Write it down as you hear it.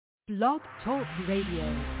Blog Talk Radio.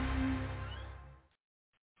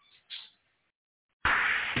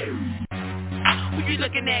 Who you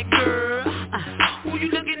looking at, girl? Who you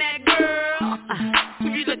looking at, girl? Who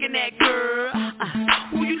you looking at, girl?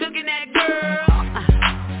 Who you looking at, girl?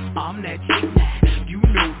 I'm that chick now. You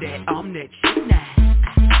know that I'm that chick now.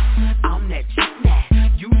 I'm that chick now.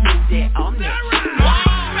 You know that I'm that chick now.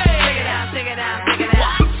 Take it out, take it out, take it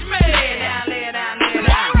out. Lay it down, lay it down, lay it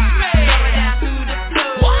down. Throw it down to the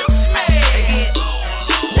floor. Again.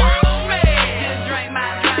 Just drink my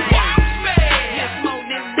drink. Just smoke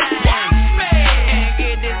this dime. And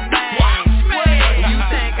get this bang. You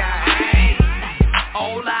think I ain't?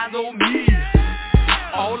 All eyes on me.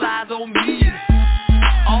 All eyes on me.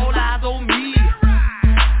 All eyes on me.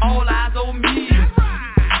 All eyes on me.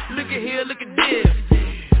 Look at here, look at this.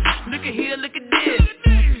 Look at here, look at this.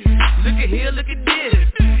 Look at here, look at this.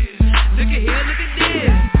 Look at here, look at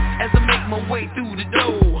this. As I make my way through the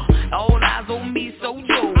door, all eyes on me, so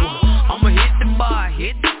yo. I'ma hit the bar,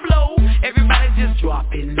 hit the flow. Everybody just drop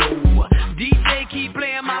it low. DJ keep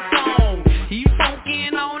playing my song. He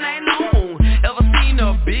funkin' all night long. Ever seen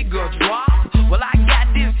a bigger drop? Well, I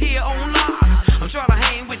got this here on lock. I'm trying to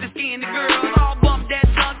hang with the skinny girls. All bump that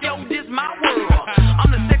junk, yo, this my world.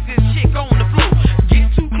 I'm the sexiest chick on the floor.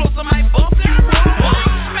 Get too close, I might bump you.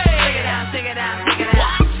 Take it down, take it down, take it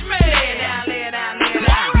down. Lay it down, lay it down, lay it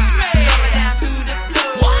down. Throw it down to the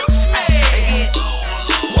floor. Again.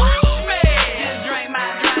 Just drink my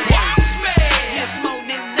drink. Just smoke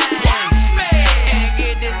this dime. And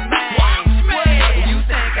get this bang. You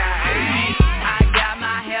think I ain't? I got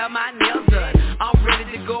my hair, my nails done. I'm ready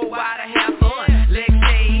to go out and have fun. Leg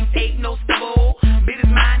shaved, ain't no stubble. Big is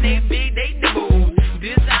mine, they big, they double.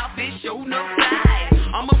 This outfit show no size.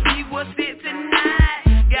 I'ma be what's it tonight.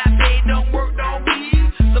 Got paid, don't work, don't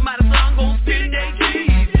weed. Somebody's son gon' spin their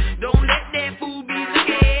keys. Don't let that fool be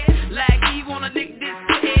scared. Like he wanna lick this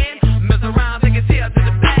head. Mess around, take his tail to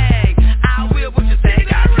the bag. I will, what you think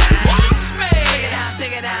I can. Take it down,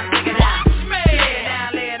 take it down, take it down. Lay it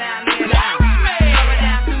down, lay it down, lay it down. Throw it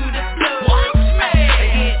down to the floor.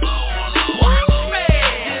 Again.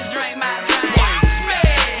 Just drink my drink.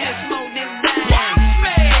 Just smoke this dime.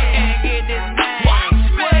 And get this bang.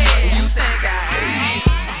 You think I ain't?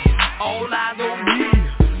 All eyes on me.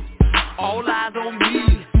 All eyes on me.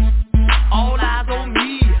 All eyes on me.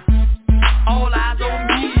 All eyes on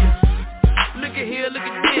me. Look at here, look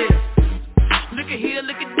at this. Look at here,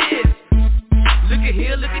 look at this. Look at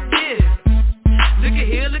here, look at this. Look at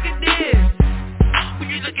here, look at this. Who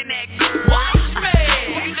you looking at, girl?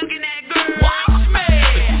 Who you looking at, girl?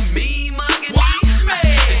 You mean mugging me?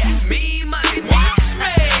 You mean mugging me?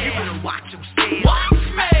 You better watch your step.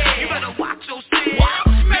 You better watch your step.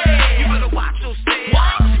 You better watch your step.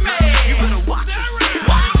 You better watch your step.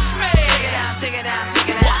 Take it down, take it down, take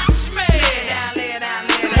it down. Lay it down, lay it down,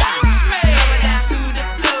 lay it down. Throw it down to the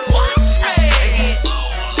floor. Again.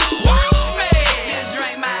 Just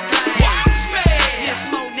drink my drink. Just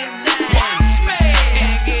smoke this dime.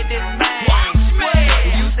 And get this bang.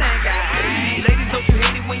 You think I ain't? Ladies, don't you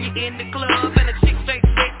hate it when you in the club and a chick straight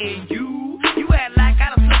sweating you? You act like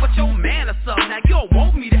I done slept with your man or something. Now you don't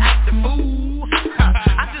want me to act the fool.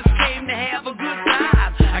 I just came to have a good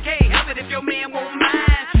time. I can't help it if your man won't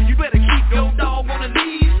mind. You better keep your dog on the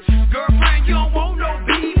leash. Girlfriend, you don't want no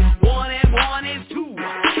beef. 1 and 1 is 2.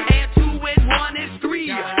 And 2 and 1 is 3.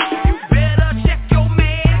 You better check your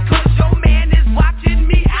man, 'cause your man is watching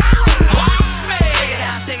me out. Take it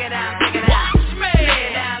down, take it down, take it down. Lay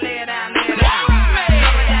it down, lay it down, lay it down.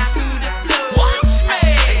 Throw it down to the floor.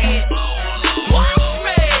 Again.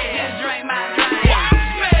 Just drink my drink.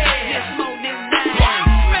 Just smoke this dime.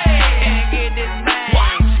 And get this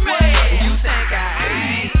bang. You think I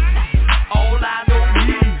ain't? All eyes on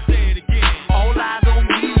me. All eyes on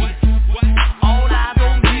me. All eyes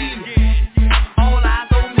on me. All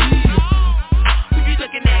eyes on me. Who you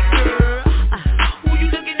looking at, girl? Who you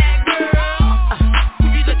looking at, girl? Who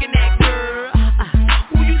you looking at, girl?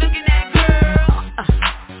 Who you looking at, girl?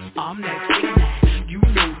 I'm that chick now. You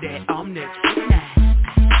know that I'm that chick now.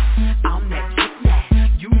 I'm that chick now.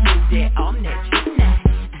 You know that I'm that chick now.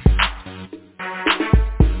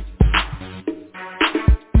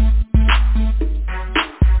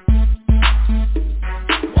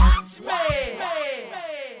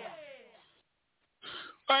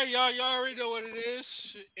 All right, y'all already know what it is.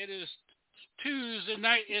 It is Tuesday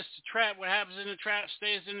night. It's the trap. What happens in the trap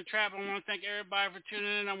stays in the trap. I want to thank everybody for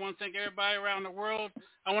tuning in. I want to thank everybody around the world.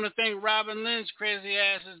 I want to thank Robin Lynn's crazy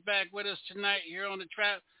ass is back with us tonight here on the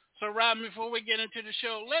trap. So, Robin, before we get into the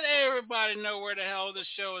show, let everybody know where the hell this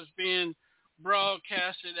show is being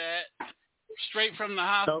broadcasted at. Straight from the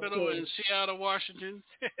hospital in Seattle, Washington.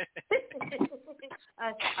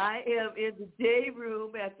 I am in the day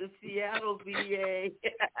room at the Seattle VA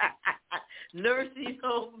Nursing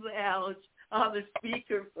Home Lounge on the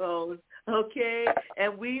speakerphone, okay?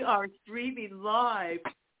 And we are streaming live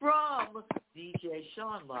from DJ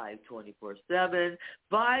Sean Live 24/7,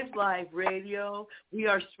 Vibe Live Radio. We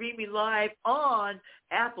are streaming live on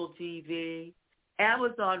Apple TV,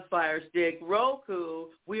 Amazon Fire Stick, Roku.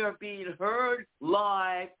 We are being heard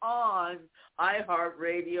live on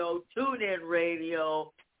iHeartRadio, TuneIn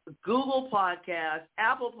Radio, Google Podcasts,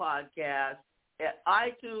 Apple Podcasts,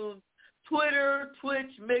 iTunes, Twitter,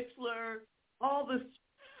 Twitch, Mixler, all the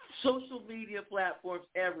social media platforms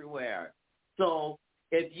everywhere. So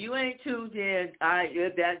if you ain't tuned in,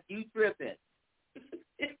 that you tripping.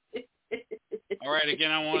 All right,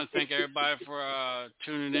 again, I want to thank everybody for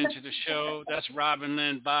tuning into the show. That's Robin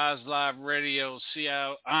Lynn, Vibes Live Radio,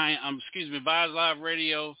 Vibes Live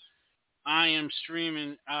Radio. I am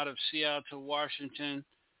streaming out of Seattle, Washington.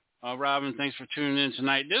 Robin, thanks for tuning in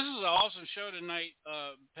tonight. This is an awesome show tonight,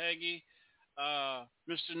 Peggy,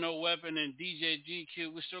 Mr. No Weapon, and DJ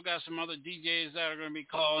GQ. We still got some other DJs that are going to be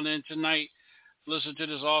calling in tonight. Listen to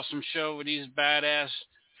this awesome show with these badass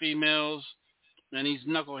females and these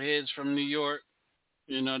knuckleheads from New York.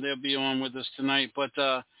 You know, they'll be on with us tonight. But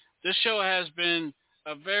this show has been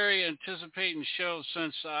a very anticipating show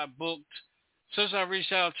since I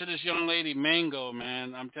reached out to this young lady, Mango,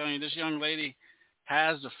 man. I'm telling you, this young lady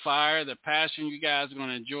has the fire, the passion. You guys are going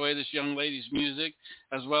to enjoy this young lady's music,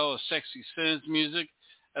 as well as Sexy Sense music,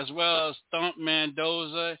 as well as Thump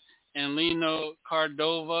Mendoza and Lino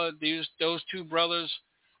Cordova. Those two brothers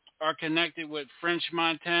are connected with French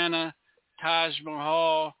Montana, Taj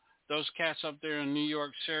Mahal, those cats up there in New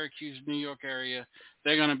York, Syracuse, New York area.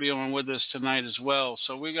 They're going to be on with us tonight as well.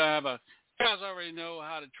 So we're going to have you guys already know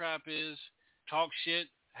how the trap is. Talk shit,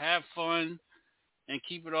 have fun, and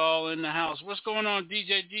keep it all in the house. What's going on,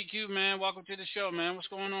 DJ GQ, man? Welcome to the show, man. What's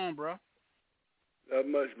going on, bro? Not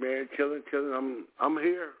much, man. Chilling. I'm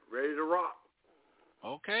here, ready to rock.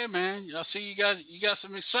 Okay, man. I see you got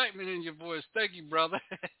some excitement in your voice. Thank you, brother.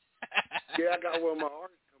 Yeah, I got one of my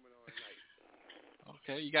artists coming on tonight.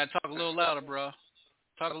 Okay, you got to talk a little louder, bro.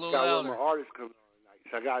 Talk a little louder. Got one of my artists coming on tonight,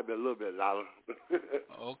 so I got to be a little bit louder.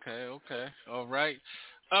 Okay. All right.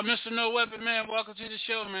 Mr. No Weapon, man, welcome to the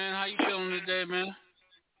show, man. How you feeling today, man?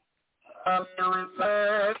 I'm doing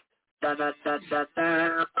bad. I'm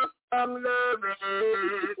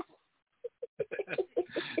loving.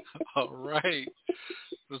 All right.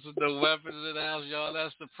 This is the Weapons in the house, y'all.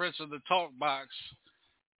 That's the Prince of the Talk Box.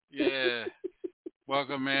 Yeah.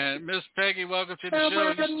 Welcome, man. Miss Peggy, welcome to the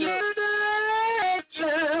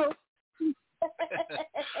show.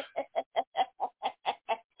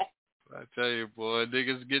 I tell you, boy,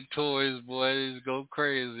 niggas get toys, boy, they just go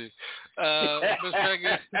crazy. Miss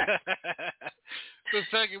Peggy, Miss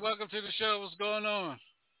Peggy, welcome to the show. What's going on?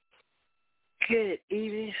 Good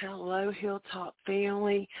evening. Hello, Hilltop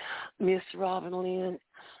family. Miss Robin Lynn.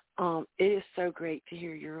 It is so great to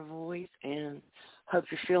hear your voice, and hope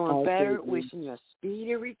you're feeling better. Wishing you a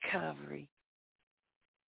speedy recovery.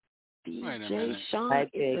 DJ Sean,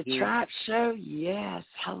 it's a trap show. Yes.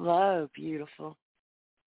 Hello, beautiful.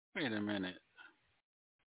 Wait a minute.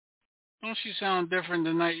 Don't she sound different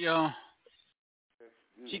tonight, y'all?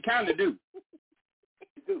 She kind of do.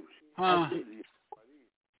 She do. Huh?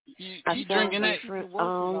 You drinking that?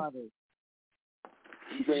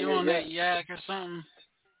 You on that yak or something?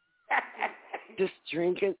 Just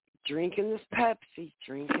drinking this Pepsi.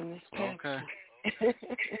 Okay.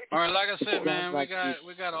 All right, like I said, man,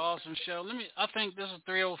 we got an awesome show. I think this is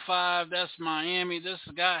 305. That's Miami. This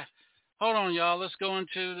guy. Hold on, y'all. Let's go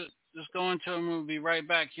into it. And we'll be right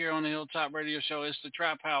back here on the Hilltop Radio Show. It's the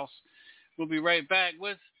Trap House. We'll be right back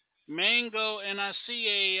with Mango, and I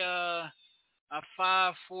see a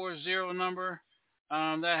 540 number.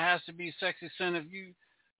 That has to be Sexy Sin. If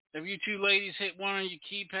you two ladies hit one on your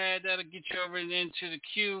keypad, that'll get you over into the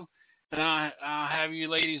queue. And I'll have you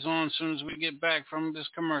ladies on as soon as we get back from this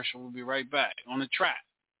commercial. We'll be right back on the Trap.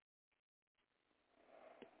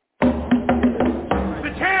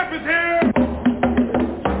 The champ is here!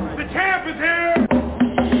 The champ is here!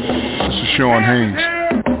 This is Sean Haynes.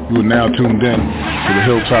 You are now tuned in to the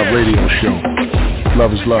Hilltop Radio Show.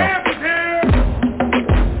 Love is love.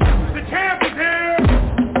 The champ is here!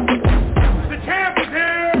 The champ is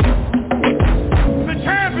here! The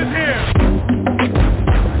champ is here!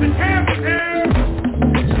 The champ is here!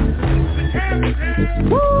 The champ is here!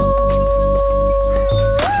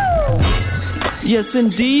 Yes,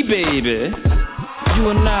 indeed, baby. You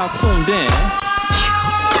are now tuned in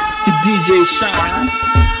to DJ Sean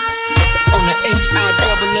on the HILL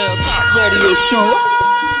Top Radio Show.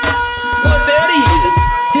 Well, there it is.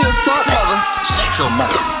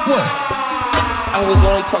 what? I was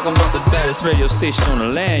only talking about the baddest radio station on the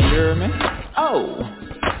land, you heard me? Oh,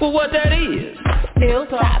 well what that is?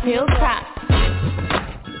 Hilltop, Hilltop.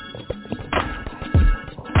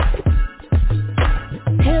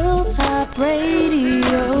 Hilltop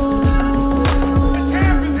Radio.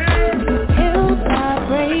 Hilltop Radio.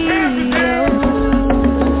 Hilltop Radio.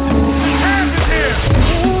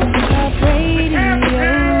 Hilltop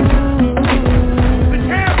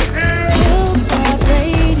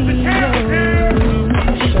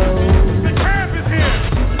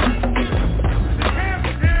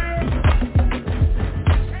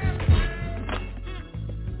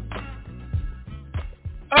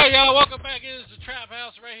All right, y'all, welcome back. It is the Trap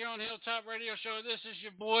House right here on the Hilltop Radio Show. This is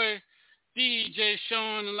your boy, DJ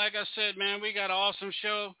Sean. And like I said, man, we got an awesome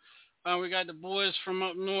show. We got the boys from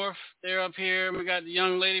up north. They're up here. We got the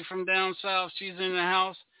young lady from down south. She's in the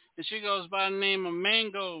house. And she goes by the name of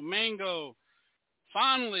Mango. Mango.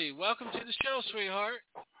 Finally, welcome to the show, sweetheart.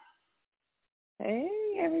 Hey,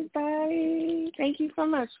 everybody. Thank you so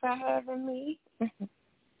much for having me.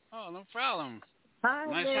 Oh, no problem. Hi,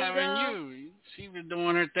 nice Mango. having you. She been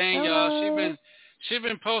doing her thing, y'all. She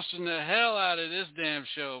been posting the hell out of this damn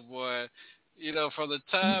show, boy. You know, from the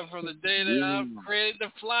time, from the day that I created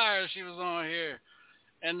the flyer, she was on here.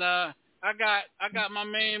 And I got my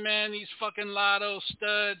main man, these fucking Lotto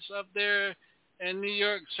studs up there in New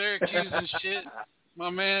York, Syracuse and shit.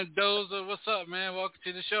 My man Dozer, what's up, man? Welcome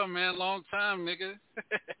to the show, man. Long time, nigga.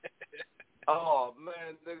 Oh,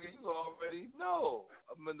 man, nigga, you already know.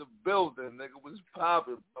 I'm in the building, nigga. What's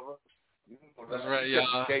poppin', brother? You know That's right,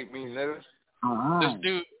 y'all. Escape me, nigga. This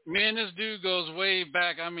dude, me and this dude goes way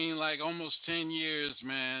back. I mean, like almost 10 years,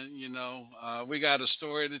 man. You know, we got a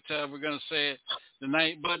story to tell. We're going to say it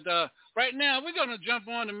tonight. But right now, we're going to jump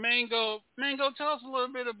on to Mango. Mango, tell us a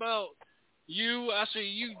little bit about you. I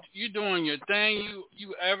see you doing your thing.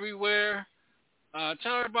 You everywhere.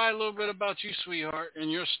 Tell everybody a little bit about you, sweetheart,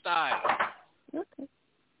 and your style. Okay.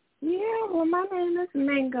 Yeah, well, my name is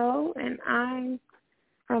Mango, and I'm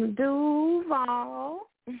from Duval,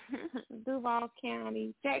 Duval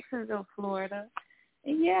County, Jacksonville, Florida.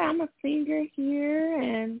 And, yeah, I'm a singer here,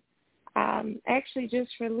 and actually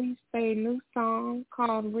just released a new song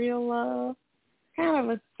called Real Love, kind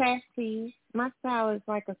of a sassy, my style is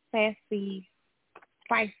like a sassy,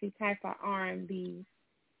 spicy type of R&B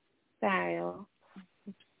style.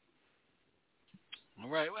 All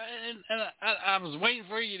right, and I was waiting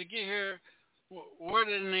for you to get here. Where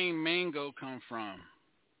did the name Mango come from?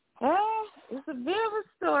 It's a bit of a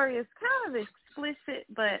story. It's kind of explicit,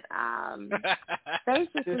 but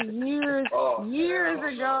basically years ago.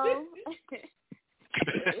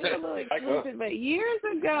 It's a little explicit, but years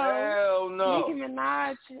ago, Hell no. Nicki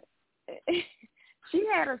Minaj, she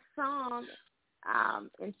had a song,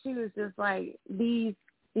 and she was just like, these,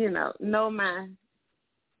 know my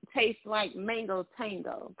taste like Mango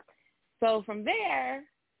Tango. So from there,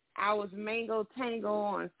 I was Mango Tango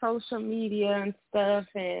on social media and stuff,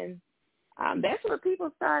 and that's what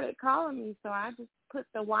people started calling me. So I just put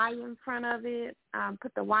the Y in front of it,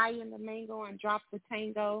 put the Y in the Mango and dropped the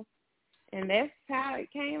Tango, and that's how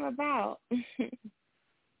it came about.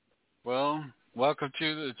 Well, welcome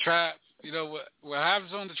to the Trap. You know, what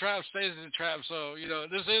happens on the Trap stays in the Trap. So,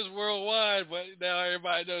 this is worldwide, but now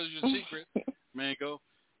everybody knows your secret, Mango.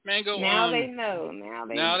 Mango. Now they know.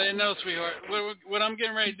 Now they know, sweetheart. What I'm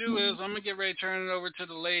getting ready to do is I'm going to get ready to turn it over to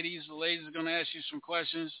the ladies. The ladies are going to ask you some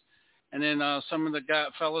questions, and then some of the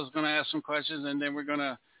fellas are going to ask some questions, and then we're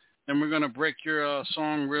going to break your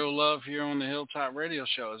song Real Love here on the Hilltop Radio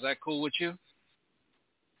Show. Is that cool with you?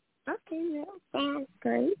 Okay, yeah, sounds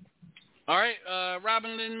great. All right,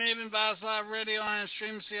 Robin Lynn Maven, Vibes Live Radio, I am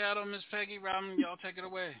streaming Seattle. Miss Peggy, Robin, y'all take it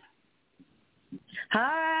away.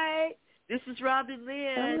 Hi, this is Robin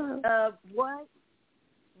Lynn.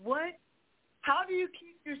 How do you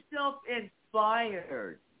keep yourself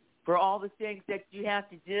inspired for all the things that you have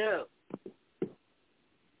to do?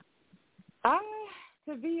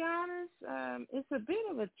 To be honest, it's a bit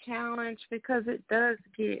of a challenge because it does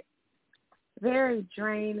get very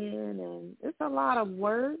draining and it's a lot of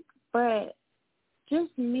work, but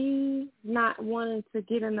just me not wanting to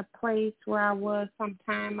get in a place where I was some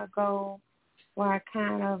time ago where I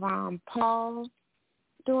kind of paused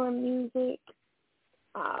doing music,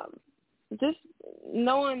 just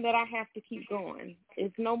knowing that I have to keep going.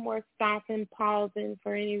 It's no more stopping, pausing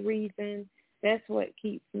for any reason. That's what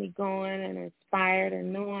keeps me going and inspired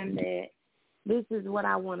and knowing that this is what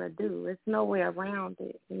I want to do. It's no way around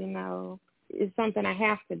it, It's something I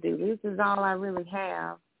have to do. This is all I really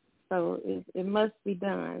have. So it must be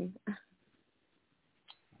done.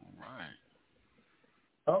 All right.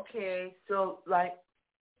 Okay, so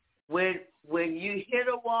when you hit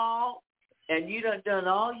a wall and you done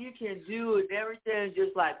all you can do and everything is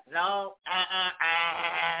just like, no,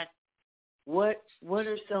 What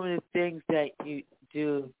are some of the things that you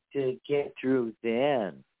do to get through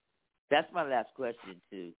then? That's my last question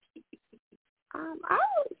too. I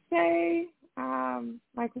would say,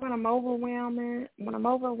 like when I'm overwhelmed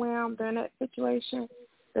in that situation,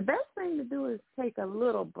 the best thing to do is take a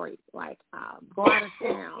little break, like go out of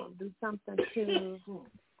town, do something to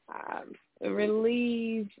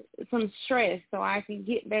relieve some stress, so I can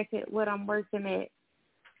get back at what I'm working at,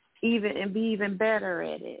 and be even better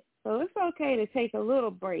at it. So it's okay to take a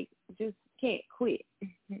little break. Just can't quit.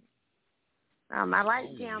 I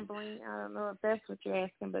like gambling. I don't know if that's what you're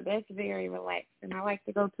asking, but that's very relaxing. I like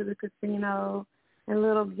to go to the casino and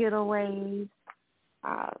little getaways.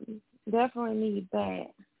 Definitely need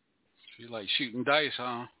that. You like shooting dice,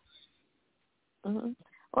 huh? Mm-hmm.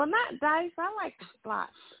 Well, not dice. I like the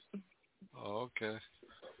slots. Oh, okay.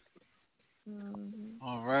 Mm-hmm.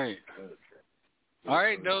 All right. All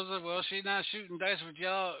right, Doza. Well, she's not shooting dice with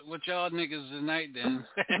y'all niggas tonight, then.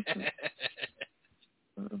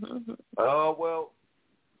 Oh, well,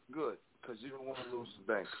 good, because you don't want to lose the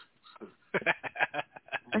bank.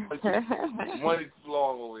 Money's too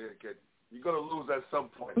long over here, kid. You're going to lose at some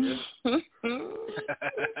point. Yeah?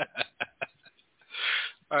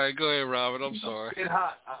 All right, go ahead, Robert. I'm sorry. Get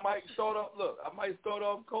hot. I might start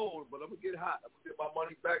off cold, but I'm going to get hot. I'm going to get my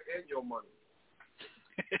money back and your money.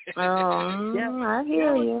 I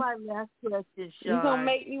hear you. That was my last question, Sean. You're going to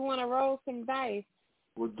make me want to roll some dice.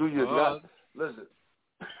 Well, do your job. Listen.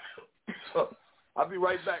 I'll be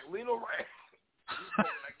right back. Lino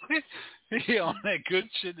Ray. He on that good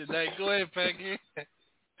shit tonight. Go ahead, Peggy.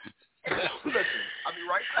 Listen, I'll be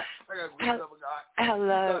right back.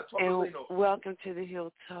 Hello, and welcome to the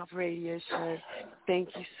Hilltop Radio Show.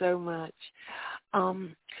 Thank you so much.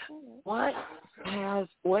 What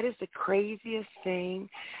is the craziest thing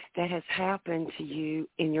that has happened to you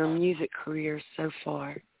in your music career so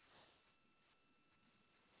far?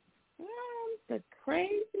 The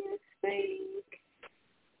craziest thing?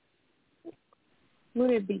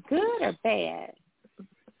 Would it be good or bad?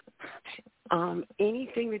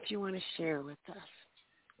 Anything that you want to share with us.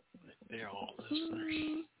 They're all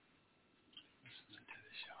listeners.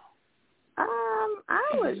 I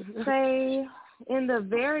would say in the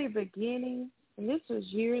very beginning, and this was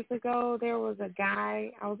years ago, there was a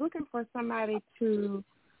guy, I was looking for somebody to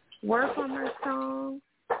work on my song.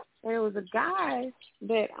 There was a guy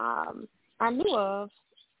that I knew of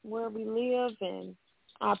where we live, and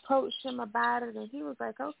I approached him about it, and he was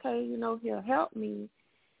like, okay, he'll help me.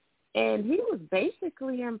 And he was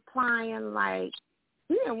basically implying, like,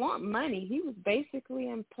 he didn't want money. He was basically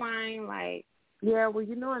implying, like, yeah, well,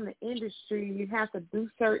 in the industry, you have to do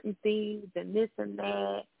certain things and this and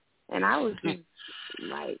that. And I was just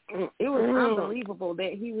like, it was unbelievable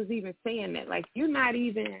that he was even saying that. Like, you're not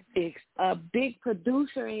even a big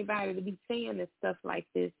producer or anybody to be saying this stuff like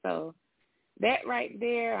this. So that right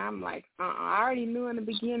there, I'm like, I already knew in the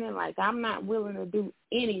beginning, like, I'm not willing to do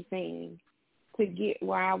anything to get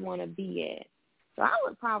where I want to be at. So I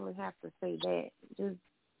would probably have to say that, just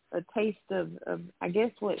a taste of I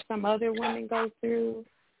guess, what some other women go through.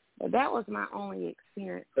 But that was my only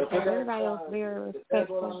experience. Everybody else very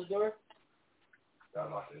respectful.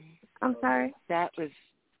 I'm sorry?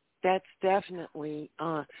 That's definitely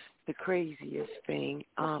the craziest thing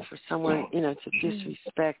for someone, to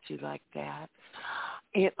disrespect you like that.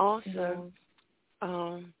 And also,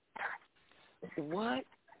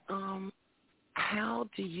 how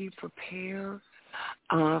do you prepare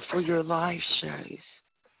for your live shows?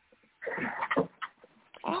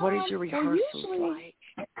 What is your rehearsals like?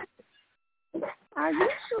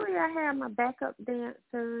 Usually I have my backup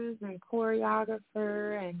dancers and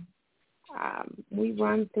choreographer, and we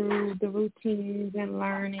run through the routines and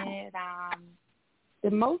learn it.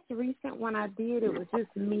 The most recent one I did, it was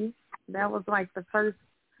just me. That was like the first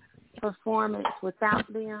performance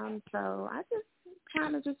without them, so I just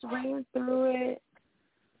kind of just ran through it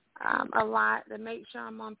a lot to make sure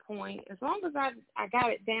I'm on point. As long as I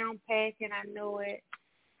got it down pat and I know it,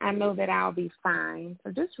 I know that I'll be fine.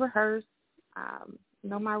 So just rehearse,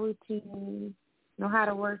 know my routine, know how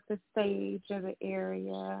to work the stage or the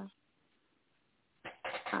area.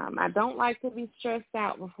 I don't like to be stressed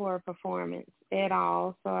out before a performance at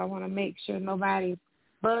all, so I want to make sure nobody's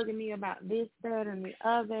bugging me about this, that, and the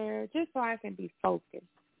other, just so I can be focused.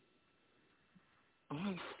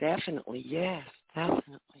 Definitely, yes,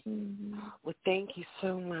 definitely. Mm-hmm. Well, thank you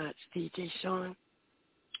so much, DJ Sean.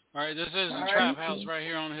 All right, this is the Trap House right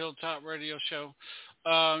here on the Hilltop Radio Show.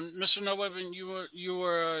 Mr. No Weapon, you were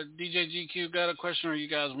DJ GQ. Got a question, or you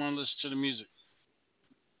guys want to listen to the music?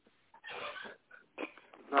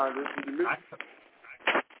 No, this is the music.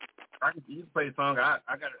 You can play the song. I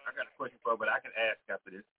got a question for, but I can ask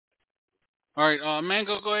after this. All right,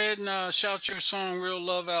 Mango, go ahead and shout your song "Real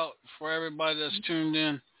Love" out for everybody that's tuned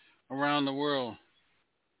in around the world,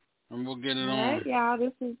 and we'll get it All on. right, y'all.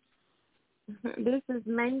 This is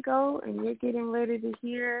Mango, and you're getting ready to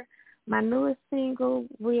hear my newest single,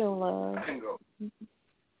 "Real Love." Mango.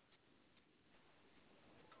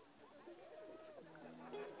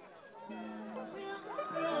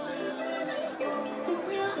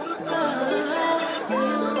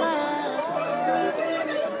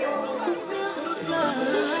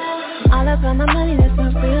 All about my money, that's my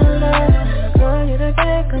real love. Girl, you're the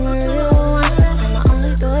back, I'm a real one. I'ma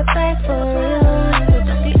only do it back for real. So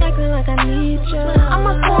don't be acting like I need you.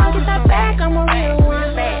 I'ma go and get that back, I'm a real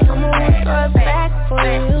one. I'ma always throw it back for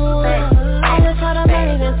you. Always try to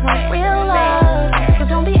money, that's my real love. So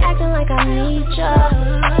don't be acting like I need you.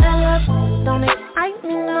 That love don't excite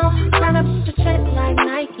me, no. Tryna put your check like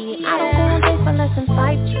Nike. I don't go on dates for less than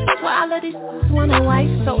 5G. Well, all of these want a wife,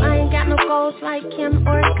 so I ain't got no goals like Kim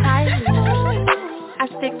or Kylie. I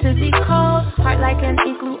stick to the code, heart like an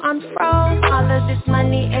igloo unfroze. All of this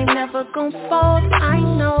money ain't never gon' fold. I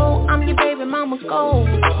know I'm your baby mama gold,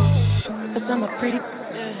 'cause I'm a pretty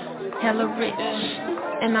hella rich,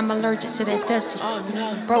 and I'm allergic to that dusty. Oh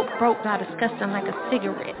no. Broke, not disgusting like a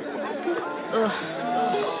cigarette. Ugh.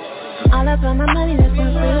 All about my money, that's my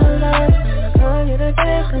real love. Girl, you're the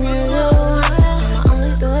best and you're real one. I'ma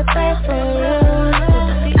only do it back for real.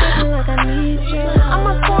 Don't be acting like I need you.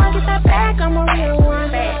 I'ma go and get that back, I'm a real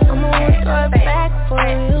one. I'ma always throw it back for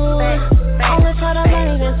you. Always try to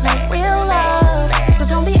money, that's my real love. So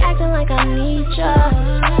don't be acting like I need you.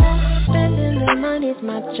 Spending the money's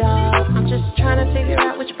my job. I'm just trying to figure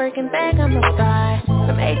out which Birkin bag I'ma buy.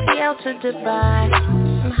 From ATL to Dubai.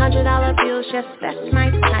 Some $100 bills, yes, that's my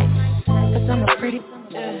type. 'Cause I'm a pretty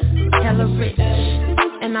hella rich,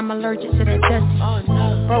 and I'm allergic to that dusty. Oh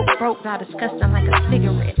no. Broke, not disgusting like a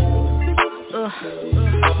cigarette. Ugh.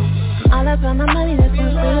 All about my money, that's my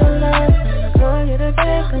real love. Girl, you're the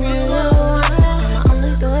best and you're real one. I'ma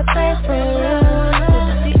only do it back for real.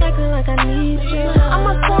 Don't be acting like I need you.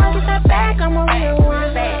 I'ma go and get that back, I'm a real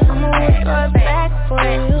one. I'ma always throw it back for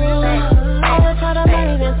you. Always try to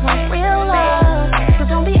money, that's my real love. So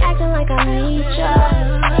don't be acting like I need you.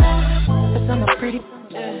 'Cause I'm a pretty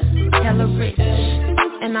hella rich,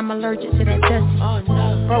 and I'm allergic to that dusty. Oh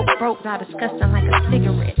no. Broke, not disgusting like a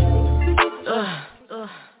cigarette. Ugh.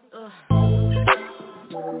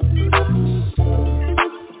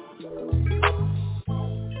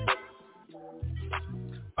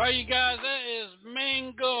 All right, you guys, that is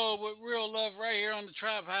Mango with Real Love right here on the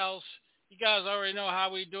Trap House. You guys already know how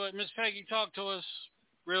we do it. Miss Peggy, talk to us.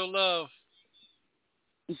 Real Love.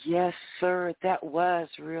 Yes, sir. That was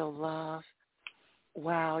Real Love.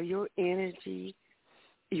 Wow, your energy,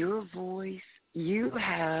 your voice, you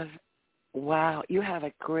have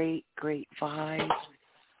a great vibe.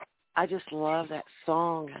 I just love that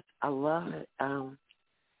song. I love it.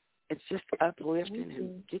 It's just uplifting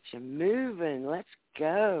and get you moving. Let's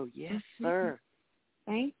go. Yes, sir.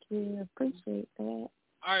 Thank you. Appreciate that. All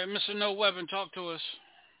right, Mr. No Weapon, talk to us.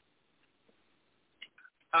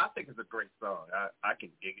 I think it's a great song. I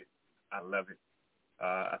can dig it. I love it.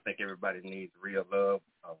 I think everybody needs real love,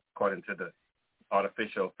 according to the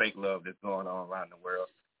artificial fake love that's going on around the world.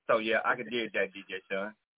 So, yeah, I can dig that, DJ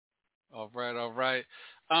Sean. All right.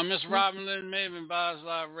 Miss Robin Lynn Maven, Vibes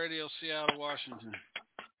Live Radio, Seattle, Washington.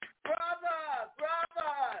 Brother!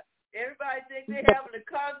 Everybody think they're having a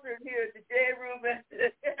concert here at the day room at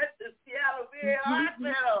the Seattle VA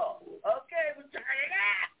Hospital. Okay, we're turning it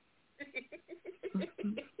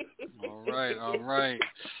All right.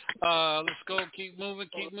 Let's go. Keep moving.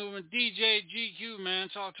 DJ GQ, man,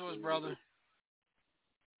 talk to us, brother.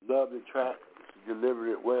 Love the track. You delivered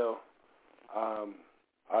it well.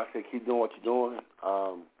 I say keep doing what you're doing.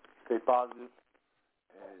 Stay positive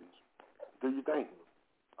and do your thing.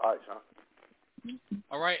 All right, Sean.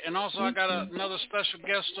 All right, and also I got another special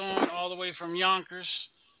guest on all the way from Yonkers,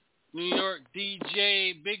 New York,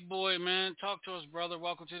 DJ Big Boy, man. Talk to us, brother.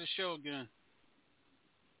 Welcome to the show again.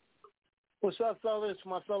 What's up, fellas?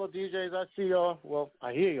 My fellow DJs, I see y'all. Well,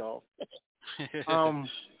 I hear y'all. Song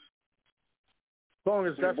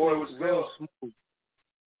is definitely real smooth.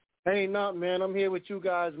 Ain't nothing, man. I'm here with you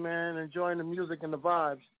guys, man, enjoying the music and the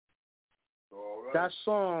vibes. All right. That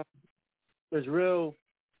song is real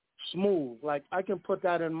smooth. Like, I can put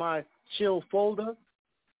that in my chill folder,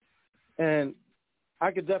 and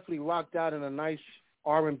I could definitely rock that in a nice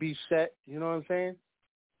R&B set. You know what I'm saying?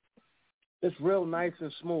 It's real nice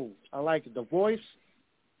and smooth. I like it. The voice,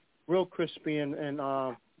 real crispy and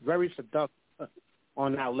very seductive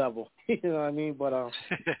on that level. You know what I mean? But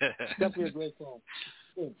it's definitely a great song.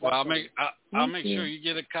 Yeah, well, I'll make sure you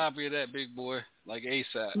get a copy of that, big boy, like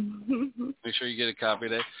ASAP. Make sure you get a copy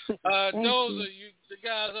of that. Those are the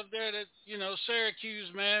guys up there that,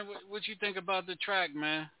 Syracuse, man. What you think about the track,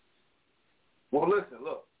 man? Well, listen,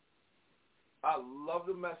 look. I love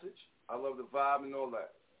the message. I love the vibe and all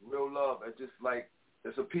that. Real love. It's just like,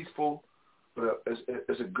 it's a peaceful, but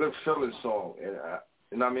it's a good feeling song. And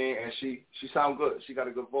you know what I mean? And she sound good. She got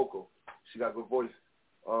a good vocal. She got a good voice.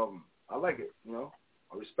 I like it,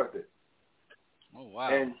 I respect it. Oh, wow.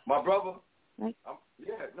 And my brother, I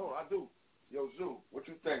do. Yo, Zoo, what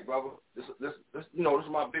you think, brother? This is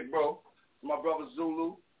my big bro. My brother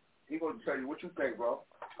Zulu. He gonna tell you what you think, bro.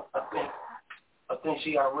 I think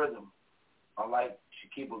she got rhythm. I like she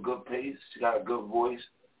keep a good pace. She got a good voice,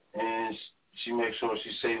 and she makes sure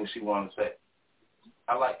she say what she want to say.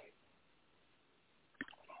 I like it.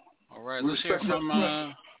 All right, let's hear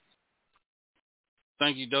from.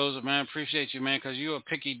 Thank you, Dozer, man. Appreciate you, man, because you're a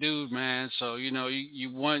picky dude, man. So you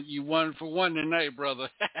won for one tonight, brother.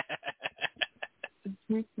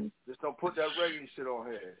 Just don't put that reggae shit on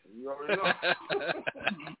here. You already know.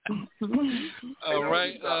 All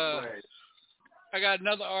right. I got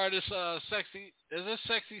another artist, Sexy. Is this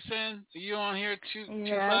Sexy Sin? Are you on here too?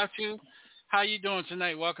 Live too? How you doing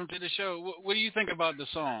tonight? Welcome to the show. What do you think about the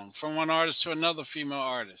song from one artist to another female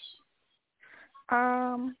artist?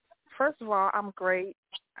 First of all, I'm great.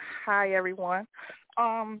 Hi, everyone.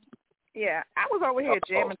 I was over here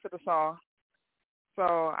jamming to the song,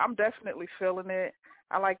 so I'm definitely feeling it.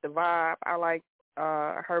 I like the vibe. I like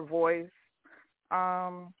her voice.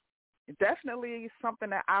 Definitely something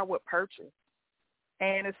that I would purchase,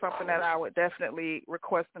 and it's something that I would definitely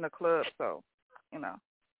request in a club. So,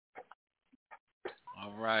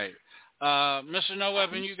 All right, Mr. No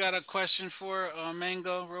Weapon, you got a question for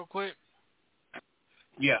Mango, real quick?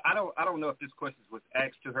 Yeah, I don't know if this question was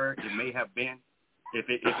asked to her. It may have been. If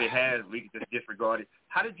it has, we can just disregard it.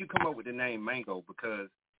 How did you come up with the name Mango? Because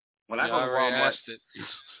when I go to Walmart, asked it.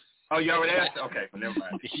 Oh, you already asked it? Okay, well, never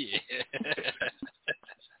mind. Yeah.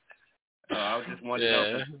 I was just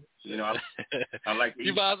wondering. Yeah. I like to eat.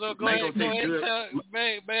 You might as well go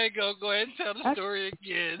ahead and tell the story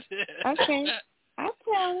again. Okay, I'll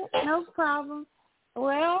tell it. No problem.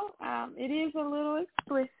 Well, it is a little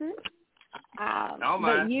explicit.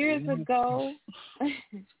 But years ago,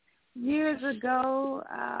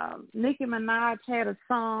 Nicki Minaj had a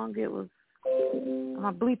song. It was, I'm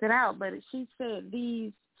gonna bleep it out, but she said,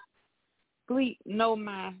 "These bleep know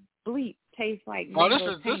my bleep taste like." Oh, this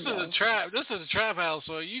is a trap. This is a trap house,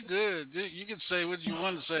 so you good. You can say what you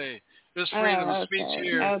want to say. There's freedom of speech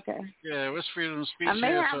here. Okay. Yeah, there's freedom of speech I may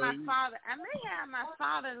here. have my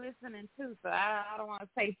father listening too, so I don't want to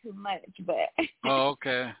say too much, but. Oh,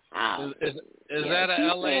 okay. Is that an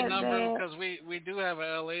LA number? Because we do have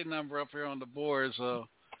an LA number up here on the board, so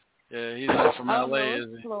yeah, he's not from LA, is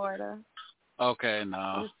he? Florida. Okay,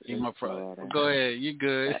 no, he's my brother. Go ahead, you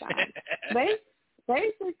good.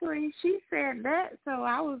 Basically, she said that, so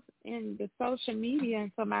I was in the social media,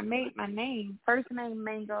 and so I made my name, first name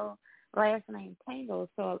Mango, last name Tango.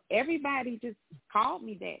 So everybody just called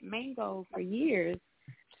me that, Mango, for years.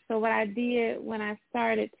 So what I did when I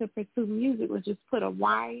started to pursue music was just put a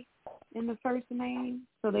Y in the first name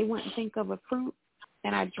so they wouldn't think of a fruit,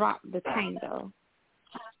 and I dropped the Tango.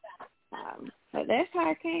 But that's how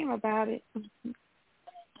I came about it.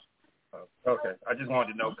 Okay. I just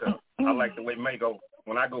wanted to know because I like the way Mango,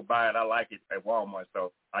 when I go buy it, I like it at Walmart.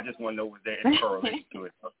 So I just want to know was there any correlation to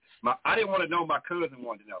it. I didn't want to know. My cousin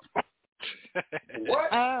wanted to know.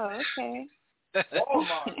 What? Oh, okay.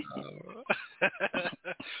 Walmart.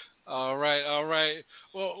 All right.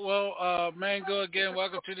 Well, Mango, again,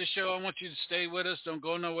 welcome to the show. I want you to stay with us. Don't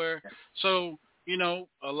go nowhere. So,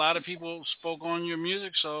 a lot of people spoke on your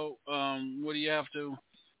music. So, what do you have to,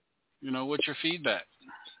 what's your feedback?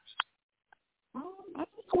 I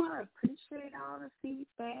just want to appreciate all the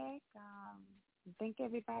feedback. Thank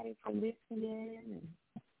everybody for listening.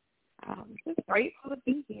 And just grateful to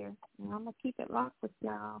be here. And I'm going to keep it locked with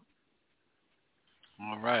y'all.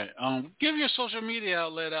 All right. Give your social media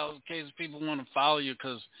outlet out in case people want to follow you,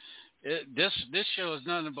 because this show is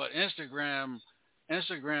nothing but Instagram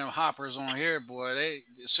hoppers on here, boy.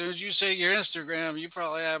 As soon as you say your Instagram, you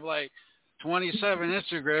probably have like 27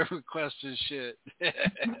 Instagram requests and shit.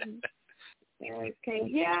 Okay.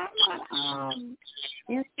 Yeah, I'm on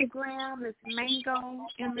Instagram. It's Mango,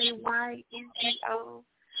 MAYNGO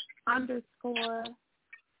 _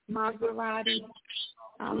 Maserati,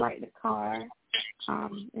 like the car.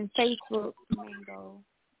 And Facebook, Mango.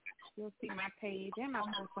 You'll see my page and my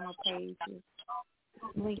personal page is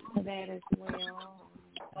linked to that as well.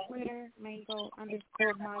 Twitter,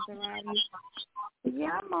 Mango_Maserati.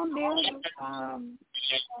 Yeah, I'm on there.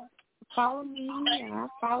 Follow me, and I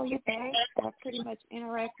follow you back. I pretty much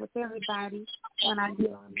interact with everybody when I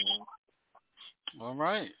get on there. All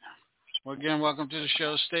right. Well, again, welcome to the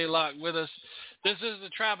show. Stay locked with us. This is the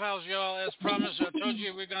Trap House, y'all. As promised, I told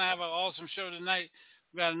you we're going to have an awesome show tonight.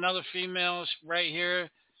 We got another female right here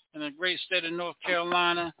in the great state of North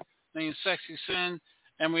Carolina named Sexy Sin.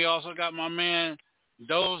 And we also got my man,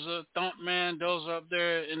 Doza, Thumpman, Doza up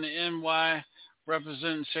there in the NY,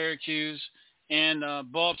 representing Syracuse and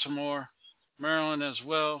Baltimore, Maryland as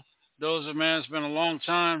well. Doza, man, it's been a long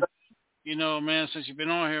time. You know, man, since you've been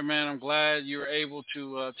on here, man, I'm glad you were able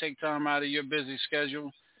to take time out of your busy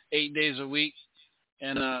schedule, 8 days a week,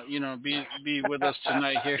 and, be with us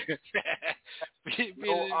tonight here. be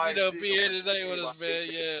here today with us, man.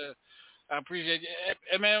 Yeah, I appreciate it.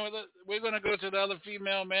 And, man, we're going to go to the other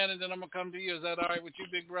female, man, and then I'm going to come to you. Is that all right with you,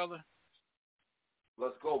 big brother?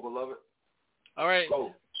 Let's go, beloved. All right.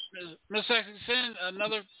 Go. Miss Sexy Sin,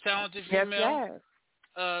 another talented female.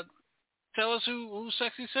 Yes. Tell us who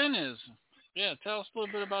Sexy Sin is. Yeah, tell us a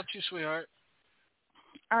little bit about you, sweetheart.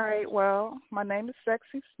 All right, well, my name is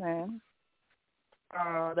Sexy Sin.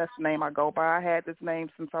 That's the name I go by. I had this name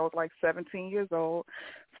since I was like 17 years old.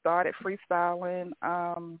 Started freestyling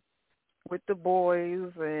with the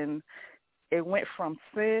boys, and it went from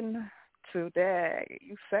Sin to Dad,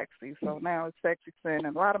 you sexy. So now it's Sexy Sin.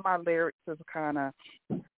 And a lot of my lyrics is kind of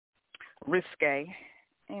risque,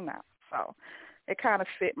 so it kind of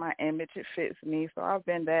fit my image. It fits me. So I've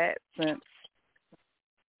been that since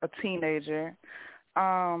a teenager.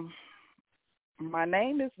 My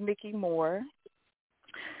name is Nikki Moore.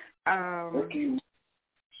 I've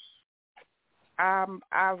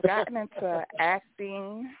gotten into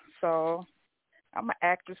acting, so I'm an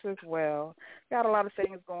actress as well. Got a lot of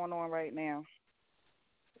things going on right now.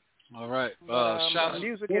 All right.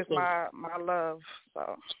 Music is my love.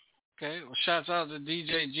 So. Okay. Well, shouts out to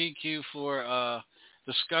DJ GQ for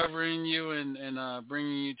discovering you and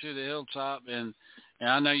bringing you to the hilltop. And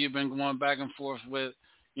I know you've been going back and forth with,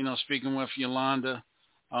 speaking with Yolanda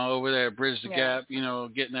over there at Bridge the Gap,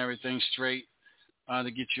 getting everything straight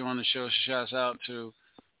to get you on the show. Shouts out to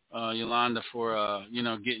Yolanda for,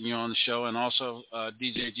 getting you on the show, and also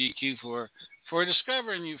DJ GQ for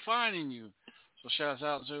discovering you, finding you. So shouts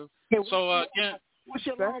out to. What's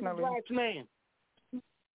your last name?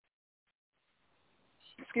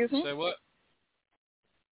 Excuse me? Say what?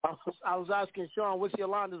 I was asking Sean, what's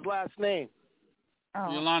Yolanda's last name?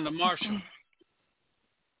 Oh. Yolanda Marshall.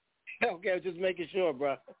 Okay, just making sure,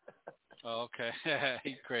 bro. Oh, okay.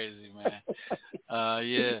 He's crazy, man.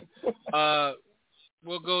 Yeah.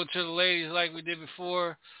 We'll go to the ladies like we did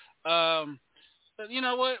before. You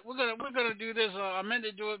know what? We're gonna do this. I meant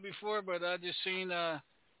to do it before, but I just seen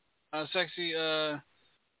Sexy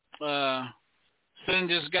Sin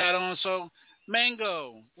just got on. So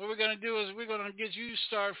Mango, what we're gonna do is we're gonna get you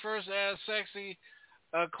start first. Ask Sexy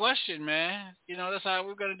a question, man. That's how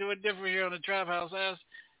we're gonna do it different here on the Trap House.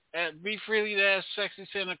 Be freely to ask Sexy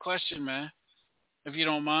Sin a question, man, if you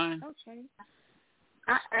don't mind. Okay.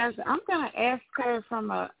 I'm going to ask her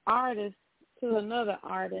from an artist to another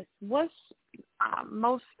artist. What's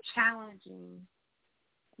most challenging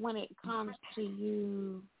when it comes to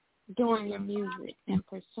you doing your music and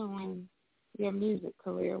pursuing your music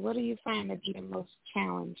career? What do you find to be the most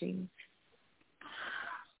challenging?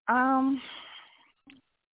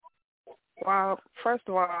 Well, first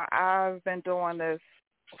of all, I've been doing this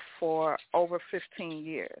for over 15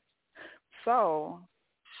 years. So,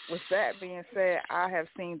 with that being said, I have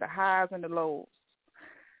seen the highs and the lows.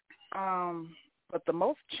 But the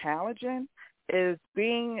most challenging is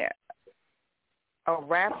being a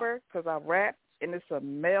rapper, because I rap, and it's a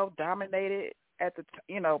male-dominated,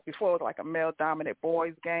 before it was like a male-dominated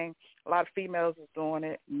boys game. A lot of females is doing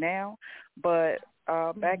it now. But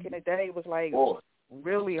back in the day, it was like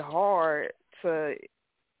really hard to,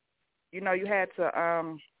 you had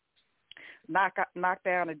to knock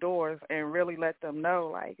down the doors and really let them know,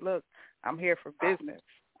 like, look, I'm here for business.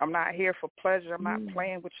 I'm not here for pleasure. I'm not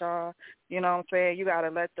playing with y'all. You know what I'm saying? You got to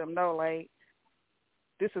let them know, like,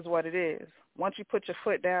 this is what it is. Once you put your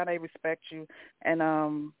foot down, they respect you. And,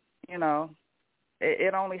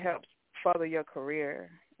 it only helps further your career.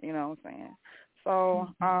 You know what I'm saying? So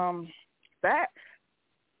that,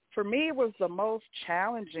 for me, was the most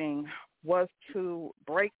challenging, was to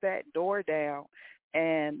break that door down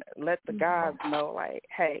and let the guys know, like,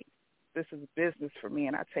 hey, this is business for me,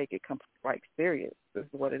 and I take it serious. This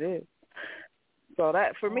is what it is. So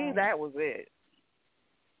that for me, that was it.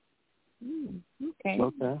 Okay.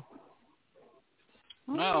 Okay.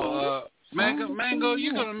 No, Mango,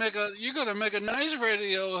 you're gonna make a nice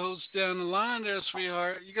radio host down the line there,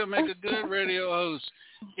 sweetheart. You're gonna make a good radio host.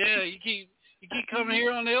 Yeah, you keep coming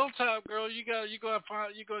here on the Hilltop, girl. You're gonna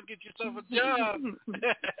get yourself a job.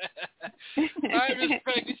 All right, Miss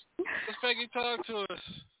Peggy, talk to us.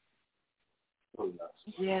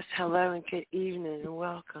 Yes, hello and good evening and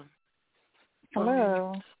welcome.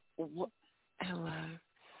 Hello. Hello.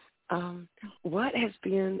 What has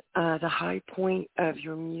been the high point of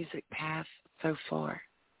your music path so far?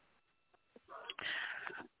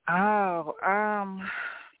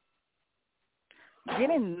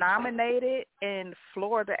 Getting nominated in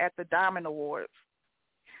Florida at the Diamond Awards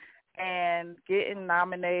and getting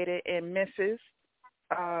nominated in Memphis.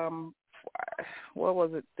 What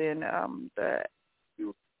was it then?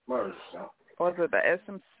 Was it the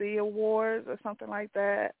SMC Awards or something like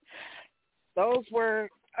that? Those were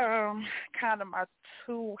kind of my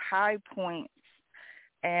two high points,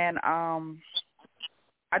 and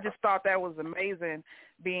I just thought that was amazing.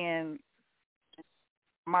 Being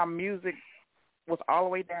my music was all the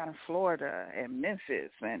way down in Florida and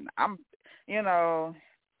Memphis, and I'm,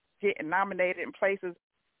 getting nominated in places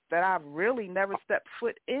that I've really never stepped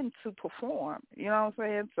foot in to perform. You know what I'm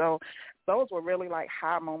saying? So those were really like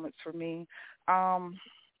high moments for me.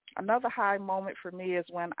 Another high moment for me is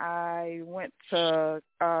when I went to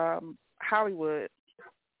Hollywood,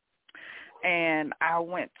 and I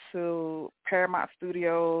went to Paramount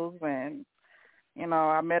Studios, and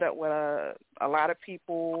I met up with a lot of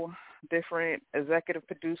people, different executive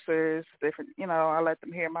producers, different. I let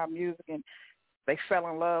them hear my music, and they fell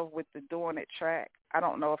in love with the Doing It track. I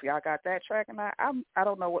don't know if y'all got that track or not. I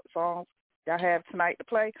don't know what songs y'all have tonight to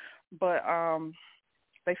play, but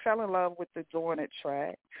they fell in love with the Doing It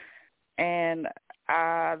track, and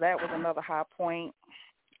that was another high point,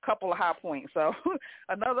 couple of high points. So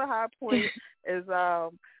another high point is a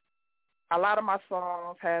lot of my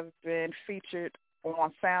songs have been featured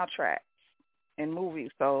on soundtracks in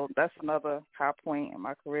movies, so that's another high point in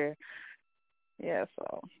my career. Yeah,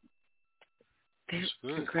 so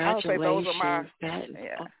congratulations. I would say those are my,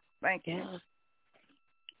 thank you.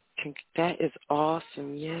 That is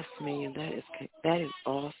awesome. Yes, ma'am. That is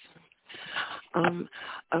awesome.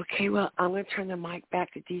 Okay, well, I'm going to turn the mic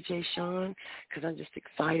back to DJ Sean because I'm just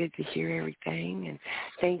excited to hear everything. And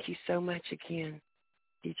thank you so much again,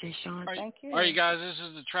 DJ Sean. Thank you. All right, guys, this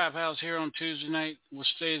is the Trap House here on Tuesday night. What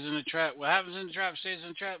stays in the trap? What happens in the trap stays in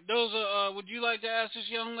the trap. Doza, would you like to ask this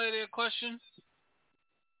young lady a question?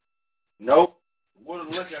 Nope. What a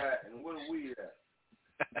look at and what a weed at.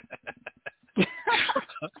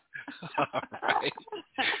 All right.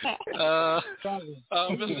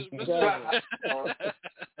 Mr.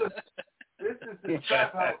 This is the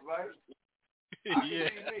Trap House, right? Yeah.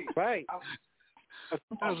 Right.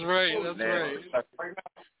 That's right. That's right. Right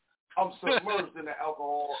now, I'm submerged in the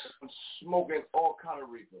alcohol. I'm smoking all kind of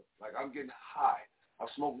reefer. Like, I'm getting high. I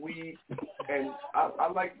smoke weed, and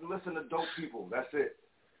I like to listen to dope people. That's it.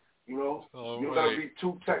 You don't got to be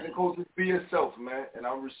too technical. Just be yourself, man. And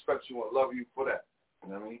I respect you and love you for that. You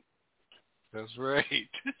know what I mean? That's right.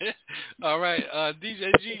 All right.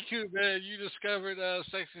 DJ GQ, man, you discovered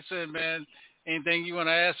Sexy Sin, man. Anything you want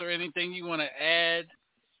to ask or anything you want to add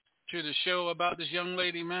to the show about this young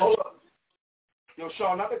lady, man? Hold up. Yo,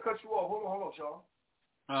 Sean, not to cut you off. Hold on, Sean.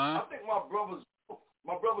 Uh-huh. I think my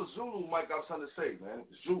brother Zulu might got something to say, man.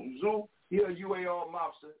 Zulu, he a UAR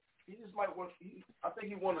mobster. He just might want. I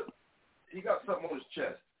think he got something on his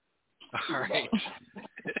chest. All right.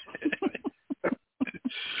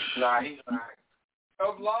 Nah, he's lying.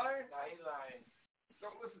 I'm lying? Nah, he's lying.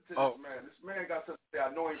 Don't listen to this man. This man got something to say.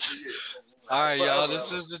 I know him for years. All right, y'all. This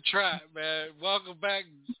is the Trap, man. Welcome back,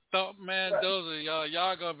 Thump Man Dozer, y'all.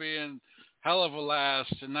 Y'all gonna be in hell of a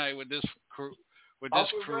laughs tonight with this crew. With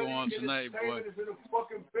this crew on tonight, boy. Is in the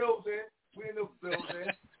fucking building. We in the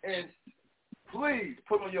building, and please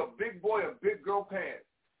put on your big boy or big girl pants.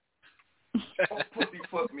 Don't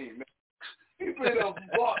pussyfoot me, man. Keep it a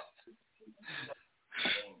buck.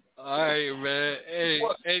 All right, man. Hey,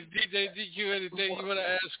 DJ DQ, anything you want to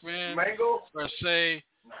ask, man? Mango? Or say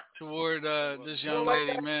toward this young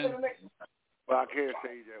lady, man? Well, I can't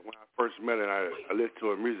say that when I first met her and I listened to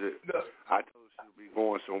her music, I told her she would be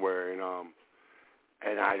going somewhere, and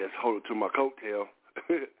I just hold her to my coattail.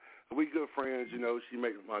 We good friends, She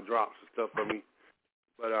makes my drops and stuff for me.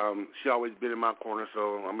 But she always been in my corner,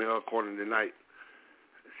 so I'm in her corner tonight.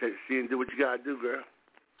 See and do what you got to do, girl.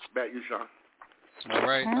 Back you, Sean. All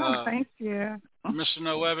right. Thank you. Mr.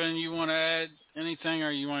 Noebben, you want to add anything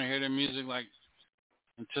or you want to hear the music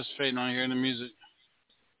Anticipating on hearing the music.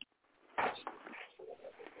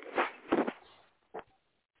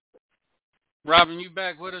 Robin, you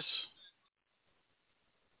back with us?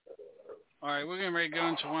 All right, we're getting ready to go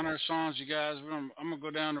into one of our songs, you guys. I'm going to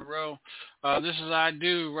go down the row. This is I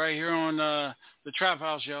Do right here on the Trap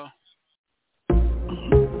House, y'all.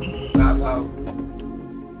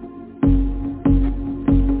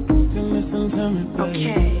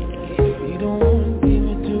 Okay. You don't want to give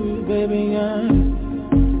it to you, baby,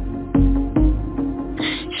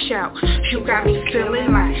 Shout, you got me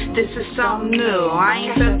feeling like this is something new. I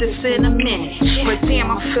ain't felt this in a minute, but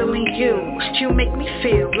damn, I'm feeling you. You make me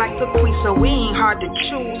feel like the queen, so we ain't hard to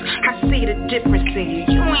choose. I see the difference in you.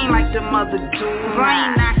 You ain't like them other dudes.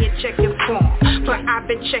 I ain't out here checking for 'em, but I've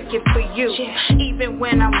been checking for you. Even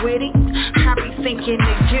when I'm with it, I be thinking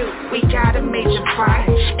of you. We got a major fight,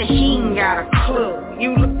 and he ain't got a clue.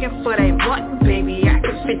 You looking for that button, baby, I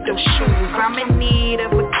can fit those shoes. I'm in need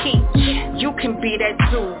of a key, you can be that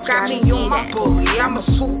dude. Got me on my bully, I'ma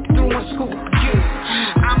swoop through and scoop you.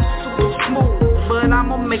 I'm super smooth, but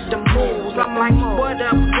I'ma make the moves. I'm like, what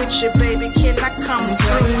up with you, baby, can I come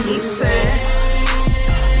through? He said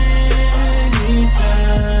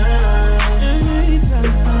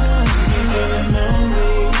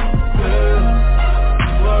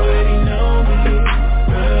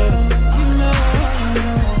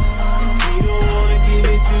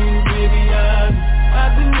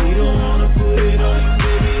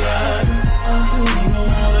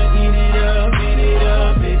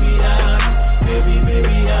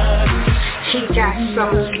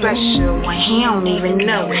something special when he don't even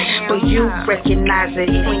know it, but you recognize it.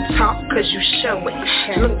 It ain't talk cause you show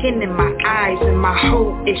it. Looking in my eyes and my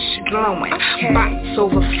whole ish glowing. Box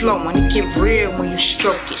overflowing, it get real when you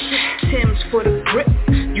stroke it. Tim's for the grip,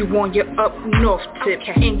 you on your up north tip,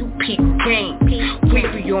 and you peep game. We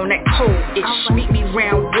be on that cold ish, meet me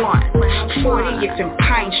round 1 40th and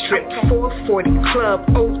Pine Strip, 440 Club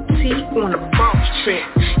OT on a boss trip.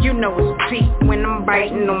 You know it's deep when I'm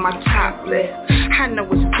biting on my top lip. I know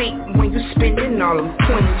it's deep when you spending all them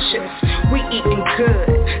queen chips. We eating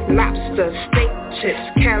good, lobster, steak chips,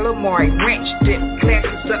 calamari, ranch dip,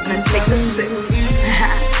 glasses up and take a sip.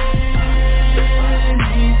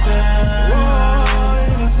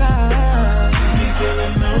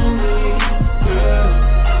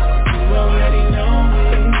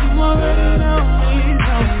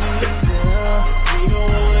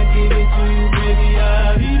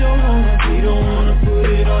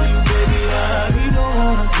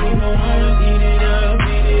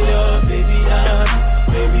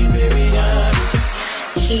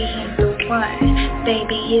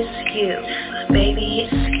 Baby, it's you. Baby,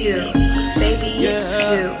 it's you. Baby, it's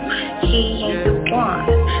you. He ain't the one.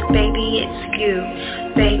 Baby, it's you.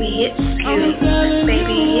 Baby, it's you.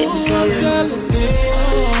 Baby, it's you.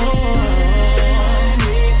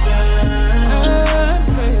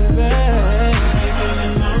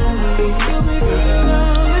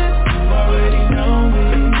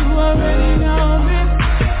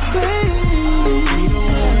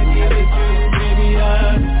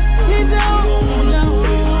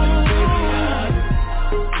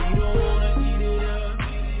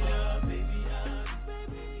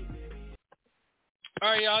 All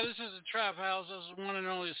right, y'all, this is the Trap House. This is one and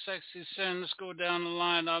only Sexy Sin. Let's go down the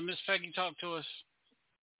line. Miss Peggy, talk to us.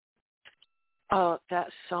 That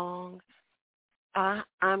song, I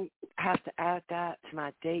have to add that to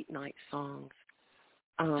my date night songs.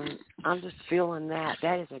 I'm just feeling that.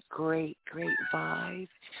 That is a great, great vibe.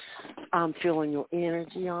 I'm feeling your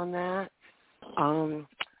energy on that.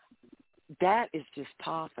 That is just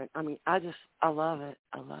popping. I mean, I love it.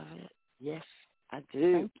 I love it. Yes, I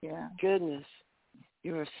do. Thank you. Goodness.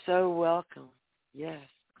 You are so welcome. Yes.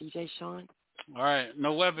 DJ Sean? All right.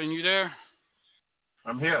 No Weapon, you there?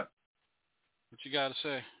 I'm here. What you got to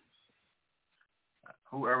say?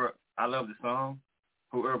 Whoever, I love the song.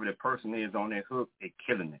 Whoever the person is on that hook, they're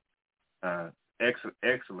killing it.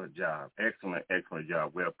 Excellent job. Excellent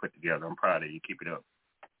job. Well put together. I'm proud of you. Keep it up.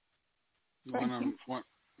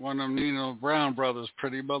 One of them Nino Brown brothers,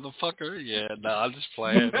 pretty motherfucker. Yeah, no, I'm just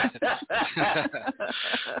playing.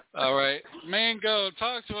 All right. Mango,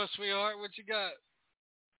 talk to us, sweetheart. What you got?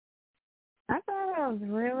 I thought it was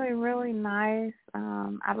really, really nice.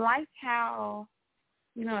 I liked how,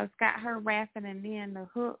 it's got her rapping and then the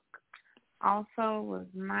hook also was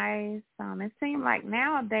nice. It seemed like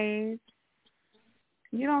nowadays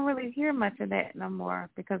you don't really hear much of that no more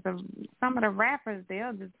because of some of the rappers,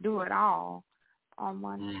 they'll just do it all on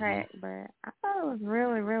one track, but I thought it was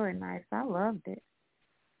really, really nice. I loved it.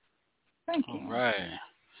 Thank you. All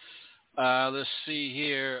right. Let's see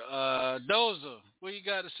here. Doza, what you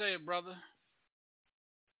got to say, brother?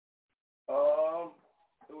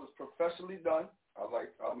 It was professionally done. I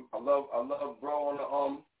love Bro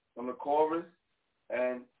on the chorus,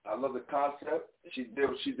 and I love the concept. She did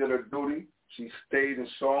her duty. She stayed in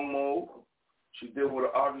song mode. She did what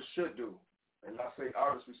an artist should do, and I say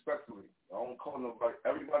artist respectfully. I don't call nobody.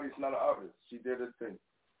 Everybody's not an artist. She did her thing,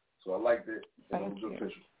 so I liked it. And it was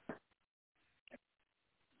official.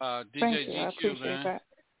 Thank you. DJ I appreciate that.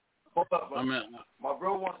 Hold up, my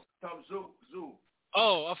bro wants to come Zoo.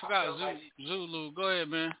 Oh, I forgot Zulu. Go ahead,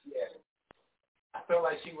 man. Yeah. I feel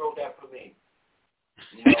like she wrote that for me.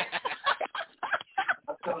 You know?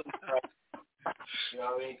 I'm telling you, bro. You know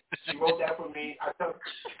what I mean? She wrote that for me. I tell her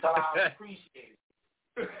I appreciate it.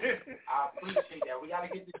 I appreciate that. We got to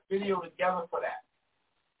get this video together for that.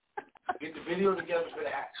 Get the video together for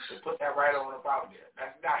that and put that right on about there.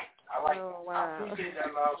 That's nice. I like it. Wow. I appreciate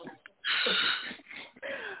that, love.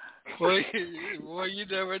 Boy, you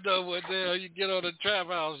never know what the hell you get on the Trap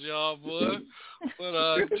House, y'all, boy. But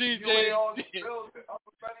DJ, you ain't on the building. I'm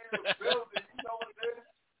ready in the building. You know what it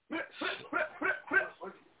is?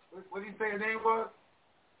 What did he say his name was?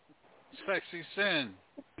 Sexy Sin.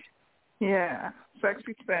 Yeah,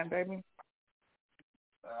 Sexy Sin, baby.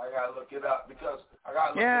 I gotta look it up because I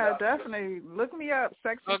gotta look yeah, it up. definitely. Look me up,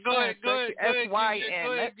 Sexy Sin. Go ahead, SYN.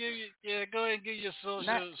 go ahead and give your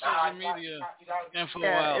social media info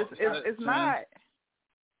out. It's not.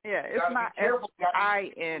 Yeah, it's not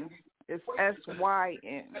SIN. It's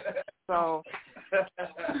SYN. So.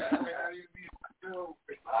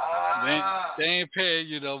 They ain't paying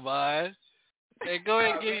you no mind. Hey, go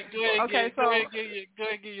ahead and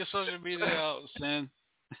get your social media out, Sin.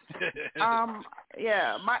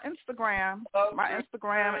 Yeah, my Instagram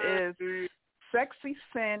is Sexy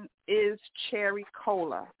Sin is Cherry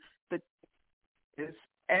Cola. It's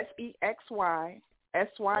SEXYSYNCHERRICOLA.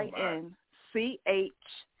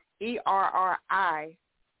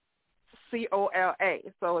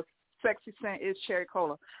 So it's Sexy Sin is Cherry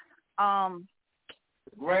Cola.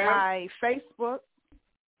 My Facebook,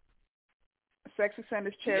 Sexy Sin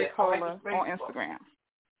is Cherry Cola on Instagram.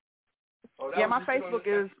 Yeah, my Facebook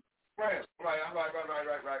is. Right.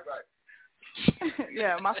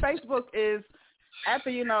 Yeah, my Facebook is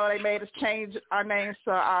after they made us change our names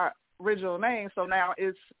to our original name, so now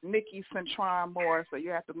it's Nikki Cintron Moore. So you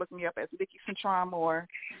have to look me up as Nikki Cintron Moore,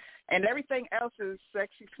 and everything else is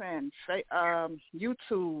Sexy Sin.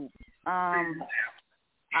 YouTube.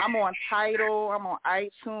 I'm on Tidal. I'm on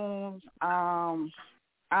iTunes. I'm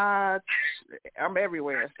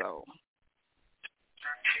everywhere, so.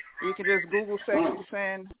 You can just Google Sexy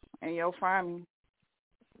Sin and you'll find me.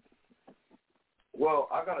 Well,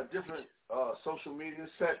 I got a different social media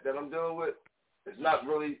set that I'm dealing with. It's not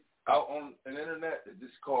really out on the internet. It's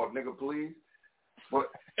just called Nigga Please.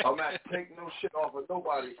 But I'm not taking no shit off of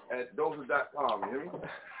nobody at dozer.com. You hear me?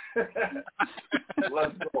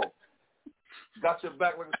 Let's go. Got your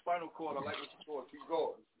back with a spinal cord. I like what you're doing. Keep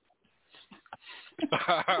going.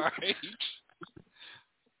 All right.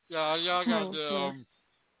 Y'all got the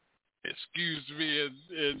excuse me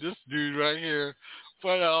and this dude right here,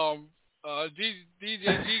 but DJ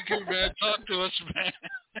GQ, man, talk to us, man.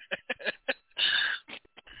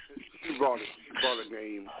 She brought a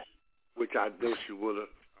name, which I knew she would have.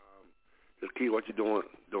 Just keep what you're doing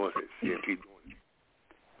it. Yeah, keep doing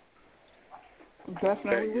it.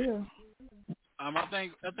 Definitely will. I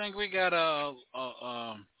think we got a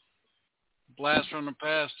blast from the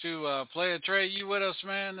past too. Player Trey, you with us,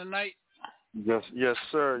 man, tonight? Yes,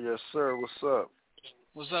 sir. What's up?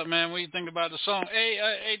 What's up, man? What do you think about the song? Hey,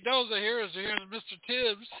 Dozer, here's Mr.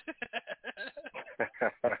 Tibbs.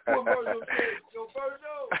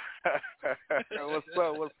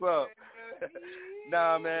 What's up?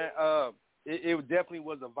 Nah, man. It definitely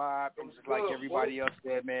was a vibe. It was just like everybody else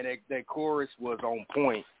said, man. That chorus was on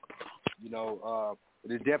point.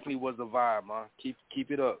 It definitely was a vibe, man.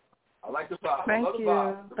 Keep it up. I like the vibe. Thank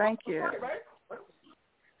you. Thank you.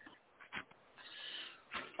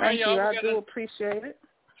 Thank you. I do appreciate it.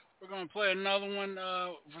 We're going to play another one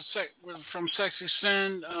from Sexy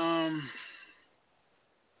Sin.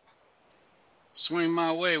 Swing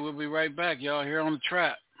My Way. We'll be right back, y'all, here on The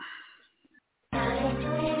Trap.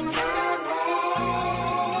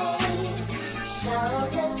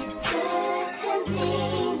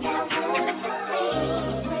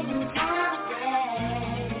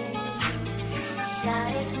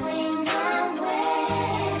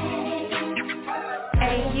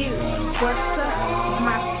 What's up?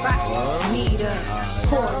 My spot need up,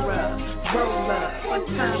 pour up, roll up. What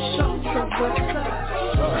time show? So what's up?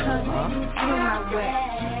 Honey, swing my way.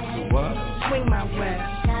 What? Swing my way.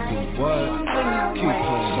 What? Swing my way.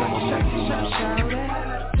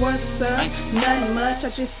 what's up? Nothing much, I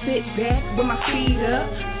just sit back with my feet up,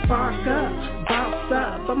 spark up, boss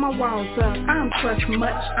up, but my walls up. I don't trust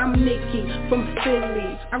much, I'm Nikki from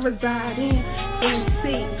Philly. I reside in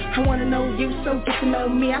NC. I wanna know you, so get to know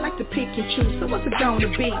me. I like to pick and choose, so what's it gonna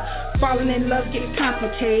be? Falling in love gets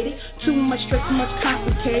complicated. Too much stress, too much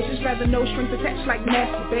complications. Rather no strings attached like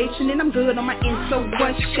masturbation. And I'm good on my end, so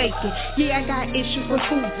what's shaking? Yeah, I got issues with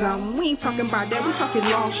food zone. We ain't talking about that, we talking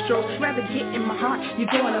long strokes. Rather get in my heart, you're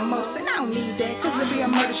doing the most. And I don't need that, cause it'll be a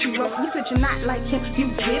murder she wrote. You said you're not like him, you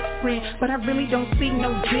different. But I really don't see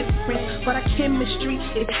no difference. But our chemistry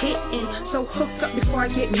is hitting. So hook up before I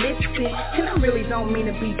get missing. And I really don't mean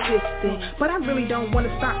to be distant, but I really don't wanna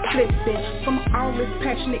stop flipping from all this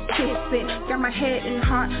passionate kissing. Got my head and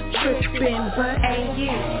heart tripping. But hey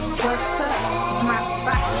you, what's up? My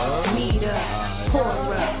spot, meet up, pour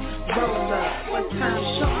up, roll up. What time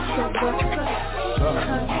short, so what's up?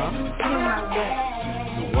 Swing my way,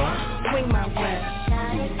 swing my way,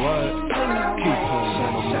 swing my way.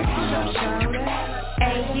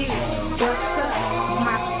 Hey you, what's up?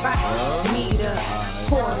 My spot, meet up,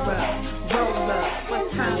 pour up, roll up. What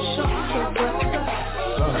time short, so what's up?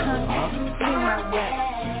 Swing my way,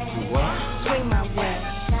 swing my way,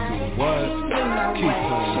 swing my way.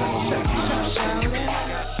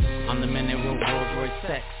 I'm the man that wrote Rolls Royce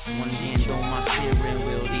sex. One hand on my steering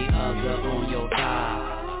wheel, the other on your thigh.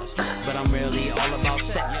 But I'm really all about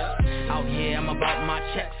sex. Out here I'm about my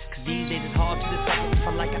checks, cause these days it's hard to decide. If I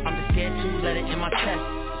like it, I'm just scared to let it in my chest.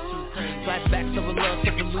 Flashbacks of a love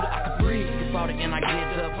so polluted I could breathe without it and I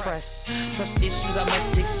get depressed. Trust issues I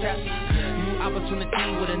must accept. New opportunity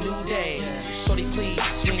with a new day. Shorty please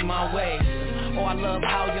swing my way. Oh, I love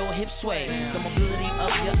how your hips sway. The mobility of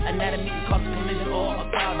your anatomy can cause a collision or a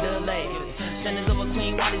crowd delay. Standards of a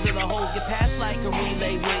queen, while these other hoes get past like a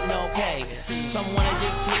relay with no pay. Someone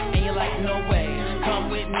addicted and you're like, no way. Come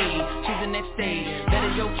with me, choose the next stage. That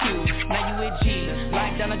is your cue, now you with G.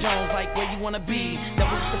 Like Donna Jones, like where you wanna be. That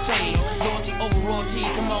was the fade, loyalty over royalty.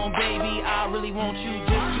 Come on baby, I really want you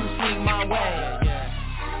just to swing my way.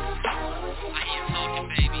 I hear talking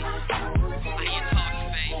baby, I hear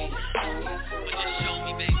talking baby. But just show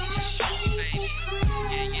me baby, just show me baby.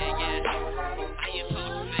 Yeah, yeah, yeah. I hear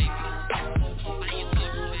talking baby, I hear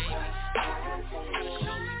talking baby. Just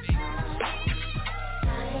show me baby.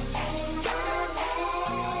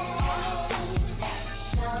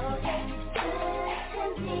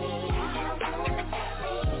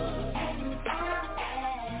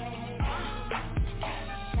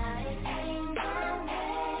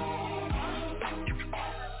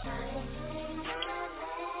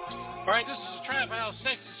 All right, this is Trap House,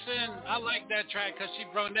 Sexy Sin. I like that track because she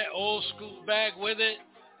brought that old school bag with it.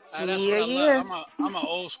 That's what I love. I'm an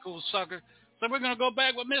old school sucker. So we're going to go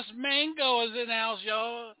back with Miss Mango is in the house,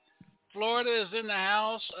 y'all. Florida is in the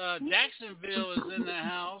house. Jacksonville is in the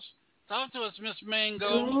house. Talk to us, Miss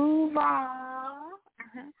Mango.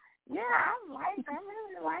 Yeah, I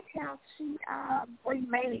really like how she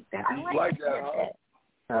remade that. I like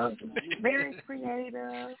that. Very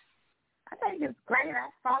creative. I think it's great. I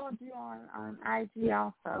followed you on IG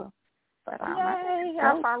also. But Yay,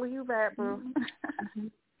 I'll follow you back, boo.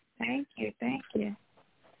 Thank you.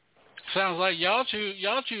 Sounds like y'all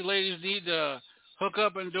two ladies need to hook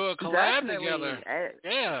up and do a collab together.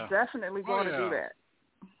 Yeah. Definitely going to do that.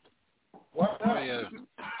 Oh, yeah.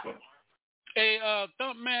 Hey,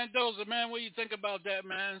 Thump Mendoza, man, what do you think about that,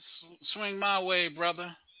 man? Swing my way,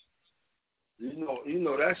 brother. You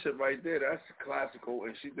know that shit right there. That's classical,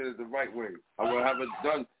 and she did it the right way. I would have it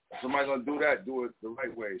done. If somebody's gonna do that, do it the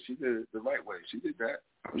right way. She did it the right way. She did that.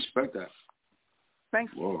 I respect that.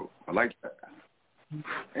 Thank you. Whoa, I like that.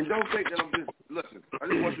 And don't think that I'm just listen. I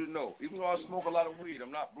just want you to know, even though I smoke a lot of weed,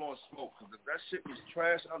 I'm not blowing smoke. Because if that shit was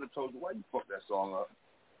trash, I'd have told you why you fucked that song up.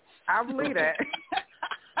 I believe that.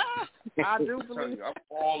 I do believe. I'm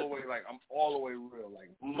all the way real,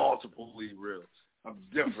 like multiply real. I'm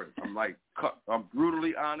different. I'm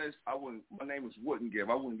brutally honest. My name is Wouldn't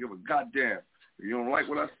Give. I wouldn't give a goddamn. If you don't like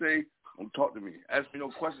what I say, don't talk to me. Ask me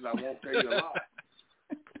no questions. I won't tell you a lie.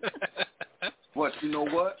 But you know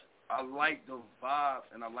what? I like the vibe,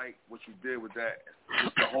 and I like what you did with that.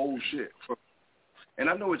 Just the whole shit. And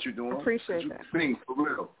I know what you're doing. Appreciate that. You sing for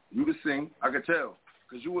real. You could sing. I could tell.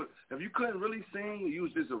 Because if you couldn't really sing, you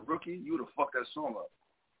was just a rookie, you would have fucked that song up.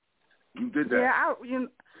 You did that. Yeah,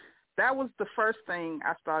 that was the first thing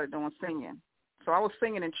I started doing, singing. So I was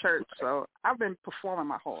singing in church. So I've been performing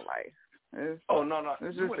my whole life. No.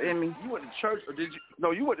 It's just in me. You went to church, or did you?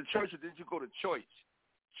 No, you went to church, or did you go to church?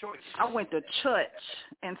 I went to church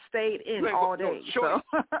and stayed in all day. No,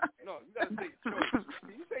 you gotta say church.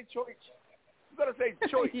 Did you say church? You gotta say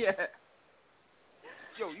church. Yeah.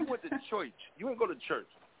 you went to church. You ain't go to church.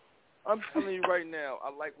 I'm telling you right now, I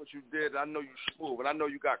like what you did. I know you smooth, and I know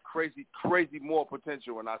you got crazy more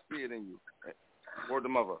potential, and I see it in you. Word to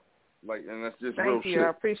mother. Like, and that's just real Thank you. shit. I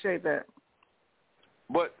appreciate that.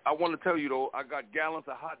 But I want to tell you, though, I got gallons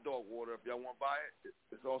of hot dog water. If y'all want to buy it,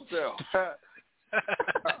 it's on sale.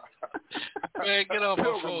 Man, get off my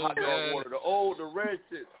Pilgrim phone, hot dog man. water, the red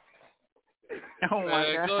shit. Oh, my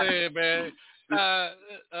Man, God. go ahead, man.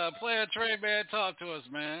 Player Trey, man, talk to us,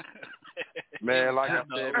 man. Man, like I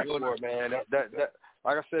said before, man, that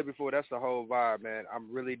like I said before, that's the whole vibe, man.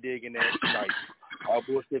 I'm really digging that. Like, all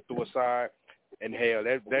bullshit to a side. And hell,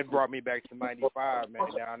 that brought me back to '95, man,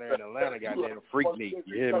 down there in Atlanta. Goddamn Freaknik,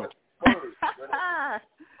 you hear me?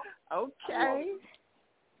 Okay.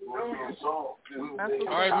 All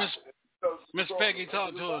right, Miss Peggy,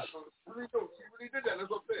 talk to us.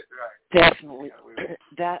 Definitely.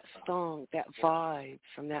 That song, that vibe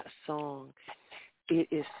from that song, it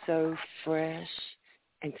is so fresh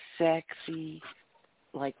and sexy.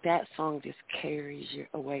 Like, that song just carries you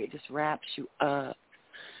away. It just wraps you up.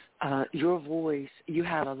 Your voice, you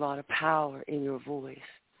have a lot of power in your voice.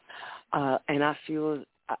 And I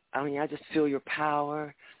just feel your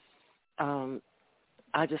power.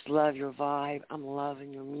 I just love your vibe. I'm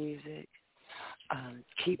loving your music.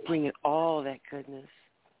 Keep bringing all that goodness.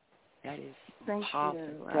 That is Thank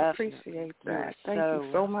positive. you. I appreciate that. Thank you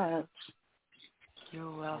so much.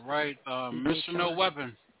 You're welcome. All right, Mr. No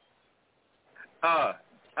Weapon. I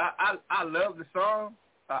love the song,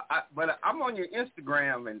 but I'm on your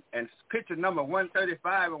Instagram and picture number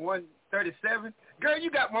 135 and 137. Girl,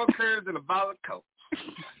 you got more curves than a bottle of Coke.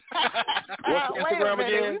 What's the Instagram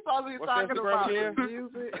again? We supposed to be talking about the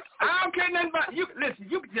music. I don't care nothing about you. Listen,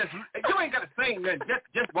 you ain't got to sing nothing.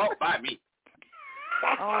 Just walk by me.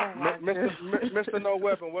 Oh, Mr. No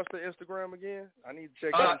Weapon, what's the Instagram again? I need to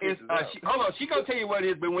check that. Hold on, she gonna tell you what it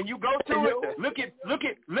is. But when you go to it, look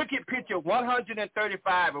at picture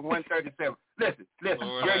 135 and 137. Listen,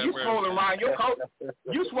 girl, you swollen around your coat.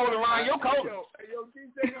 You swollen around your coat. Yo,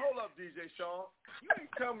 DJ, hold up, DJ Sean. You ain't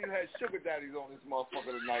tell me you had sugar daddies on this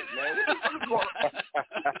motherfucker tonight, man. What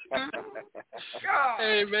God.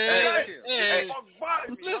 Hey, man. Hey,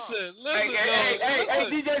 listen. Hey,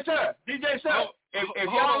 DJ Sir.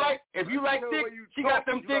 If you like thick, she got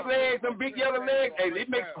them thick legs, them big yellow legs. Hey, it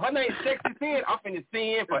makes her name Sexy Sin. I'm finna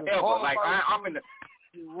sin forever. Like I'm finna.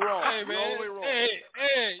 Wrong. Hey, man.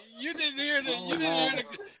 Hey, you didn't hear the.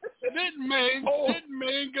 Didn't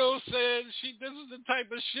Mango said this is the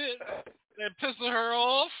type of shit that pisses her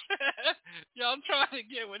off? Y'all trying to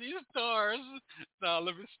get with these stars. Nah,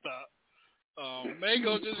 let me stop.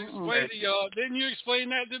 Mango just explained to y'all. Didn't you explain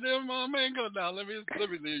that to them, Mango? Now let me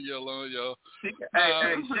leave you alone, y'all.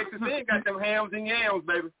 Hey, Sexy Sin got them hams and yams,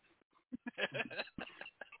 baby.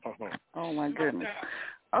 Oh my goodness.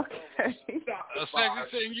 Okay. Sexy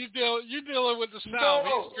Sin, you dealing with the South.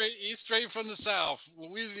 He's straight from the South,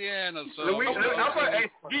 Louisiana. So hey,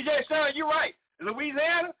 DJ Son, you right.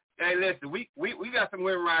 Louisiana. Hey, listen, we got some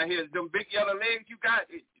women around here. Them big yellow legs you got.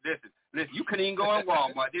 Listen, you couldn't even go in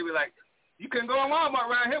Walmart. They be like, you couldn't go in Walmart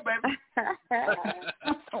around here, baby.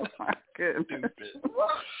 Oh my goodness.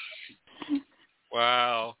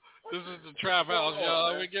 Wow. This is the Trap House,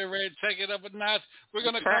 y'all. We're getting ready to take it up a notch. We're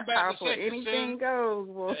going to come back to anything goes.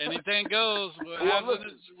 Boy. Anything goes. What happens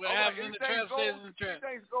in the trap stays in the trap.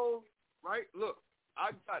 Anything goes, right? Look,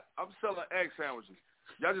 I'm selling egg sandwiches.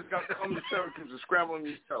 Y'all just got to come to Syracuse and scramble them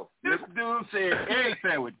yourself. This dude said egg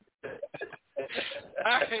sandwich. All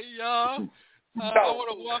right, y'all. I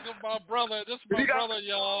want to welcome my brother. This is my brother,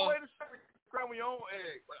 y'all. Scramble your own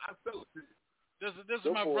egg. I sell it to you. This is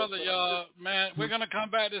my brother, y'all. Man, we're going to come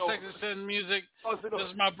back to Sexy Sin music. This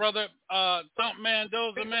is my brother, Thump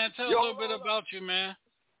Mendoza. Man, tell a little bit about you, man.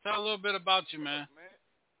 Tell a little bit about you, man.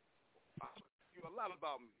 You a lot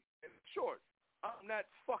about me. In short, I'm that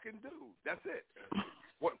fucking dude. That's it.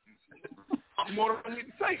 What more do I need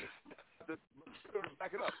to say?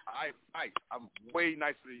 Back it up. I'm way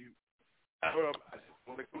nicer than you.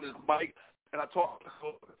 When I come to this mic and I talk,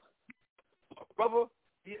 brother,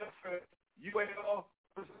 you ain't all.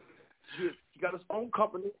 He got his own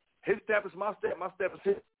company. His step is my step. My step is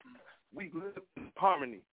his. We live in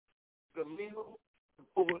harmony. The Lino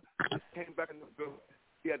came back in the building.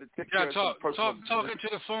 He had to take care of some personal business. Talking to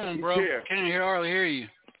the phone, bro. Can't hardly hear you.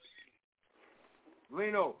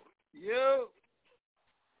 Lino. Yo.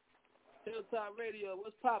 Hilltop Radio.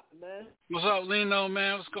 What's poppin', man? What's up, Lino,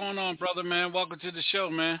 man? What's going on, brother, man? Welcome to the show,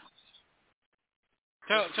 man.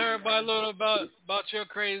 Tell everybody a little about your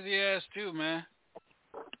crazy ass too, man.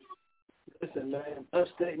 Listen, man,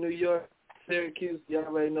 upstate New York, Syracuse, y'all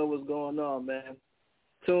already know what's going on, man.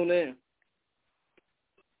 Tune in.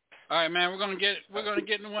 All right, man. We're gonna get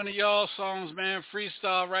into one of y'all songs, man.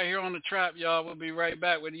 Freestyle right here on the Trap, y'all. We'll be right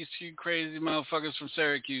back with these two crazy motherfuckers from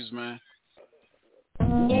Syracuse, man.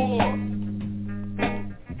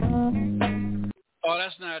 Oh,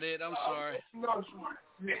 that's not it. I'm sorry.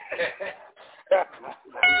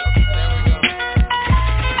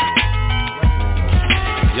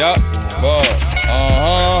 Yup,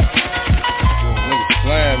 niggas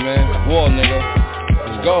playing, man. War, nigga.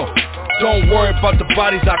 Let's go. Don't worry about the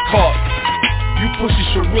bodies I caught. You pussies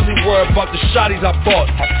should really worry about the shotties I bought.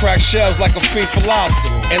 I crack shells like a fiend for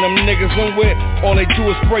lobster. And them niggas I'm with, all they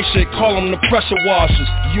do is spray shit, call them the pressure washers.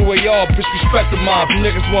 UAR, bitch, respect the mob.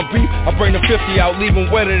 Niggas want beef, I bring the 50 out, leave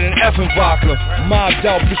them wetter than effing vodka. Mobbed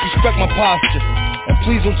out, bitch, respect my posture. And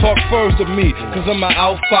please don't talk first to me, cause I'm an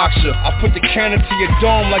outfoxer. I put the cannon to your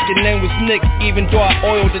dome like your name was Nick. Even though I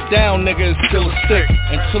oiled it down, nigga, it's still a stick.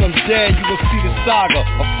 Until I'm dead, you gon' see the saga.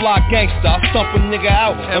 A fly gangster, I stump a nigga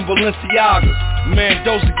out in Balenciagas. Man,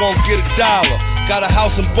 those are gon' get $1. Got a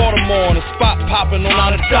house in Baltimore and a spot poppin' on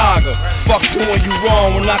Onondaga. Fuck doing you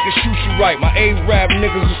wrong when I can shoot you right. My A-Rap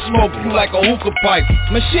niggas will smoke you like a hookah pipe.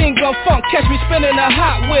 Machine gun funk, catch me spinning a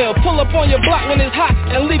Hot Wheel. Pull up on your block when it's hot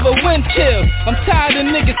and leave a wind chill. I'm tired of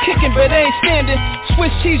niggas kicking but they ain't standing.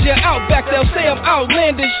 Swiss cheese your outback, they'll say I'm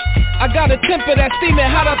outlandish. I got a temper that's steaming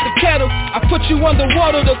hot out the kettle. I put you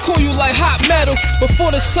underwater to cool you like hot metal. Before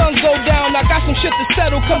the sun go down, I got some shit to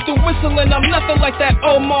settle. Come through whistling, I'm nothing like that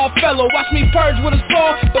Omar fellow. Watch me purge with a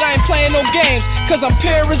saw, but I ain't playing no games. Cause I'm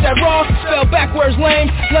pure as that raw, spell backwards lame.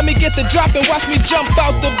 Let me get the drop and watch me jump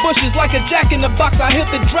out the bushes. Like a jack in the box, I hit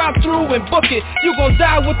the drive through and book it. You gon'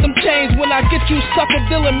 die with them chains when I get you sucker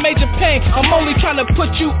dealing major pain. I'm only trying to put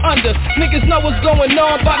you under. Niggas know what's going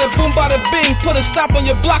on, bada boom, bada bing. Put a stop on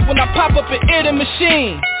your block when I pop up and air the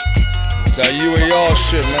machine. That UAR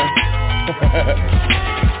shit, man.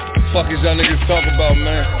 Fuck is y'all niggas talk about,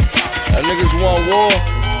 man? Y'all niggas want war?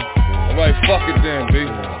 Alright, fuck it then, B. You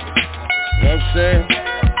know what I'm saying?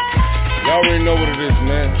 Y'all already know what it is,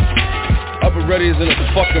 man. Upper Ready is in a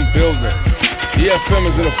fucking building. EFM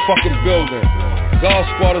is in a fucking building. God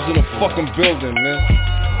Squad is in a fucking building, man.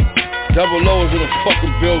 Double O is in a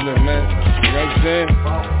fucking building, man. You know what I'm saying?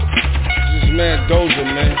 This is man Doja,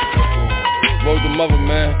 man. Word the mother,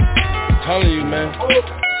 man. I'm telling you, man.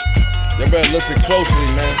 Y'all better listen closely,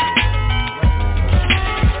 man.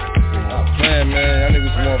 Not playing, man. Y'all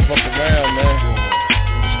niggas wanna fuck around, man.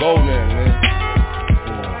 Let's go then, man.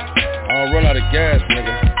 I don't run out of gas,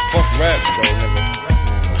 nigga. Fuck raps, though, nigga.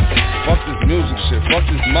 Fuck this music shit. Fuck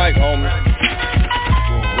this mic, homie.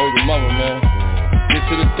 Word the mother, man. Get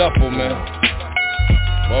to the duffel, man.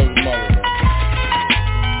 Word the mother, man.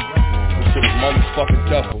 Get to the motherfucking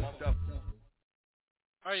duffel.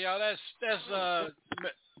 All right, y'all. That's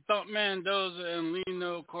Thump Mendoza and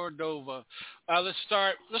Lino Cordova. Let's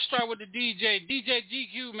start with the DJ. DJ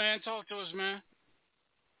GQ, man. Talk to us, man.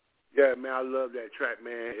 Yeah, man. I love that track,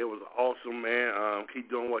 man. It was awesome, man. Keep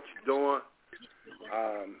doing what you're doing.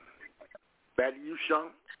 Back to you,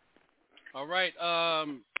 Sean. All right.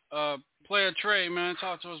 Player Trey, man.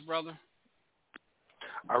 Talk to us, brother.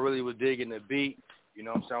 I really was digging the beat. You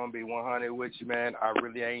know what I'm saying? I'm going to be 100 with you, man. I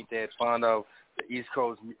really ain't that fond of the East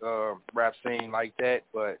Coast rap scene like that,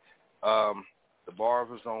 but the bars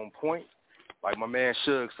was on point. Like my man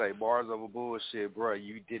Suge say, bars over bullshit, bro.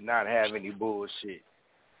 You did not have any bullshit.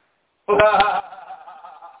 Salute,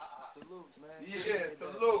 man. Yeah,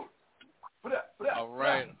 salute. All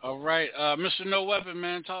right. Mr. No Weapon,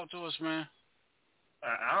 man. Talk to us, man.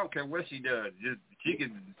 I don't care what she does. Just she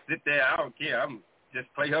can sit there. I don't care. I'm just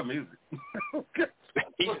play her music.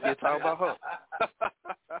 He's just talking about her.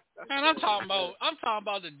 Man, I'm talking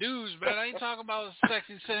about the dudes, man. I ain't talking about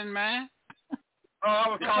Sexy Sin, man. Oh, I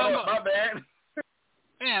was calling up. My bad.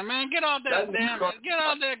 Yeah, man, get off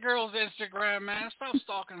that girl's Instagram, man. Stop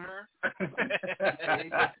stalking her.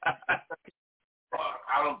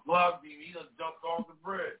 I done plugged him. He done dunked off the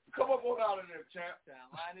bread. Come up on out of there, champ.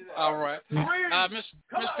 Line it up. All right. Miss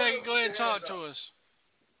Peggy, go ahead and talk to us.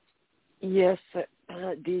 Yes,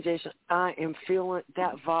 DJ, I am feeling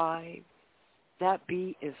that vibe. That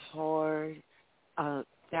beat is hard.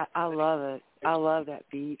 That I love it. I love that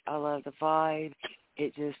beat. I love the vibe.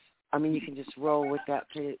 It just, you can just roll with that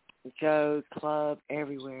pit, go, club,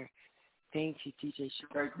 everywhere. Thank you, DJ.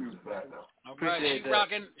 All right,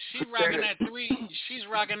 she's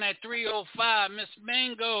rocking that 305. Miss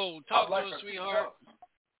Mango, talk to us, sweetheart.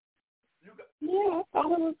 Yeah, I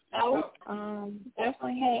thought it was dope.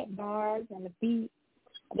 Definitely had bars and the beat.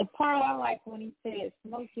 The part I liked when he said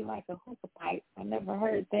 "smoke you like a hookah pipe." I never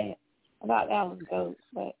heard that. I thought that was dope.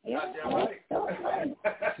 But yeah,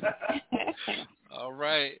 All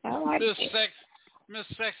right. I like Miss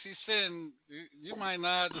Sexy Sin, you might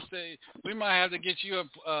not have to stay. We might have to get you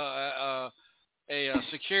a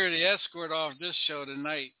security escort off this show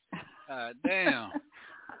tonight. Damn.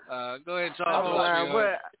 Go ahead and talk to us.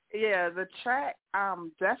 Well, yeah, the track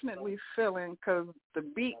I'm definitely feeling because the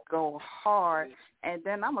beat go hard, and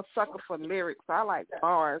then I'm a sucker for lyrics. I like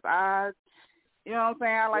bars. You know what I'm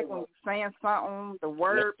saying? I like when you're saying something, the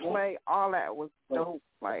wordplay, all that was dope.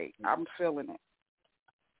 Like, I'm feeling it.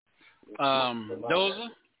 Doza?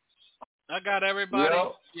 I got everybody.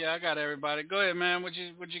 Yeah. I got everybody. Go ahead, man. What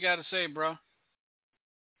you got to say, bro?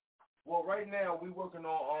 Well, right now we working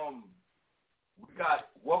on we got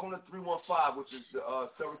Welcome to 315, which is the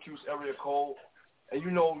Syracuse area code, and you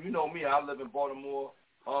know me. I live in Baltimore.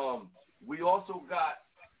 We also got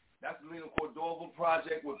that's the Lena Cordova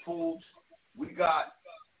project with Fools. We got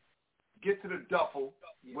Get to the Duffel,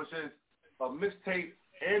 which is a mixtape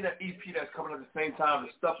and an EP that's coming at the same time.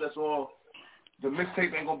 The stuff that's on the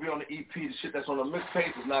mixtape ain't gonna be on the EP. The shit that's on the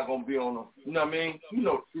mixtape is not gonna be on the. You know what I mean?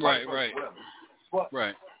 Right. Whatever. But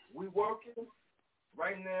right. We working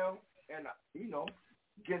right now, and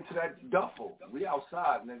getting to that duffel. We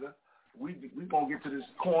outside, nigga. We gonna get to this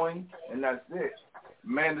coin, and that's it.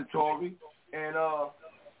 Mandatory, and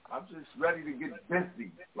I'm just ready to get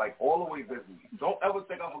busy, like all the way busy. Don't ever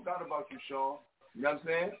think I forgot about you, Sean. You know what I'm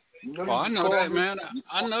saying? I know that, man.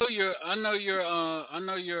 I know your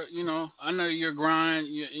grind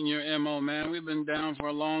and your MO, man. We've been down for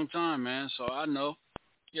a long time, man. So I know.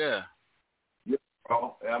 Yeah. Yeah,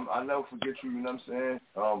 bro. I'll never forget you. You know what I'm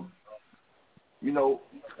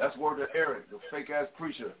saying? That's word to Eric, the fake ass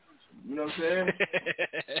preacher. You know what I'm saying?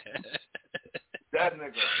 That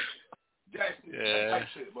nigga. That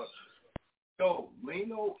shit. But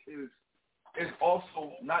Lino is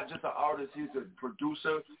also not just an artist, he's a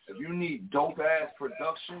producer. If you need dope ass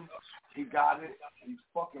production, he got it. He's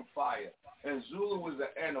fucking fire. And Zulu is an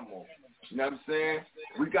animal. You know what I'm saying?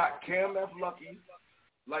 We got Cam F. Lucky.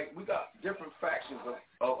 Like, we got different factions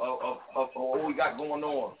of what we got going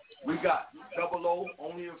on. We got 00,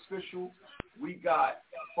 Only Official. We got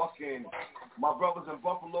fucking my brothers in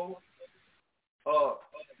Buffalo.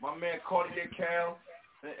 My man Cartier Cal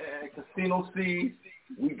and Casino Seeds.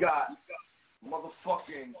 We got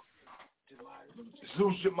motherfucking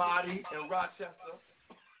Zeus Jamadi in Rochester,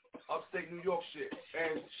 upstate New York shit.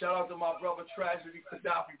 And shout out to my brother Tragedy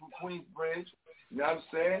Gaddafi from Queensbridge. You know what I'm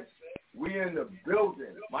saying? We in the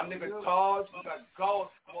building. My nigga Taj, we got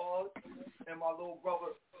Golf Squad, and my little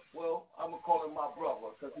brother, well, I'm going to call him my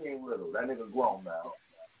brother because he ain't little. That nigga grown now.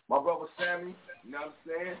 My brother Sammy, you know what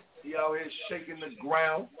I'm saying? He out here shaking the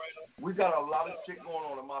ground. We got a lot of shit going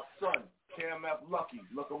on. And my son, Cam F. Lucky,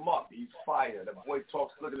 look him up. He's fire. That boy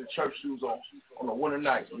talks looking at church shoes on a winter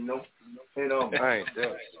night, you know? And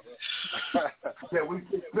yeah, we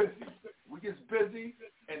get busy. We get busy,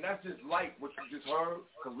 and that's just like what you just heard,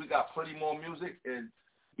 because we got plenty more music. And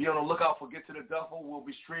be on the lookout for Get to the Duffel. We'll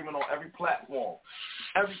be streaming on every platform.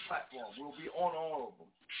 Every platform. We'll be on all of them.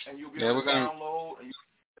 And you'll be able to download and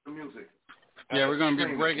the music. Yeah, we're gonna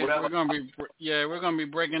be breaking. We're gonna be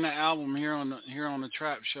breaking the album here on the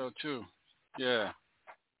Trap Show too. Yeah.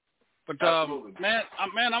 But man,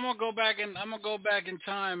 I'm gonna go back in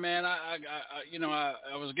time, man. I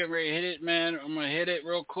was getting ready to hit it, man. I'm gonna hit it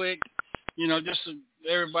real quick. Just so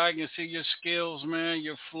everybody can see your skills, man,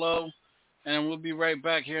 your flow, and we'll be right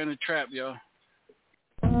back here in the Trap, yo.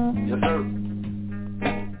 Yes, sir.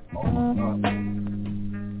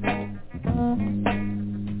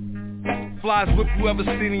 Flies whip you ever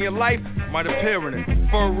seen in your life might appear in it.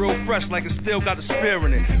 Fur real fresh like it still got the spear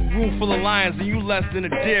in it. Room full of lions and you less than a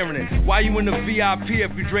deer in it. Why you in the VIP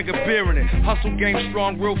if you drink a beer in it? Hustle game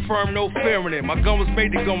strong, real firm, no fear in it. My gun was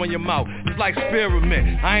made to go in your mouth. It's like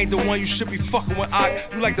spearmint. I ain't the one you should be fucking with.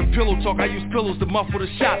 You like the pillow talk. I use pillows to muffle the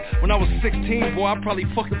shot. When I was 16, boy, I probably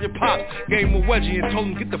fucked up your pops. Gave him a wedgie and told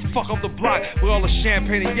him get the fuck off the block with all the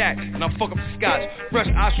champagne and yak. And I fuck up the scotch. Fresh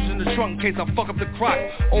ostrich in the trunk in case I fuck up the crock.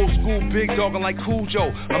 Old school big dogging like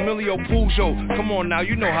Cujo, Emilio Pujo. Come on now,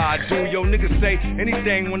 you know how I do. Yo, niggas say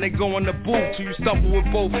anything when they go in the booth till you stumble with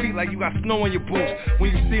both feet like you got snow on your boots.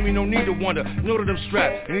 When you see me, no need to wonder. Know that I'm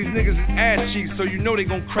strapped, and these niggas is ass cheeks, so you know they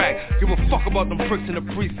gon' crack. Give a fuck about them pricks in the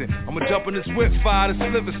precinct. I'ma jump in this whip, fire the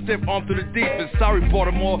sliver, stiff arm through the deepest. Sorry,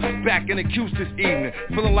 Baltimore, back in the Q's this evening.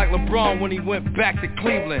 Feeling like LeBron when he went back to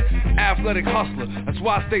Cleveland. Athletic hustler, that's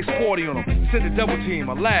why I stay sporty on him. Send the double team,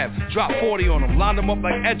 I laugh, drop 40 on him. Lined them up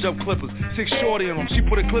like edge up clippers. 6 shorty on them. She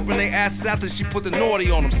put a clip in their ass asses after she put the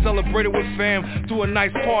naughty on them. Celebrated with fam, threw a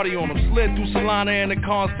nice party on them. Slid through Solana and the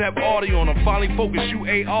concept audio on them. Finally focused,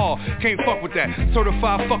 UAR, can't fuck with that.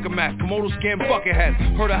 Certified fucker mask, Komodo skin bucket hats.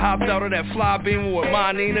 Heard I hopped out of that fly beam with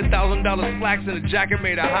my Nina. $1,000 slacks and a jacket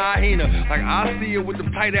made of hyena. Like I see it with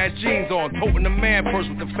them tight ass jeans on. Toting the man purse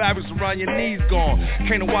with the fabrics around your knees gone.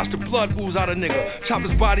 Came to watch the blood ooze out a nigga. Chop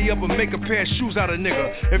his body up and make a pair of shoes out of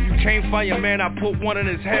nigga. If you can't find your man, I put one in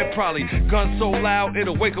his head probably. Gun so loud,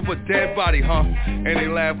 it'll wake up a dead body, huh? And they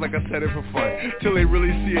laugh like I said it for fun. Till they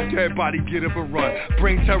really see a dead body get up and run.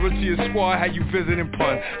 Bring terror to your squad, how you visiting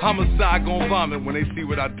pun. Homicide gon' vomit when they see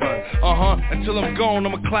what I done. Until I'm gone,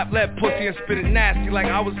 I'ma clap that pussy and spit it nasty like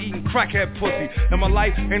I was eating crackhead pussy. In my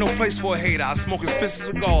life, ain't no place for a hater. I smoking fists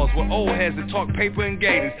of cigars with old heads that talk paper and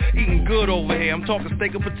gators. Eating good over here, I'm talking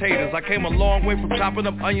steak and potatoes. I came a long way from chopping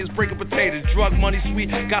up onions, breaking potatoes. Drug money sweet,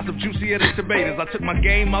 got some juicier than tomatoes. I took my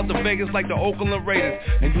game out to Vegas like the Oakland Raiders.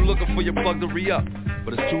 And you looking for your plug to re-up,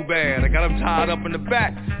 but it's too bad. I got him tied up in the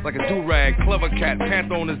back like a do-rag. Clever cat,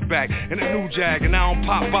 panther on his back, and a new jag. And I don't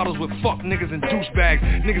pop bottles with fuck niggas and douchebags.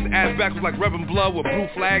 Niggas ass backwards like Reverend Blood with blue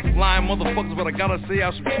flags. Lying motherfuckers, but I gotta say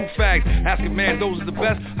out some true facts. Asking man, those are the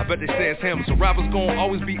best, I bet they say it's him. So rappers gon'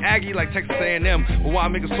 always be Aggie like Texas A&M. But why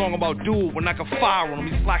make a song about dude when I can fire on him?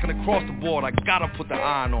 He's slacking across the board, I gotta put the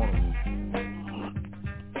iron on him.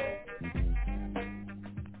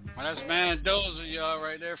 Well, that's Mendoza, y'all,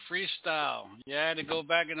 right there. Freestyle. You had to go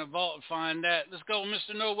back in the vault and find that. Let's go,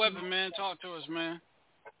 Mr. No Weapon, man. Talk to us, man.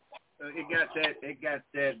 It got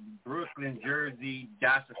that Brooklyn, Jersey,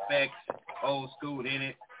 DOS Effects, old school in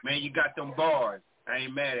it. Man, you got them bars. I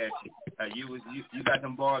ain't mad at you. You got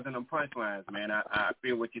them bars and them punchlines, man. I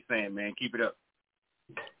feel what you're saying, man. Keep it up.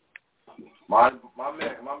 My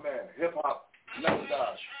man, hip hop never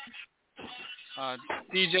dies.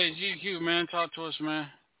 DJ GQ, man, talk to us, man.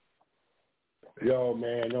 Yo,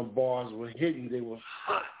 man, them bars were hitting. They were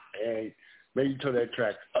hot. And maybe you turn that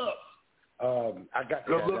track up. I got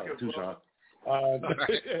that out too, Sean. But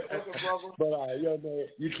yo, man,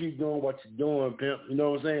 you keep doing what you're doing, pimp. You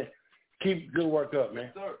know what I'm saying? Keep good work up,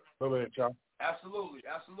 man. Yes, sir. Go ahead, Sean. Absolutely.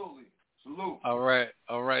 Salute. All right.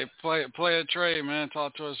 Play a Trey, man.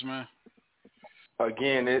 Talk to us, man.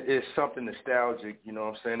 Again, it's something nostalgic. You know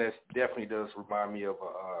what I'm saying? That definitely does remind me of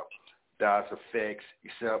DOS Effects,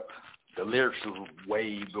 except the lyrics are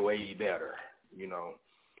way better. You know,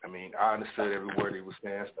 I mean, I understood every word he was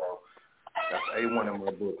saying, so that's A1 in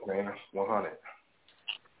my book, man. 100.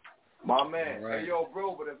 My man. Right. Hey, yo,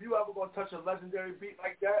 bro, but if you ever going to touch a legendary beat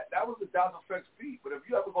like that was the DOS Effects beat. But if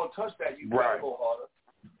you ever going to touch that, you better go harder.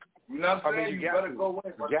 You know what I'm saying? You better go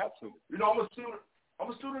in. You got to. You know, I'm a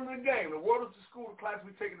student in the game. The world is the school, the class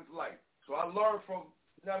we taking is life. So I learned from,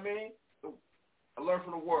 you know what I mean? I learned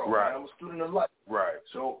from the world. Right. Man. I'm a student of life. Right.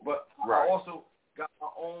 So, but I also got my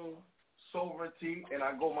own sovereignty and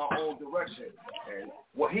I go my own direction. And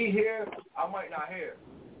what he hear, I might not hear.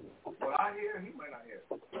 What I hear, he might not hear.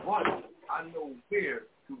 But I know where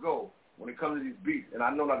to go when it comes to these beats, and I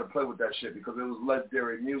know not to play with that shit because it was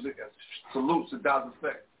legendary music. And salutes to DOS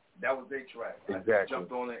Effect. That was their track. Exactly. I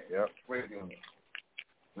jumped on it. Yep. Crazy on it.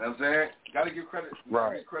 You know what I'm saying? Got to give credit.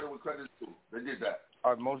 Right. Give credit with credit too. They did that.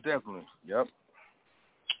 Most definitely. Yep.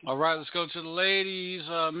 All right, let's go to the ladies.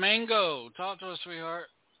 Mango, talk to us, sweetheart.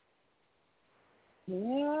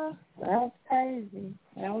 Yeah, that was crazy.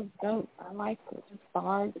 That was dope. I liked it. The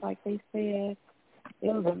stars, like they said,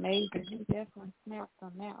 it was amazing. He definitely snapped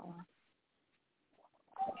on that one.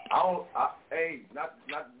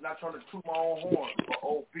 Not trying to toot my own horn, but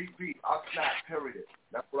beat, I snap, period.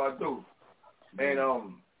 That's what I do. And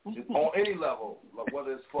it's on any level, like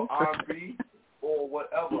whether it's for R&B or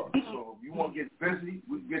whatever. So if you want to get busy,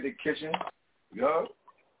 we get in the kitchen, yo.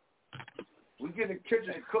 We get in the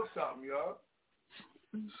kitchen and cook something, yo.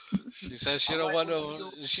 She said she don't want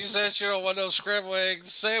no. She said she don't want no scrambled egg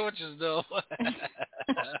sandwiches though.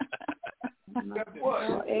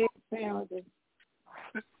 Egg sandwiches.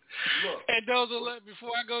 Hey, Doza,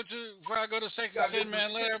 before I go to Sexy Sin,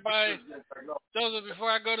 man, let everybody. Doza,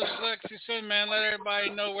 before I go to Sexy Sin, man, let everybody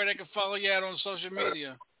know where they can follow you at on social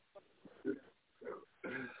media.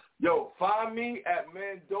 Yo, find me at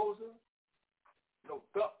Mendoza. No,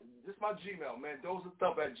 this is my Gmail,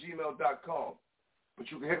 MendozatHup@gmail.com. But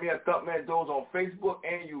you can hit me at Thup Mendoza on Facebook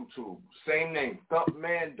and YouTube. Same name, Thup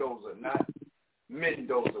Mendoza, not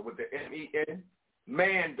Mendoza with the M-E-N.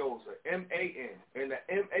 Mendoza, M-A-N. And the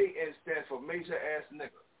M-A-N stands for Major Ass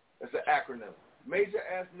Nigga. That's an acronym. Major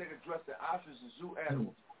Ass Nigga dressed in ostrich and zoo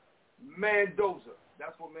animals. Mendoza.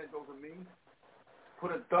 That's what Mendoza means.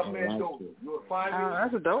 Put in Thup Mendoza. You'll find me.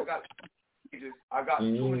 That's a dope. I got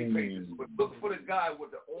too many pages. But look for the guy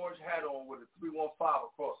with the orange hat on with a 315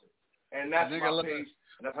 across it. And that's my page.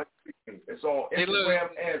 And that's how you see me. It's on Instagram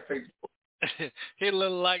and Facebook. He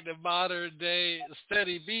look like the modern day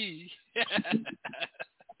Steady B.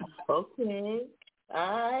 Okay.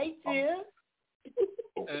 I dear.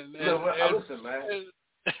 Listen, man.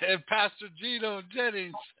 And Pastor Gino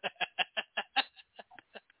Jennings.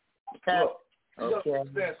 Look, you gotta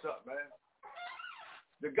understand something, man.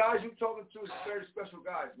 The guys you talking to is very special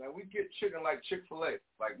guys, man. We get chicken like Chick-fil-A,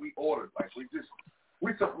 like we ordered, like we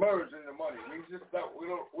submerge in the money.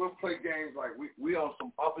 We'll play games like we on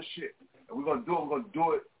some other shit, and we're gonna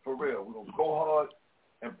do it for real. We're gonna go hard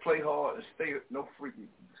and play hard and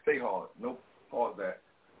stay hard, no pause that.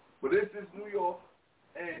 But this is New York,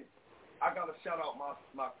 and I gotta shout out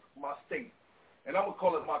my state, and I'm gonna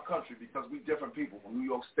call it my country because we different people from New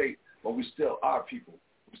York State, but we still are people.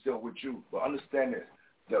 We still with you. But understand this: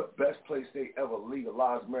 the best place they ever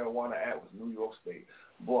legalized marijuana at was New York State.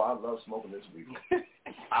 Boy, I love smoking this weed.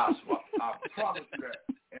 I promise you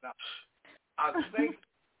that, and I think.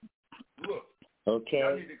 Look.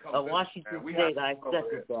 Okay. Washington State, I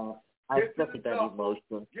second that. I second that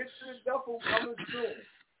emotion. Get to the duffel coming soon.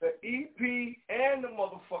 The EP and the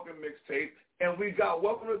motherfucking mixtape. And we got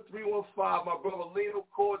Welcome to 315, my brother Lino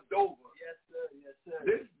Cordova. Yes, sir.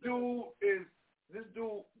 This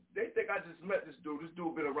dude, they think I just met this dude. This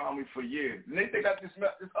dude been around me for years. And they think I just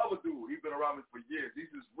met this other dude. He's been around me for years. These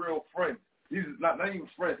is real friends. These is not even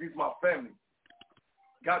friends. These my family.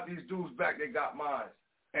 Got these dudes back. They got mine.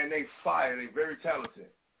 And they fire. They very talented.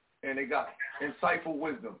 And they got insightful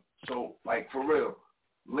wisdom. So, like, for real.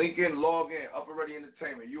 Link in, log in, Upper Ready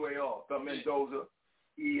Entertainment, UAR, Thumb Mendoza,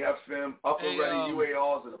 EFM, Upper Ready,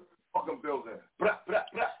 UAR's in the fucking building. Blah, blah,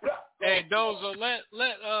 blah, blah. Hey, Doza,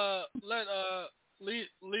 let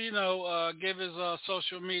Lino give his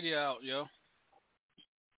social media out, yo.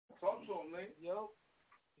 Talk to him, Link. Yo,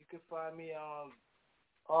 you can find me on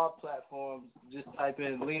all platforms. Just type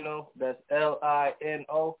in Lino. That's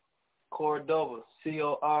Lino Cordova,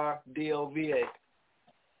 Cordova.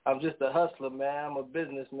 I'm just a hustler, man. I'm a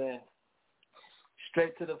businessman.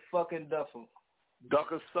 Straight to the fucking duffel.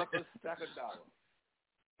 Ducker, sucker, stack a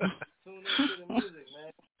dollar. Tune into the music,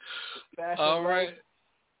 man. Fashion all right.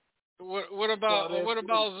 life. What about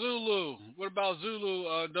Zulu? What about Zulu,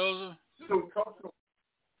 Doza? Zulu, talk to him.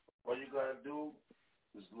 All you gotta do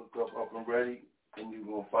is look up and ready, and you're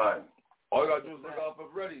gonna find him. All you gotta do is look up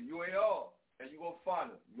and ready, UAR, and you're gonna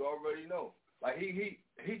find him. You already know. Like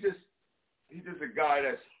he's just a guy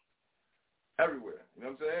that's everywhere. You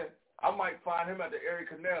know what I'm saying? I might find him at the Erie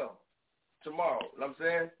Canal tomorrow. You know what I'm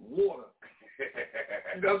saying? Water.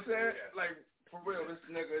 You know what I'm saying? Like, for real, this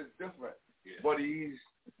nigga is different. Yeah. But he's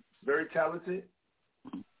very talented.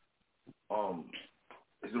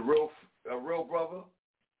 He's a real brother.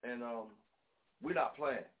 And we're not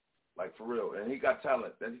playing. Like, for real. And he got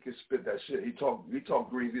talent. That he can spit that shit. He talk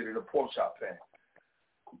greasy to the pork chop pan.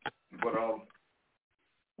 But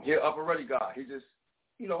he up already guy. He just,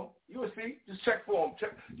 you know, you will see. Just check for him.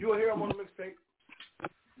 Check. You will hear him on the mixtape.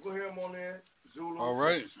 You will hear him on there. Zulu. All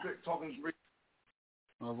right. Talking greasy.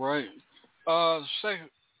 All right.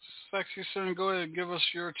 Sexy Son, go ahead and give us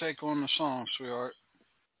your take on the song, sweetheart.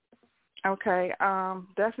 Okay.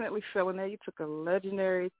 Definitely feeling it. You took a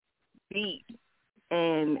legendary beat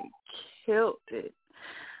and killed it.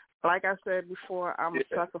 Like I said before, I'm a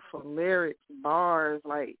sucker for lyrics, bars.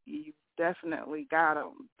 Like, you definitely got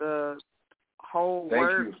them. The whole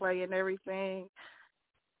wordplay and everything,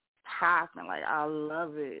 popping. Like, I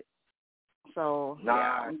love it. So, yeah,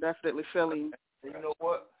 I'm definitely feeling. And you know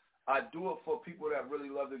what? I do it for people that really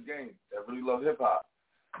love the game, that really love hip-hop.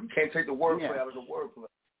 You can't take the wordplay out of the wordplay.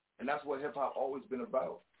 And that's what hip-hop always been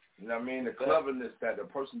about. You know what I mean? The cleverness that the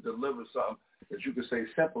person delivers something that you can say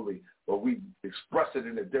simply, but we express it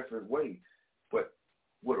in a different way, but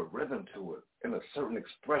with a rhythm to it and a certain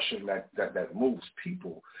expression that moves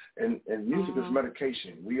people. And music is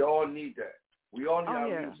medication. We all need that. We all need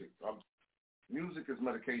our music. Music is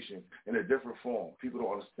medication in a different form. People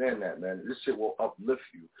don't understand that, man. This shit will uplift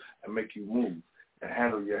you and make you move and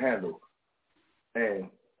handle your handle. And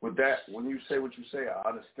with that, when you say what you say, I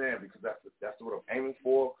understand because that's what I'm aiming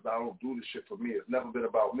for because I don't do this shit for me. It's never been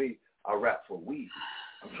about me. I rap for we.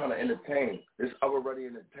 I'm trying to entertain. It's already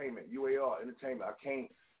entertainment. UAR, entertainment. I can't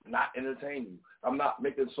not entertain you. I'm not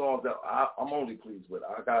making songs that I'm only pleased with.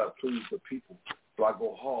 I got to please the people. So I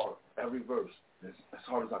go hard every verse as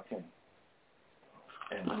hard as I can.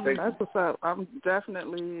 That's what's up. I'm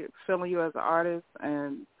definitely feeling you as an artist,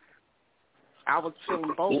 and I was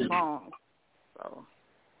feeling both songs. So.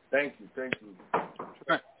 Thank you. All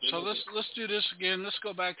right, so let's do this again. Let's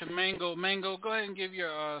go back to Mango. Mango, go ahead and give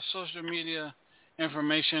your social media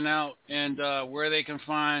information out and where they can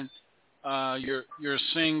find your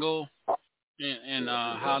single and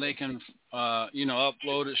how they can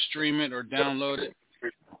upload it, stream it, or download it?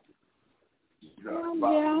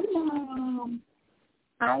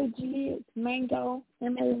 IG, it's Mango,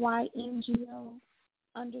 MAYNGO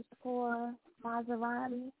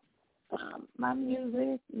 _Maserati. My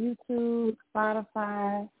music, YouTube,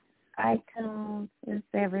 Spotify, iTunes, it's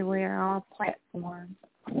everywhere, all platforms.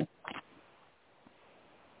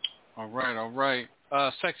 All right.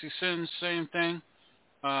 Sexy Sin, same thing.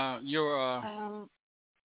 Your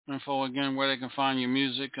info again, where they can find your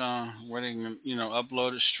music, where they can,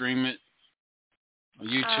 upload it, stream it,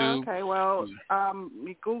 YouTube. Okay, well,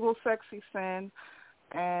 you Google Sexy Sin,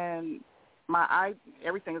 and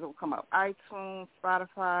everything is going to come up. iTunes,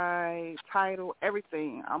 Spotify, Tidal,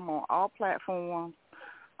 everything. I'm on all platforms.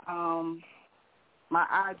 My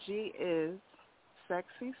IG is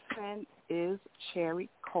Sexy Sin is Cherry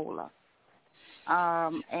Cola.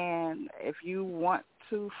 And if you want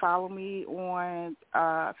to follow me on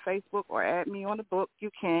Facebook or add me on the book, you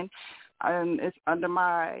can. It's under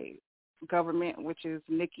my government, which is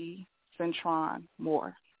Nikki Centron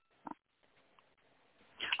Moore.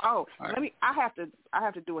 Oh, right. I have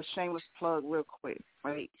to do a shameless plug real quick.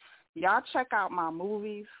 Right, y'all check out my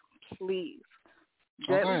movies, please.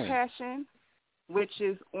 Deadly Passion, which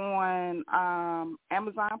is on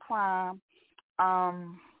Amazon Prime.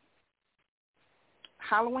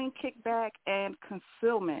 Halloween Kickback and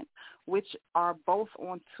Concealment, which are both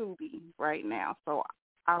on Tubi right now. So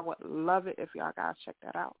I would love it if y'all guys check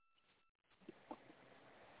that out.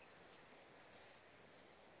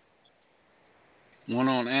 One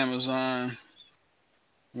on Amazon.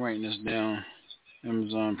 I'm writing this down.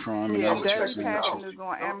 Amazon Prime. Yeah, Deadly Passion is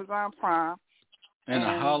on Amazon Prime. And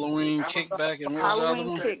a Halloween Kickback and what's the other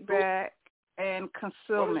one? Halloween Kickback and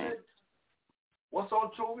Concealment. What's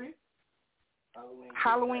on Tubi?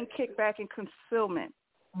 Halloween Kickback and Concealment.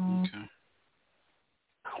 Okay.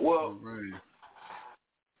 Well,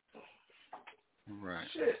 all right.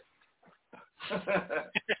 Shit.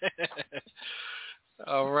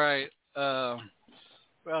 All right.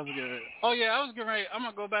 What else was I was getting ready. I'm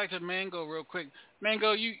gonna go back to Mango real quick.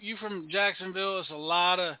 Mango, you from Jacksonville. There's a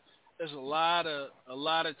lot of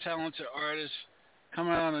talented artists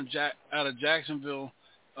coming out of Jacksonville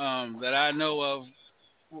that I know of.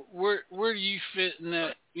 Where do you fit in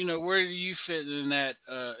that? Where do you fit in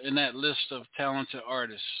that list of talented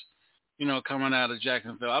artists? Coming out of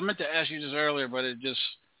Jacksonville. I meant to ask you this earlier, but it just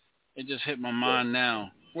hit my mind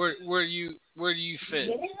now. Where do you fit?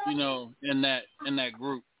 In that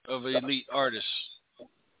group of elite artists.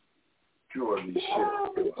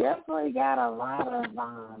 We definitely got a lot of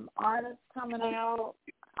artists coming out.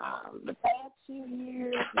 The past few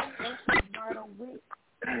years, especially Myrtle Wick.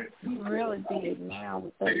 She's really big now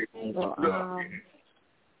with that single.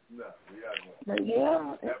 But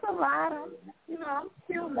yeah, it's a lot of, I'm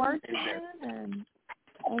still working and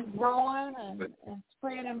growing and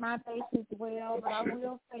spreading my base as well. But I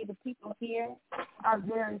will say the people here are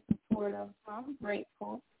very supportive, so I'm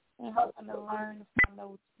grateful and hoping to learn from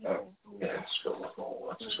those people who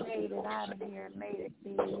made it out of here and made it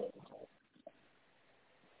big.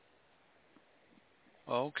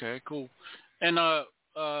 Okay, cool. And I'm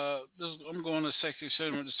going to Sexy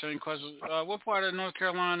Sin with the same question. What part of North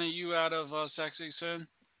Carolina are you out of, Sexy Sin?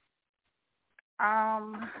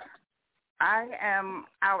 I am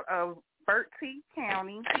out of Bertie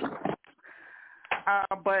County,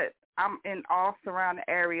 but I'm in all surrounding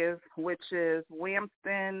areas, which is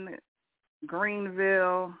Williamston,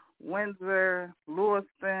 Greenville, Windsor,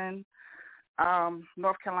 Lewiston,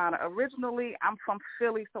 North Carolina. Originally, I'm from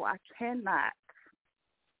Philly, so I cannot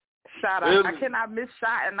I cannot miss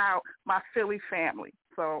shouting out my Philly family.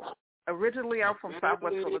 So originally I'm from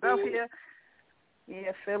Southwest Philadelphia.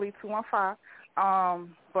 Yeah, Philly 215.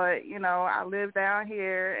 But I live down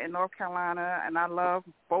here in North Carolina, and I love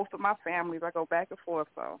both of my families. I go back and forth.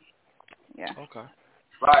 So yeah. Okay.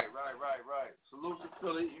 Right. Salute to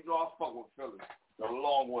Philly. I fuck with Philly. A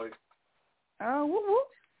long way. Oh,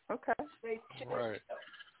 woo. Okay. Right.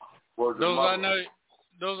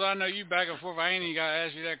 Those I know you back and forth. I ain't even got to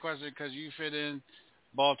ask you that question because you fit in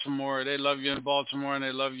Baltimore. They love you in Baltimore, and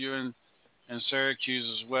they love you in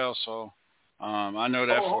Syracuse as well. So I know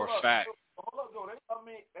that for a fact. Hold up, though.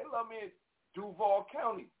 They love me in Duval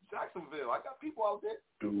County, Jacksonville. I got people out there.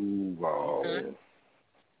 Duval. Okay.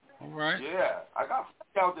 All right. Yeah, I got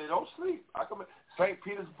friends out there. Don't sleep. I come in St.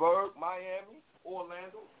 Petersburg, Miami,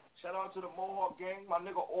 Orlando. Shout out to the Mohawk gang, my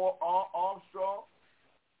nigga Armstrong.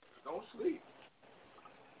 Don't sleep.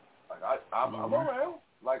 Like I'm around.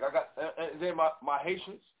 Like I got, and then my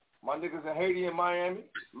Haitians, my niggas in Haiti and Miami,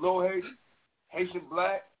 Lil Haiti, Haitian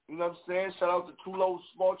Black, You know what I'm saying? Shout out to Tulo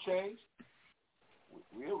Small Change.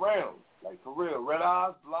 We around. Like, for real. Red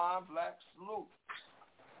Eyes, Blind, Black, salute.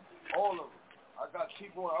 All of them. I got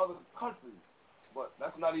people in other countries, but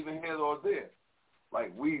that's not even here or there.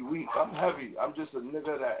 Like, I'm heavy. I'm just a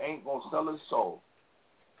nigga that ain't gonna sell his soul.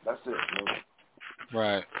 That's it, man.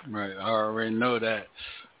 Right. I already know that.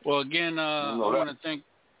 Well, again, I want to thank,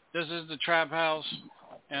 this is the Trap House,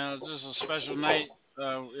 and this is a special night,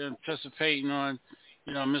 anticipating on,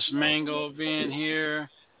 Miss Mango being here,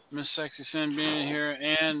 Miss Sexy Sin being here,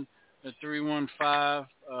 and the 315,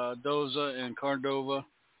 Doza and Cordova,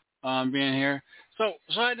 being here. So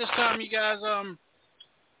at this time, you guys,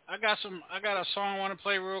 I got a song I want to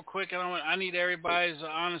play real quick, and I need everybody's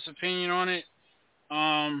honest opinion on it.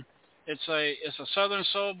 It's a Southern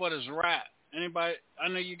Soul, but it's rap. Anybody? I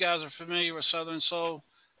know you guys are familiar with Southern Soul.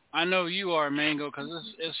 I know you are, Mango, because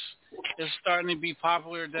it's starting to be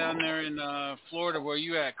popular down there in Florida, where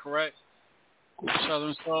you at, correct?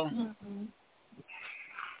 Southern Soul. Mm-hmm.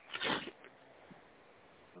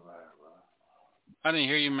 I didn't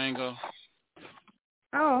hear you, Mango.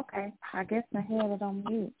 Oh, okay. I guess I had it on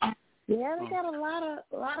mute. Yeah, they got a lot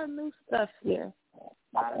of new stuff here.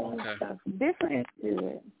 A lot of new stuff. Different to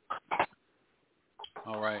it.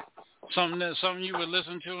 All right. Something you would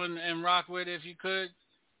listen to and rock with if you could?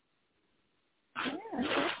 Yeah,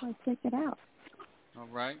 definitely check it out. All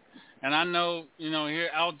right. And I know, here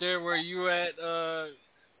out there where you at,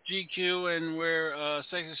 GQ, and where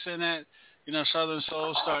Sexy Sin at, Southern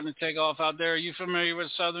Soul starting to take off out there. Are you familiar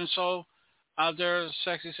with Southern Soul out there,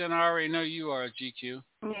 Sexy Sin? I already know you are at GQ.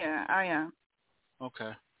 Yeah, I am.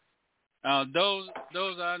 Okay. Those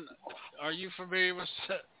are you familiar with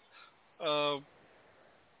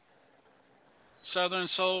Southern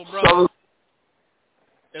Soul, bro?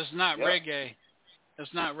 It's not reggae.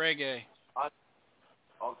 It's not reggae.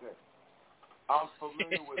 Okay. I'm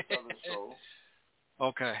familiar with Southern Soul.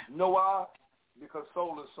 Okay. You know why? Because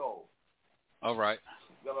soul is soul. All right.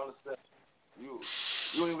 You gotta understand. You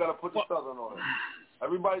don't even gotta put the Southern on it.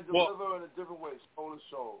 Everybody deliver in a different way. Soul is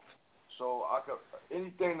soul. So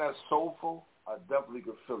anything that's soulful, I definitely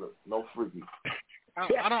could feel it. No freaky.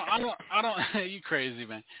 I don't. You crazy,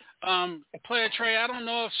 man. Player Trey, I don't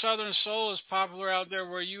know if Southern Soul is popular out there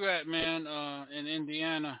where you at, man. In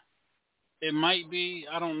Indiana, it might be.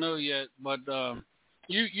 I don't know yet, but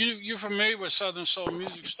you're familiar with Southern Soul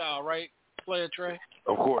music style, right, Player Trey?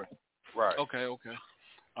 Of course. Right. Okay. All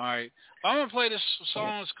right. I'm gonna play this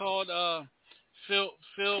song. It's called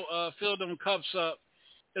 "Fill Them Cups Up."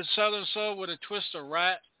 It's Southern Soul with a twist of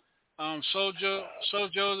rap. Sojo,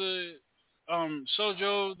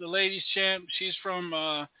 the ladies champ. She's from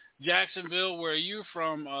Jacksonville. Where are you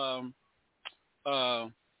from?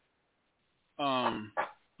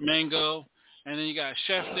 Mango. And then you got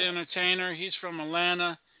Chef the Entertainer. He's from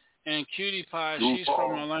Atlanta. And Cutie Pie. She's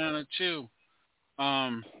from Atlanta too.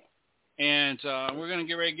 And we're gonna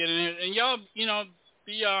get ready to get in here. And y'all,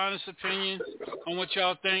 be your honest opinion on what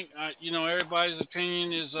y'all think. Everybody's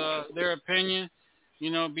opinion is their opinion.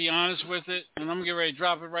 Be honest with it. And I'm going to get ready to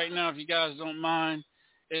drop it right now if you guys don't mind.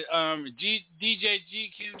 DJ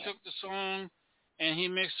GQ took the song and he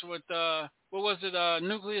mixed with,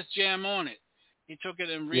 Nucleus Jam on it. He took it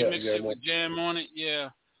and remixed it with Jam on it,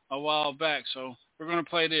 a while back. So we're going to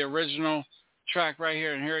play the original track right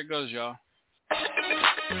here. And here it goes, y'all.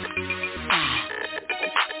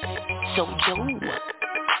 Sojo,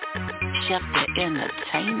 Chef the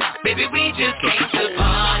Entertainer. Baby, we just came to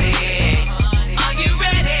party. Are you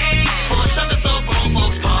ready for Southern Soul grown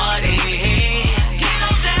folks party? Get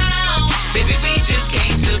on down. Baby, we just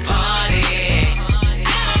came to party.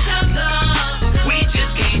 Get on, we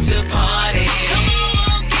just came to party. Come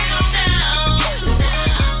on, get on down.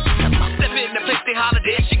 Step in the place, they holler,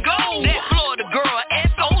 there she go. That Florida girl,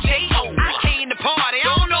 S-O-J-O. I came to party, I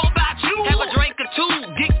don't know about you. Have a drink or two,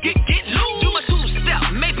 get loose. Do my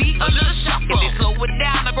two-step, maybe a little shuffle. If they slow it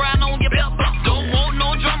down, the ground on your belt buckle. Don't want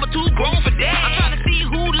no drama, too grown for that. I'm trying to see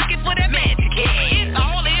who looking for that magic hand. It's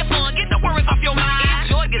all in fun, get the worries off your mind.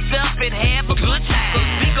 Enjoy yourself and have a good time. Cause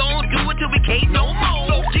we gon' do it till we can't no more.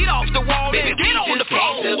 So get off the wall, baby, get on the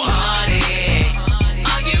floor. To party.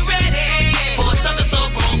 Are you ready for Southern Soul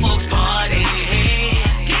grown folks party?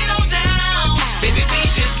 Get on down, baby, we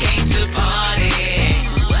just came to party.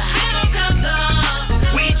 Get on, come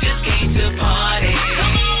on, we just came to party.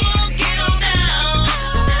 Come on, get on down.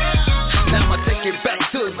 Now I take it back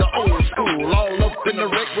to the old school, all up in the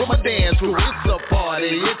wreck with my dance crew.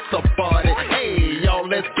 It's a party, hey, y'all,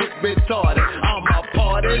 let's get retarded. I'm a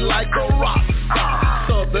party like a rock star,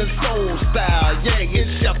 Southern Soul style. Yeah,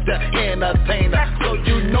 it's Chef the Entertainer, so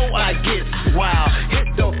you know I get wild. Hit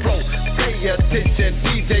the floor, pay attention,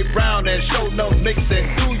 DJ round and show no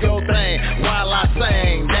mixing. Do your thing while I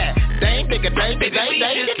sing that. Dang, digga, dang, dang, dang,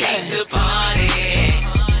 dang, dang. Came to party.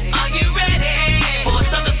 Are you ready for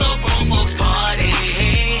Southern Soul Grown Folks party?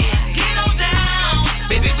 Get on down,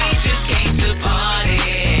 baby. We just came to party.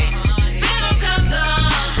 Little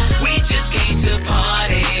cousin, we just came to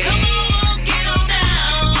party. Come on, get on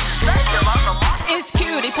down. It's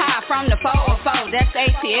Cutie Pie from the 404. That's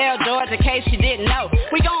ATL, Georgia, in case you didn't know.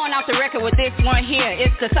 We going off the record with this one here.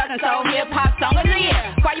 It's the Southern Soul Hip Hop Song of the Year.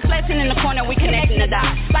 While you flexing in the corner, we connecting the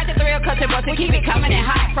dots. Like the thrill, cause it was to keep it coming in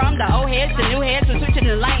hot. From the old heads to new heads, we're switching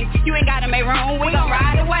the lanes. You ain't gotta make room, we gon'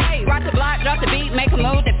 ride away. Rock the block, drop the beat, make a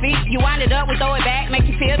move the feet. You wind it up, we throw it back, make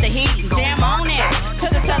you feel the heat. Jam on it,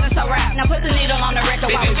 to the Southern Soul rap. Now put the needle on the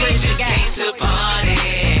record while we bridge the gap. To party.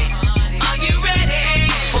 Are you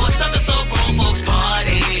ready for Southern Soul Grown Folks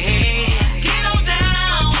party? Get on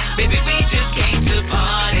down, baby. We just came to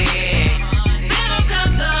party. Little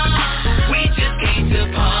cousin, we just came to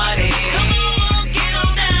party. Come on, get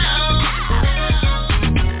on down.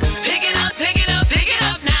 Pick it up, pick it up, pick it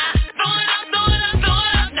up now. Throw it up, throw it up, throw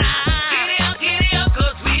it up now. Get it up,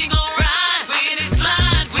 cause we gon' ride with it,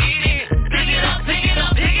 slide with it. Pick it up, pick it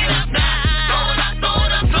up, pick it up now. Throw it up, throw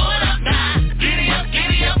it up, throw it up now. Get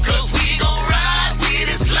it up, cause we gon' ride with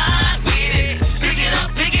it, slide with it. Pick it up,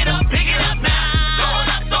 pick it up, pick it up now. Throw it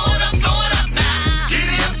up, throw it up, throw it up now. Get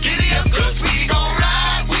it up, cause we gon'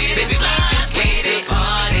 ride with it, slide with it.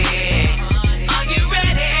 Party. Are you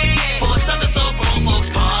ready for Southern Soul Grown Folks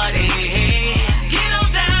party? Get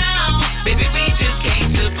on down, baby. We just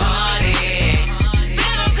came to party.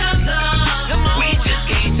 Little cousin, we just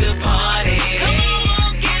came to party. Come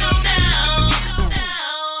on, get on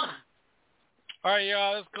down. All right,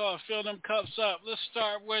 y'all, let's go. Fill them cups up. Let's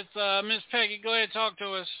start with Miss Peggy. Go ahead and talk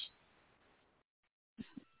to us.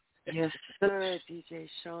 Yes, sir, DJ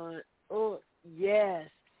Sean. Oh, yes.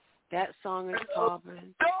 That song is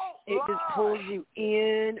popping. It just pulls you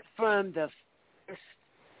in from the first,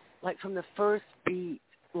 like from the first beat.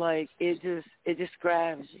 Like it just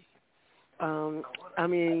grabs you. I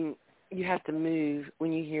mean, you have to move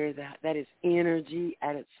when you hear that. That is energy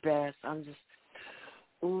at its best. I'm just,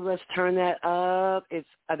 ooh, let's turn that up. It's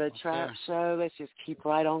the trap show. Let's just keep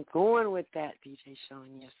right on going with that, DJ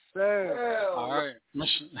Sean. Yes, sir. All right,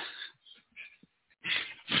 Mr.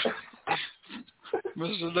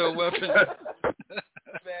 No Weapon.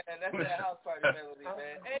 Man, that's that house party melody,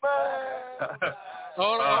 man.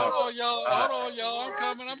 Hold on, y'all.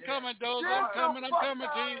 I'm coming, Dozer. I'm coming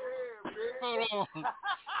to you. Hold on.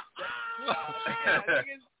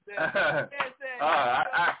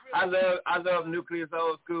 I love Nucleus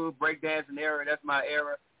old school breakdancing era. That's my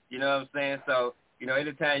era. You know what I'm saying? So, you know,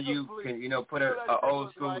 anytime you can, you know, put an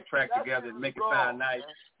old school track together and make it sound nice,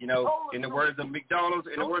 you know, in the words of McDonald's,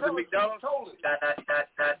 da, da, da,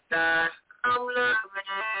 da, da, I'm loving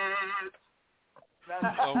it.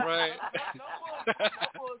 All right. I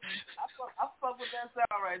fuck with that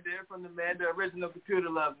sound right there from the original Computer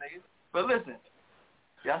Love nigga. But listen,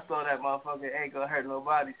 y'all saw that motherfucker Ain't Gonna Hurt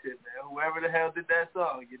Nobody shit, man. Whoever the hell did that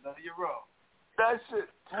song, you know you're wrong. That shit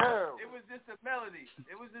terrible. It was just a melody.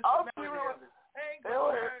 It was just a melody. Ain't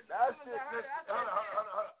gonna hurt. That shit just, hold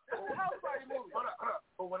on.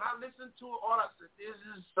 But when I listened to it, all I said, this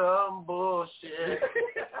is some bullshit.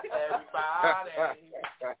 Everybody.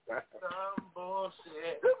 Some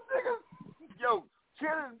bullshit. Yo,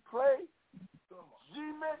 Kid and Play,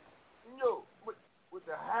 G-Mix, yo, with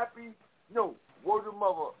the happy, yo, word of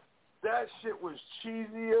mother, that shit was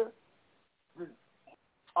cheesier than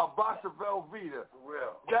a box of Velveeta. For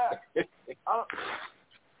real. That,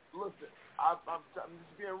 listen, I'm just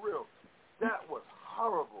being real. That was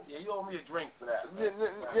horrible. Yeah, you owe me a drink for that.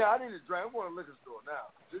 Yeah, I need a drink. I'm going to the liquor store now.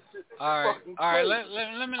 This shit is All fucking right. crazy.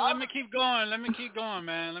 Let me keep going.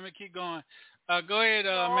 Man. Let me keep going. Go ahead,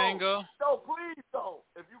 Mango. No, please don't.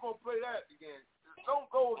 If you're going to play that again, just don't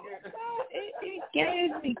go again. It gave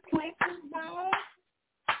me questions, dog.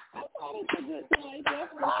 I thought it was a good thing.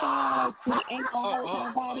 Definitely ain't gonna hurt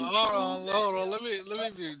nobody. Hold on. Let me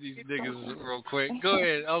view these niggas real quick. Go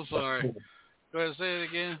ahead. I'm sorry. Go ahead. Say it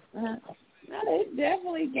again. It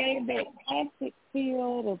definitely gave that classic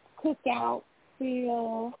feel, the cookout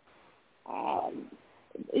feel.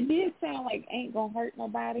 It did sound like Ain't Gonna Hurt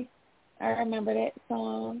Nobody. I remember that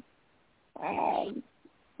song. I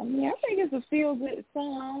think it's a feel-good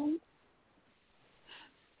song.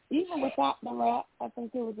 Even without the rap, I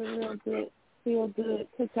think it was a real good, feel-good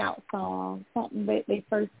cookout song, something that they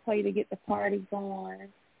first play to get the party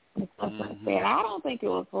going and stuff like that. I don't think it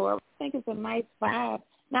was horrible. I think it's a nice vibe.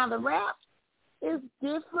 Now, the rap is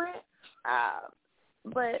different,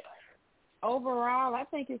 but overall, I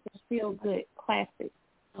think it's a feel-good classic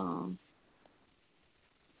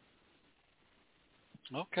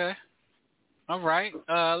Okay. All right.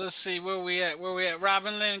 Let's see where we at.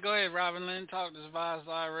 Robin Lynn, go ahead. Robin Lynn, talk to Vibes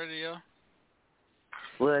Live Radio.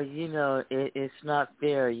 Well, it's not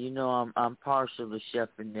fair. I'm partial to Chef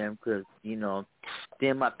and them because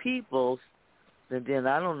they're my peoples. And then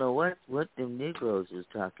I don't know what them Negroes was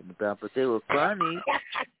talking about, but they were funny.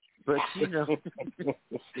 But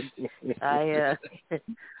I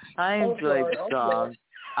enjoy the songs.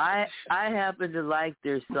 I happen to like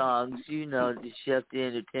their songs. The Chef the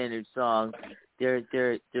Entertainer songs. They're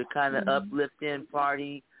kind of uplifting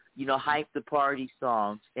party, hype the party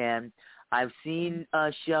songs. And I've seen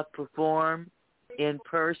Chef perform in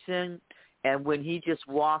person, and when he just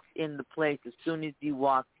walks in the place, as soon as he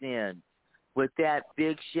walks in with that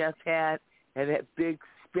big chef hat and that big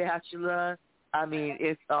spatula, I mean,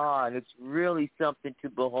 it's on. It's really something to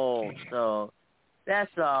behold. So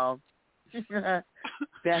that's all.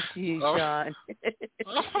 Back to you, Sean.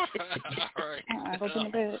 All right.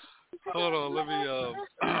 Hold on, let me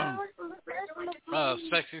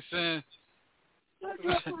Sexy Sin.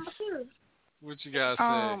 What you guys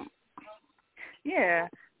say? Yeah,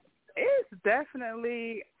 it's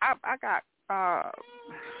definitely I got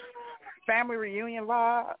family reunion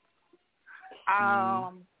vibe.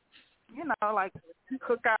 Like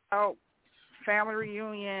cookout, family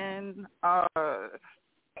reunion.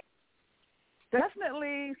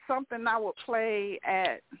 Definitely something I would play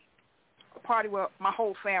at a party where my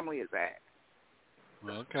whole family is at.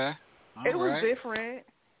 Okay. It was different.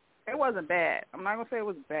 It wasn't bad. I'm not going to say it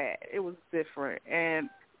was bad. It was different. And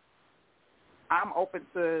I'm open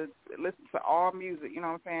to listen to all music, you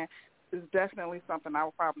know what I'm saying? It's definitely something I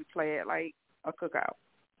would probably play at, like, a cookout,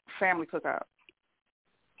 family cookout.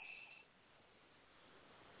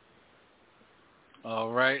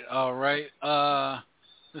 All right.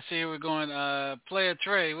 Let's see, we're going, Player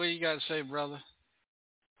Trey, what you got to say, brother?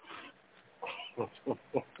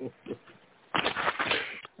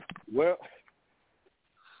 Well,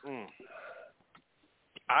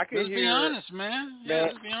 I can let's hear. Be honest, man. Yeah,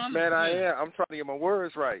 let's be honest. Man, I am. I'm trying to get my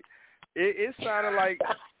words right. It sounded like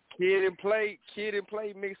Kid and Play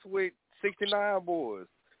mixed with 69 Boys.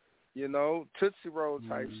 Tootsie Roll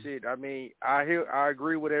type shit. I mean, I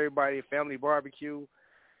agree with everybody. Family barbecue,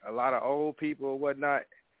 a lot of old people or whatnot.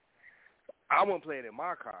 I wouldn't play it in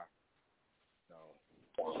my car. So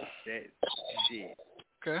that shit.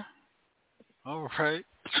 Okay. All right.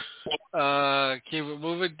 Keep it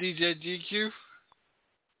moving, DJ GQ.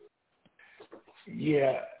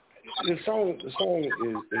 Yeah, the song is a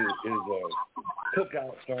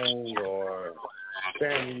cookout song or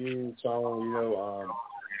family reunion song,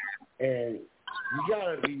 and you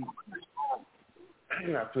gotta be. How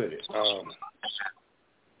can I put it?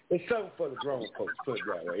 It's something for the grown folks. Put it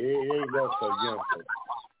that way. It ain't just for young folks.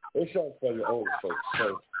 It's something for the old folks.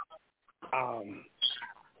 So,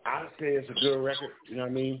 I say it's a good record. You know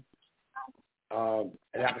what I mean?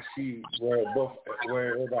 And I can see where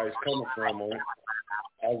everybody's coming from on it,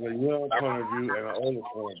 as a young point of view and an older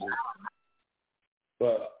point of view.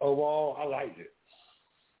 But overall, I liked it.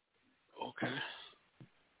 Okay.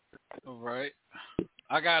 All right.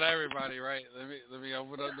 I got everybody right. Let me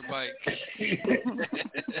open up the mic.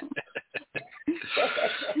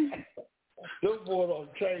 This boy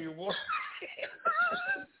don't tell you what.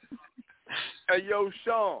 Hey, yo,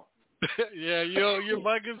 Sean. Yeah, your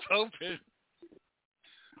mic is open.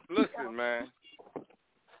 Listen, man.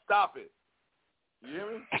 Stop it. You hear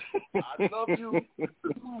me? I love you.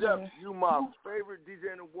 Jeff, you my favorite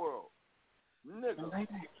DJ in the world. Nigga,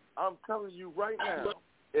 I'm telling you right now,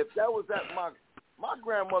 if that was at my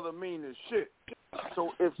grandmother mean as shit.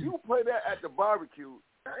 So if you play that at the barbecue,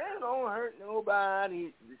 it ain't gonna hurt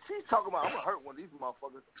nobody. She's talking about, I'm gonna hurt one of these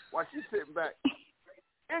motherfuckers while she's sitting back.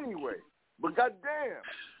 Anyway, but goddamn,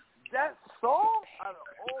 that song, out of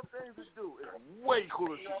all things to do, is way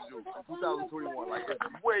cooler shit to do in 2021. Like,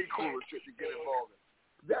 it's way cooler shit to get involved in.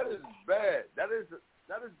 That is bad. That is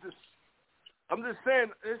just, I'm just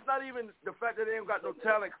saying, it's not even the fact that they ain't got no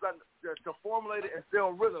talent, because to formulate it and stay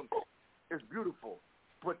on rhythm is beautiful.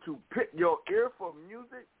 But to pick your ear for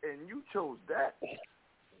music, and you chose that,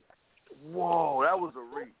 whoa, that was a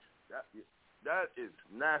reach. That is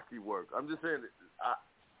nasty work. I'm just saying,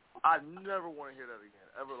 I never want to hear that again.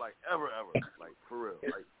 Ever, like, ever. Like, for real.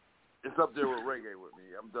 Like, it's up there with reggae with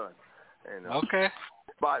me. I'm done. And, okay.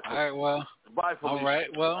 Bye. All right, well. Bye for all me.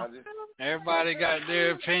 right, well, everybody got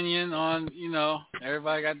their opinion on,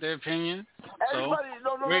 everybody got their opinion. Everybody,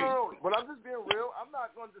 no. But I'm just being real. I'm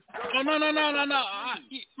not going to disturb. No.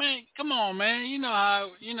 Man, come on, man. You know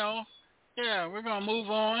how, yeah, we're going to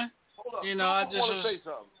move on. Hold up. I want just to say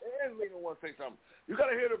something. And Lena want to say something. You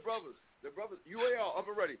gotta hear the brothers. The brothers, UAR, up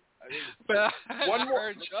and ready. One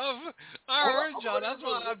more. I heard y'all. That's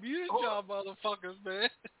why I muted y'all, motherfuckers, man.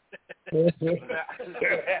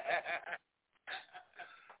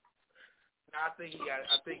 I think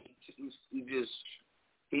he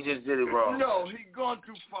just did it wrong. No, he gone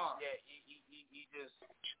too far. Yeah, he just,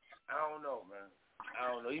 I don't know, man. I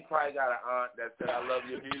don't know. He probably got an aunt that said, "I love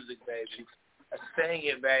your music, baby. Sing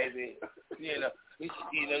it, baby."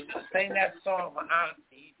 Just sing that song for aunt.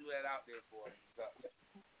 He threw that out there for him. So.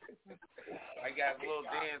 I got a little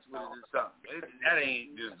dance with it or something. That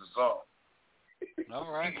ain't just a song.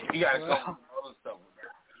 All right. You got to come with other stuff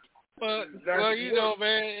with that. Well, you know,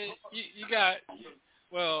 man, you got.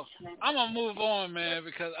 Well, I'm gonna move on, man,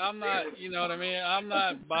 because I'm not. You know what I mean? I'm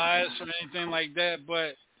not biased or anything like that,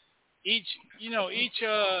 but each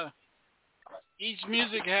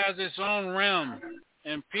music has its own realm,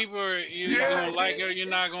 and people are either gonna like it or you're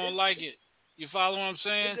not gonna like it. You follow what I'm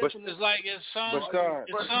saying? It's like it's some.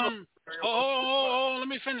 Oh, let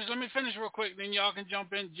me finish real quick. Then y'all can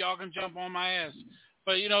jump in. Y'all can jump on my ass.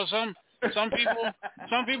 But some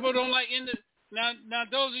people don't like now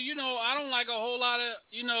those I don't like a whole lot of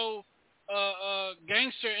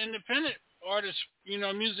gangster independent artists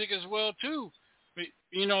music as well too. But,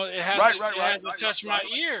 it has to touch my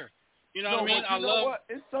ear. You know what I mean? I love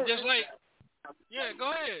just like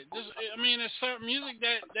go ahead. There's certain music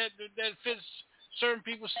that fits certain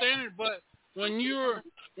people's standard, but when you're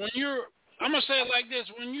I'm gonna say it like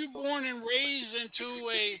this: when you're born and raised into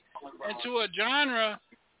a genre,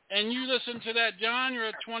 and you listen to that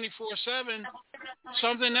genre 24/7,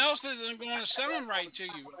 something else isn't going to sound right to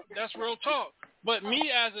you. That's real talk. But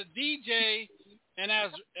me as a DJ and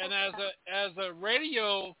as a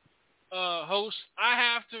radio host, I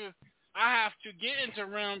have to get into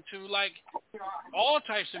realm to like all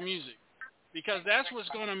types of music. Because that's what's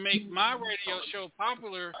going to make my radio show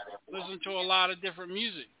popular. Listen to a lot of different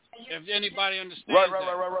music. If anybody understands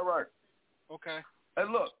Right. Okay.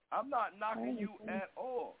 And look, I'm not knocking you at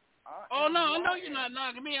all. I know you're not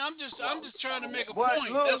knocking me. I'm just trying to make a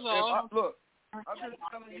point. Look, that's all. I'm just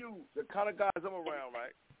telling you the kind of guys I'm around,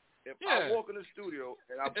 right? If I walk in the studio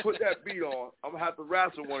and I put that beat on, I'm going to have to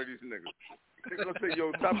wrestle one of these niggas. They're going to say,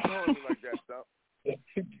 yo, stop calling me like that, stop.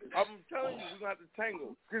 I'm telling you, we're going to have to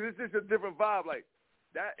tangle. Because it's just a different vibe. Like,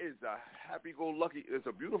 that is a happy-go-lucky. It's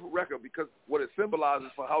a beautiful record because what it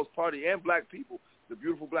symbolizes for House Party and black people, the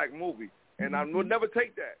beautiful black movie. And I would never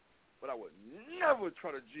take that. But I would never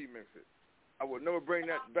try to G-mix it. I would never bring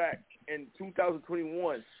that back. In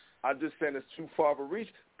 2021, I'm just saying it's too far of a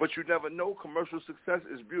reach. But you never know. Commercial success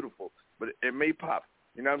is beautiful. But it may pop.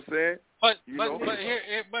 You know what I'm saying? But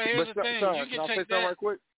here's the thing. Sorry, you can I take say something right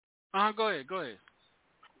quick? Go ahead.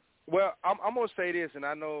 Well, I'm going to say this, and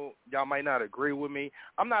I know y'all might not agree with me.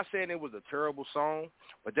 I'm not saying it was a terrible song,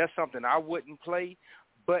 but that's something I wouldn't play.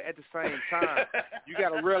 But at the same time, you got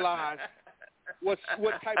to realize what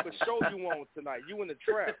type of show you want tonight. You in the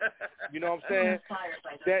trap. You know what I'm saying?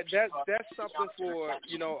 That's something for,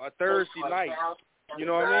 a Thursday night. You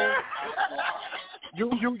know what I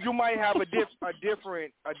mean? You might have a different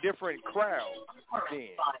crowd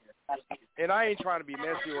then. And I ain't trying to be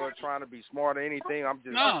messy or trying to be smart or anything. I'm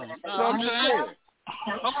just I'm just saying.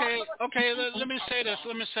 Okay. Let me say this.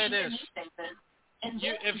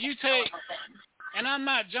 If you take, and I'm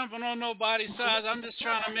not jumping on nobody's side. I'm just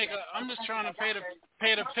trying to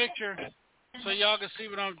paint a picture so y'all can see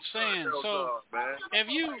what I'm saying. So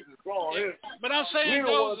but I'm saying,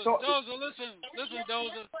 Doza, listen,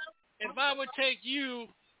 Doza. If I would take you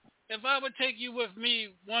with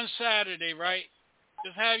me one Saturday, right?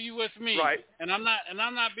 Just have you with me, right? And I'm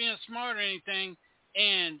not being smart or anything,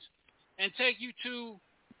 and take you to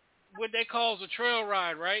what they call a trail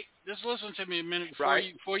ride, right? Just listen to me a minute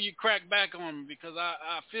before you crack back on me, because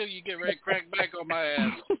I feel you get ready to crack back on my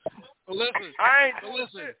ass. But listen,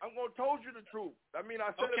 shit. I'm gonna told you the truth. I mean,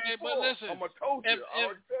 I said it before. But listen, I'm gonna told you.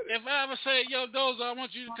 If I ever say, yo, Doza, I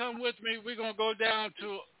want you to come with me, we're gonna go down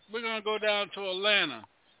to Atlanta,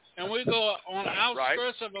 and we go on the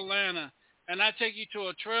outskirts of Atlanta. And I take you to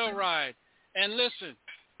a trail ride. And listen,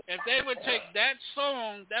 if they would take that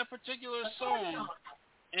particular song,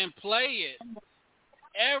 and play it,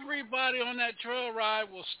 everybody on that trail ride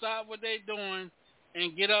will stop what they're doing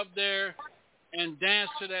and get up there and dance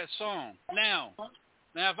to that song. Now,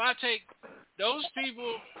 if I take those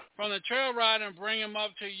people from the trail ride and bring them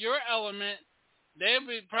up to your element, they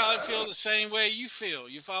would probably feel the same way you feel.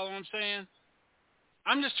 You follow what I'm saying?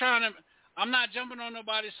 I'm not jumping on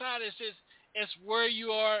nobody's side. It's where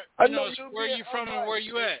you are, it's where you from and where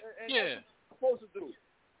you at. Yeah. Supposed to do.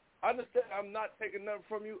 understand. I'm not taking nothing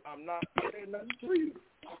from you. I'm not saying nothing to you.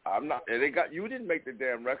 I'm not. And you didn't make the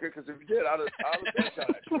damn record, because if you did, I'd have been shot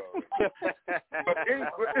at you. But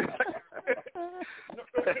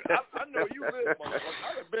I know you live,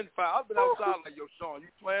 motherfucker. I've been outside like, yo, Sean, you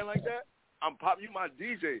playing like that? I'm popping you my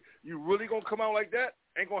DJ. You really gonna come out like that?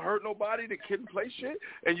 Ain't gonna hurt nobody. The kid and play shit,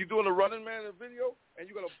 and you doing a Running Man in a video, and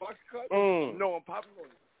you got a box cut? No, I'm popping on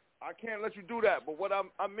you. I can't let you do that. But what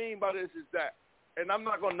I mean by this is that, and I'm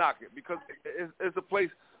not gonna knock it, because it's a place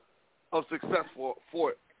of success for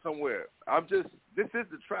it somewhere. This is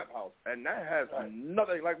the trap house, and that has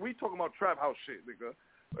nothing. Like, we talking about trap house shit, nigga.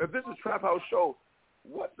 If this is a trap house show,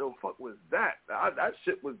 what the fuck was that? That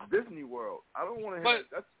shit was Disney World. I don't want to hear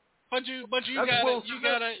that. But you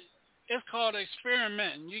gotta. It's called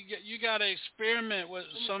experimenting. You gotta experiment with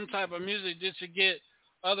some type of music just to get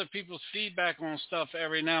other people's feedback on stuff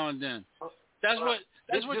every now and then. That's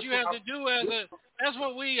what you have to do that's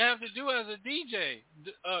what we have to do as a DJ.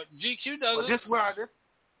 GQ does it. This what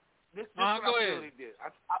I go feel ahead. they did.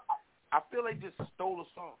 I feel they just stole a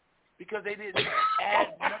song because they didn't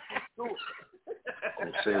add nothing to it.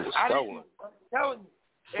 I'm saying it's stolen. I'm telling you,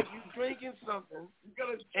 if you're drinking something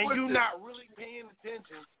and you're not really paying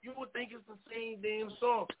attention, you would think it's the same damn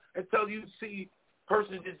song until you see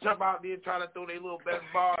person just jump out there trying to throw their little best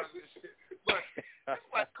bars and shit. But it's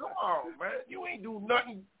like, come on, man. You ain't do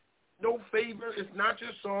nothing, no favor. It's not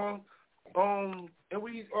your song. And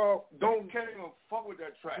we can't even fuck with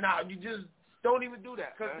that track. Nah, you just don't even do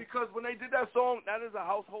that. Because when they did that song, that is a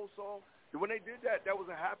household song. When they did that was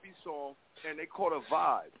a happy song, and they called a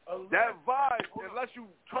vibe. That vibe, unless you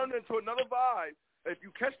turn it into another vibe, if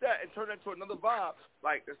you catch that and turn it into another vibe,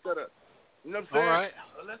 like instead of, you know what I'm saying? All right.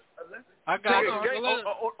 I got it.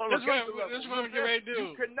 This is what I'm getting ready to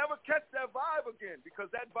do. You can never catch that vibe again, because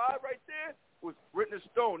that vibe right there was written in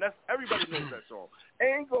stone. That's everybody knows that song.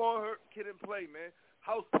 Ain't gonna hurt Kid and Play, man.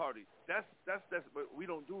 House Party. That's. But we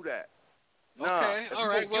don't do that. Okay. All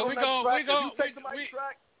right. Well, we take somebody's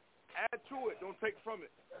track. Add to it. Don't take from it.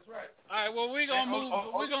 That's right. All right. Well, we're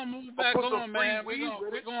gonna move back on, man. We're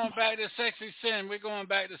going back to Sexy Sin. We're going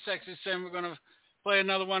back to Sexy Sin. We're gonna play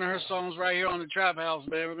another one of her songs right here on the Trap House,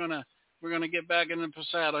 man. We're gonna get back in the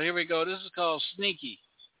Pasado. Here we go. This is called Sneaky.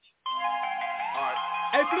 All right.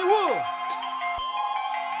 Hey, Fleetwood,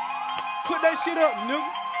 put that shit up,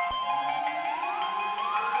 nigga.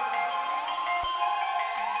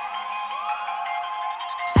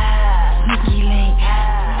 Sneaky link,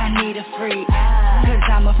 I need a freak, cause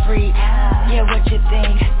I'm a freak. Yeah, what you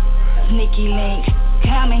think? Sneaky link,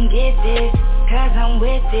 come and get this, cause I'm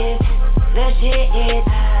with this. The shit is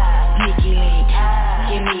sneaky link,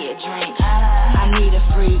 give me a drink. I need a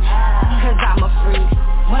freak, cause I'm a freak.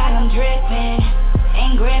 While I'm dripping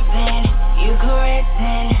and gripping, you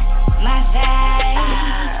caressing my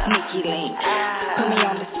side. Sneaky link, put me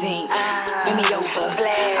on the sink, bend me over.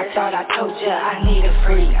 I thought I told ya I need a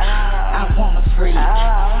freak. I want a freak,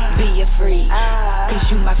 be a freak, cause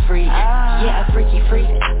you my freak. Yeah, a freaky freak,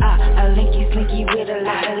 a linky slinky with a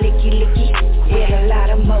lot of licky, with a lot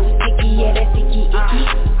of mo sticky, yeah, that sticky icky.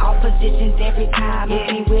 All positions every time, hit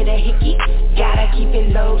me with a hickey. Gotta keep it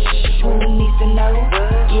low, who needs to know?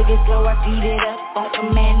 Get it slow, I beat it up on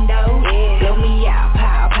commando. Blow me out,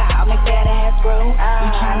 pow, pow, make that ass grow. You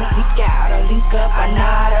tryna sneak out or link up, or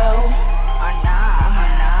not, or nah.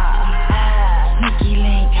 Sneaky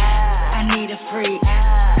link, I need a freak,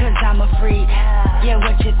 cause I'm a freak. Yeah,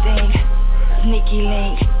 what you think? Sneaky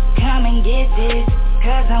link, come and get this,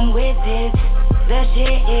 cause I'm with this. The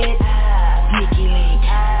shit is sneaky link,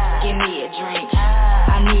 give me a drink.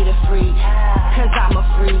 I need a freak, cause I'm a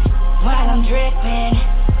freak. While I'm dripping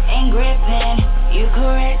and gripping, you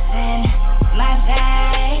caressing my side.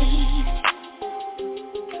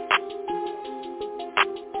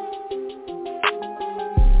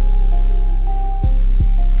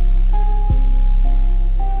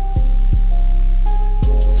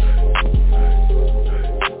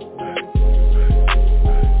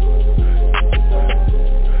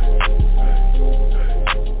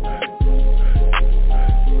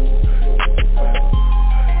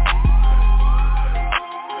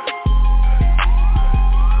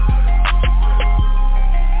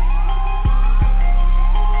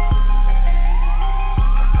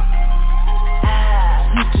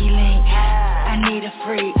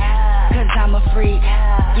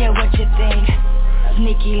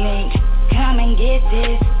 Sneaky link, come and get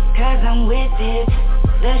this, cause I'm with this.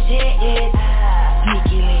 The shit is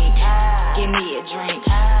sneaky link, give me a drink.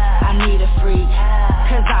 I need a freak,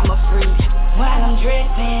 cause I'm a freak. While I'm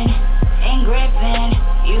dripping and gripping,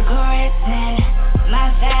 you caressing my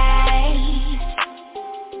side.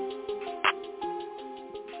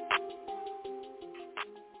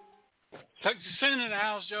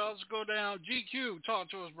 house, y'all. Let's go down. GQ, talk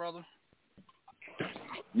to us, brother.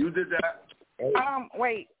 You did that.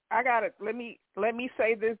 Wait, I got it. Let me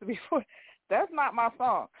say this before. That's not my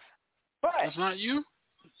song. But that's not you?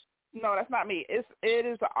 No, that's not me. It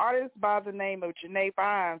is an artist by the name of Janae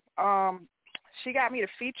Bynes. She got me to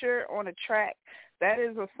feature on a track. That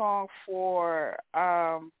is a song for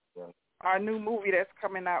our new movie that's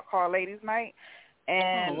coming out called Ladies Night.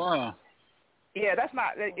 And wow. Yeah, that's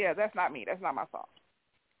not me. That's not my song.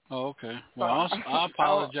 Oh, okay. Well, I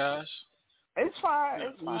apologize. It's fine.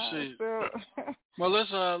 It's We'll fine. see. Well, let's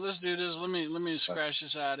do this. Let me scratch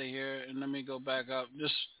this out of here and let me go back up.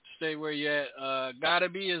 Just stay where you at. Gotta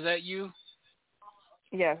be. Is that you?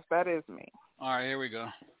 Yes, that is me. All right, here we go.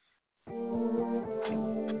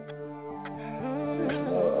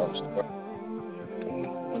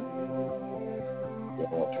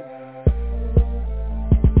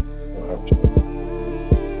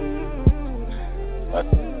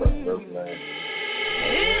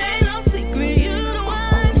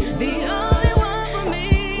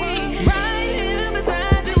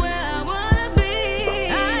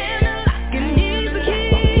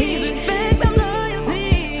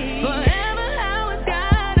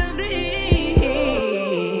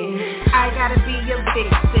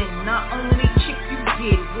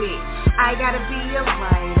 I gotta be a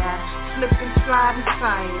writer, slip and slide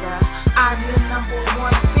inside her. I'm your number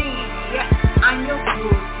one thing, yeah, I'm your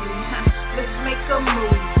groupie. Let's make a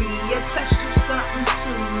movie, attach to something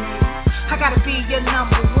to me. I gotta be your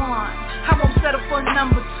number one, I won't settle for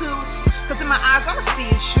number two. Cause in my eyes I'ma see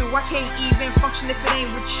it's you, I can't even function if it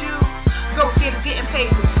ain't with you. Go get it, getting paid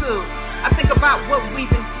for two. I think about what we've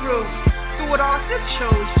been through it all, still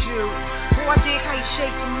chose you. Boy, I dig how you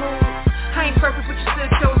shake and move. I ain't perfect, but you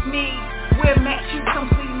still chose me. We're match, you come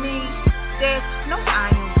see me. There's no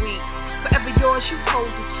I am weak. Forever yours, you hold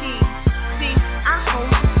the key. See, I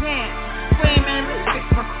hold you down. Wait a minute, let me fix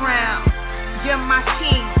my crown. You're my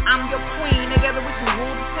king, I'm your queen. Together we can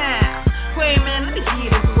rule the town. Wait a minute, let me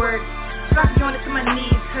hear this word. So I can join it till my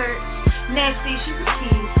knees hurt. Nasty, she's a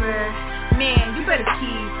keeper. Man, you better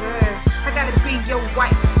keep her. I gotta be your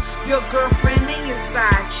wife, your girlfriend and your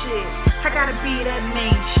side chick. I gotta be that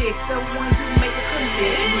main chick, the one who make a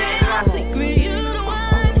commitment. You're the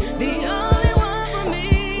one, the only one for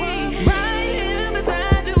me. Right here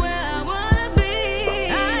beside you where I wanna be.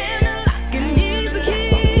 I am the lock and he's the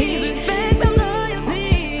key. Respect and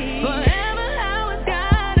loyalty, forever how it's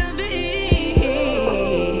gotta be.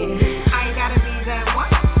 I gotta be that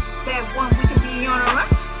one we can be on a run.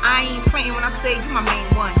 I ain't playing when I say you my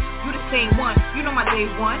main one. You the same one, you know my day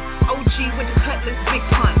one. OG with the cutlass, big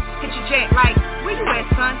pun. Hit your jet like, where you at,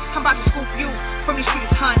 son? I'm about to scoop you from these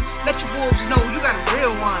streets, hun. Let your wolves know you got a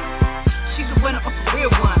real one. She's a winner of a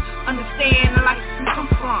real one. Understand the life you come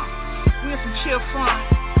from. We in some chill fun.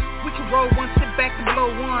 We can roll one, sit back and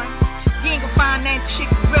blow one. You ain't gonna find that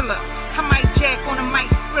chick gorilla. I might jack on a mic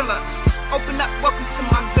thriller. Open up, welcome to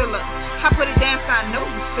my villa. I put it down so I know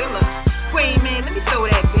you feel her. Wait a minute, let me throw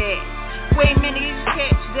that back. Wait a minute, did you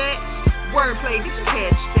catch that? Wordplay, did you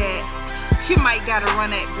catch that? You might gotta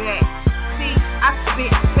run that back. See, I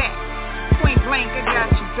spit back. Point blank, I got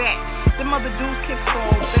your back. Them other dudes can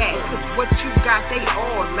fall back. Cause what you got, they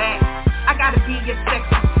all lack. I gotta be your sex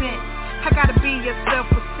percent. I gotta be your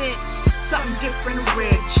self-percent. Something different, a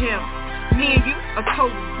red gem. Me and you, a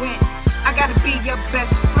total win. I gotta be your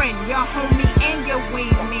best friend, your homie and your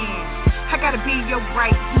wingman. I gotta be your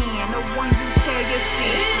right hand, the one you tell your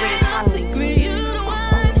secrets. I think you the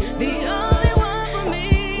one, the only one for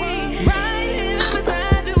me. Right here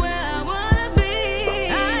beside you where I wanna be.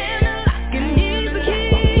 I am the lock and he's the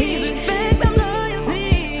key. Respect and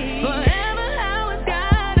loyalty, forever how it's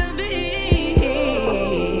gotta be.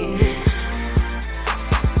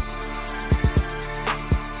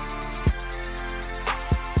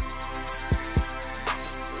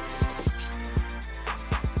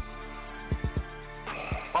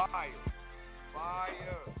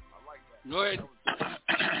 Go ahead.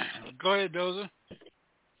 Go ahead, Doza.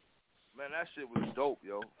 Man, that shit was dope,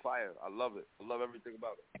 yo. Fire. I love it. I love everything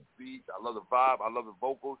about it. The beats, I love the vibe. I love the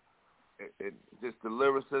vocals. And just the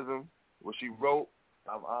lyricism, what she wrote,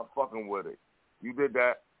 I'm fucking with it. You did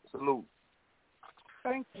that. Salute.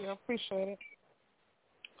 Thank you. I appreciate it.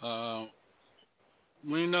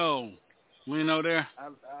 We know there.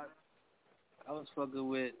 I was fucking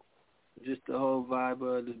with just the whole vibe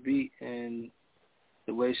of the beat and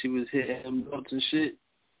the way she was hitting them notes and shit.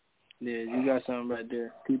 Yeah, you got something right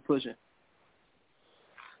there. Keep pushing.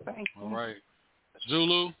 Thank you. All right.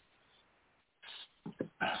 Zulu?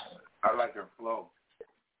 I like her flow.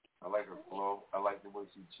 I like the way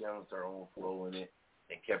she channels her own flow in it.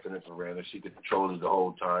 and kept it in surrender. She could control it the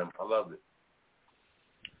whole time. I loved it.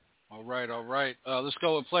 All right. Let's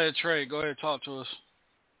go with Player Trey. Go ahead, talk to us.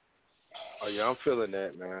 Oh yeah, I'm feeling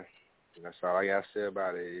that, man. That's all I gotta say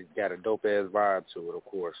about it. It got a dope ass vibe to it, of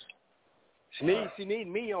course. She need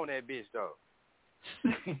me on that bitch though.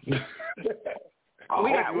 we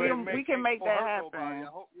can make that happen. I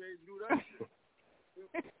hope you ain't do that shit.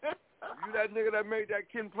 You that nigga that made that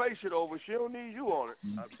Ken Play shit over, she don't need you on it.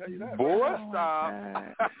 I'll tell you that. Boy, stop.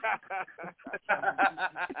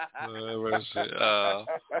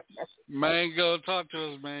 Mango, talk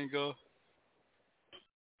to us, Mango.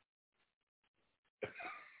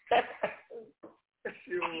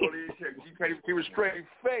 She don't want to check. She can't keep a straight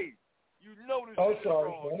face. You know this. Oh,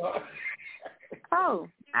 sorry. Oh,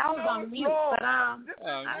 I was on mute, but I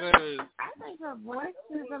think her voice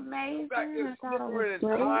is amazing. I thought it was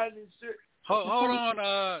great. Hold on,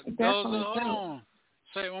 Doza, hold on.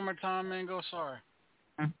 Say it one more time, Mango. Sorry.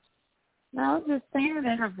 No, I was just saying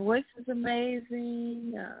that her voice is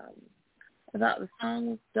amazing. I thought the song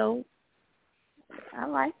was dope. I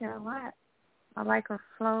like her a lot. I like her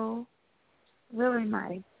flow. Really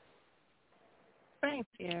nice. Thank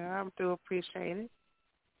you. I do appreciate it.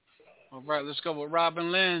 All right, let's go with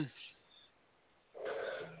Robin Lynn.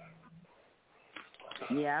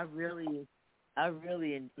 Yeah, I really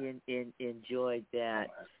enjoyed that.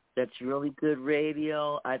 That's really good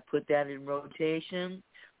radio. I put that in rotation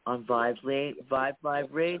on Vibe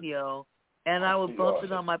Live Radio, and I would bump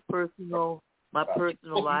it on my personal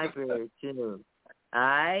library too.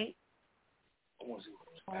 Alright.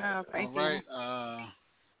 Wow, thank you. All right,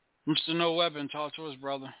 Mr. No Weapon, talk to us,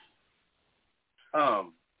 brother.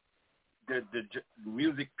 The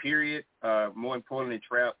music period, more importantly,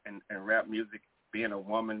 trap and rap music, being a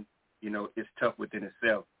woman, it's tough within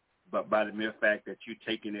itself. But by the mere fact that you're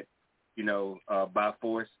taking it, by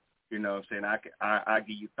force, what I'm saying, I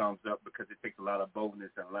give you thumbs up because it takes a lot of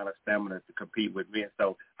boldness and a lot of stamina to compete with men.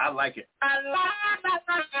 So I like it.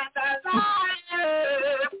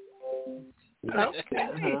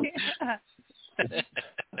 Okay.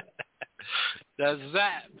 That's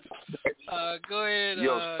that. Go ahead.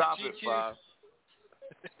 Yo, stop GQ. it, Bob.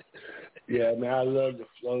 Yeah, man, I love the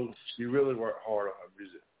flow. She really worked hard on her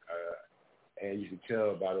music, and you can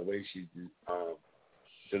tell by the way she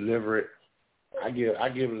deliver it. I give it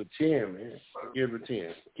a 10, man. I give it a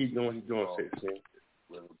 10. Keep doing what you're doing, 16.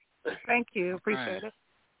 Thank you. Appreciate it.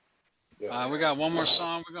 We got one more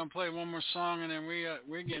song. We're gonna play one more song, and then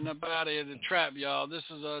we're getting up out of here to trap, y'all. This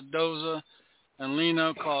is Doza and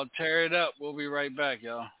Lino called "Tear It Up." We'll be right back,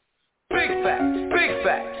 y'all. Big facts, big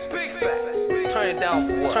facts, big facts. Turn it down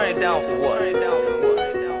for what? Turn it down for what? Turn it down for what?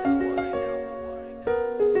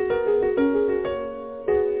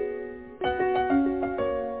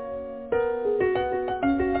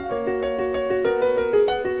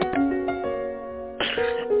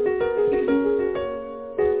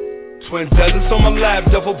 Twin deserts on my lap,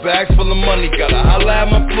 duffel bags full of money. Gotta holla at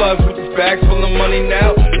my plugs with these bags full of money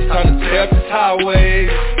now. It's time to tear up this highway.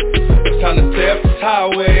 It's time to tear up this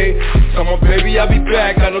highway. Tell my baby I'll be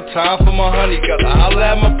back, got no time for my honey. Gotta holla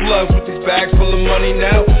at my plugs with these bags full of money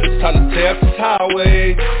now. It's time to tear up this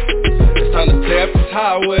highway. It's time to tear up this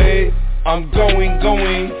highway. I'm going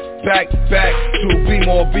back to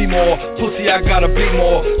be more. Pussy, I gotta be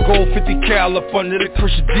more. Gold 50 cal up under the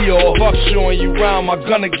Christian Dior. Fuck showing you round, my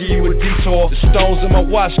gunna give you a detour. The stones in my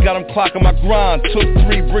watch got them clocking my grind. Took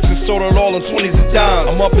 3 bricks and sold it all in 20s and dimes.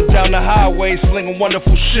 I'm up and down the highway slinging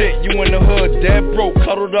wonderful shit. You in the hood, dead broke,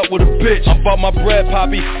 cuddled up with a bitch. I bought my bread,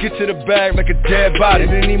 poppy, get to the bag like a dead body.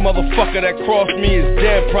 And any motherfucker that crossed me is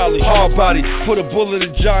dead probably. Hard body, put a bullet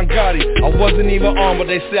in John Gotti. I wasn't even armed, but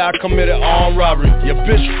they say I committed armed robbery. Your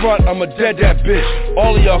bitch front, I'ma dead that bitch.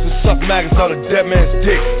 All of y'all can suck maggots out of dead man's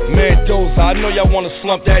dick. Man, Doza, I know y'all wanna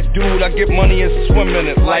slump that dude. I get money and swim in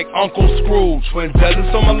it like Uncle Scrooge. Twin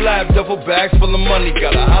deserts on my lap, duffel bags full of money.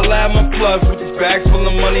 Gotta holla at my plugs with these bags full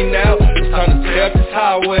of money now. It's time to tear up this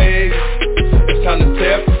highway. It's time to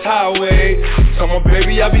tear up this highway. Tell my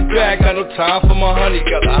baby I'll be back, got no time for my honey.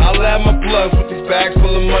 Gotta holla at my plugs with these bags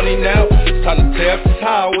full of money now. It's time to tear up this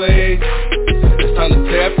highway. It's time to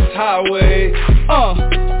tear up this highway.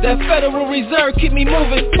 That Federal Reserve keep me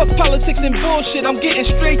moving. Fuck politics and bullshit, I'm getting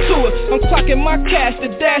straight to it. I'm clocking my cash, the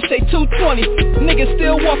dash say 220. Niggas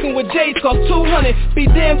still walking with J's cost 200. Be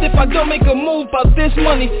damned if I don't make a move about this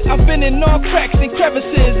money. I've been in all cracks and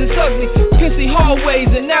crevices, it's ugly. Pissy hallways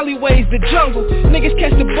and alleyways, the jungle. Niggas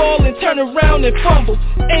catch the ball and turn around and fumble.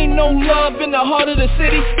 Ain't no love in the heart of the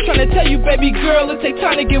city. Tryna tell you baby girl, it take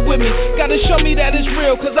time to get with me. Gotta show me that it's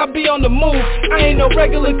real, cause I be on the move. I ain't no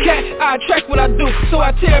regular cat, I attract what I do. So I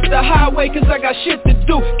tear drive the highway cause I got shit to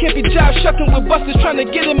do. Can't be jive shucking with busters trying to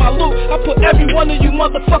get in my loot. I put every one of you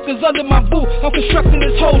motherfuckers under my boot. I'm constructing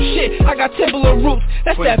this whole shit, I got Timberland roots.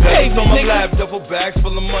 That's that pavement, on my nigga. lap, double bags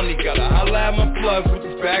full of money. Gotta holla at my plugs with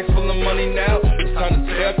these bags full of money now. It's time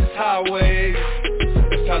to tear up this highway.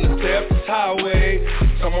 It's time to tear up this highway.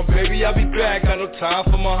 Tell my baby I'll be back, got no time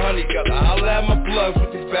for my honey. Gotta holla at my plugs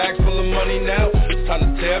with these bags full of money now. It's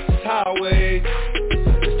time to tear up this highway.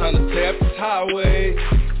 It's time to tear up this highway.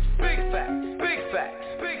 Big facts, big facts,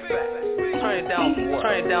 big facts. Turn it down for what?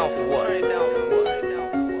 Turn it down for what? Turn it down for what?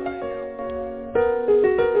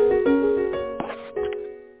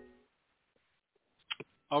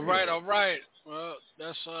 All right. Well,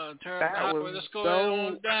 that's turn up the highway. Let's go ahead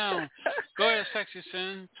on down. Go ahead, Sexy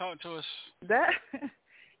Sin. Talk to us. That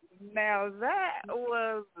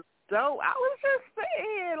was dope. I was just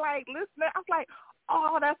sitting like listening. I was like,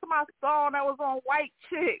 oh, that's my song that was on White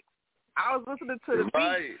Chicks. I was listening to the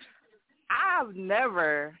beat. I've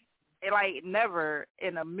never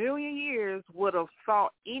in a million years would have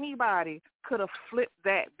thought anybody could have flipped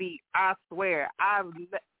that beat. I swear.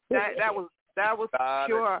 That was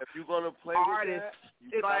pure if you're gonna play artist.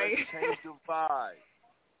 With that, you gotta change the vibe.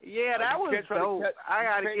 Yeah, that was dope. I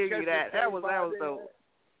gotta give you that. That was dope.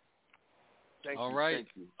 All right,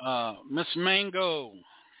 Miss Mango.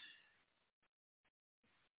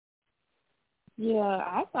 Yeah,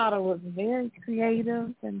 I thought it was very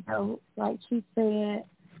creative and dope. Like she said,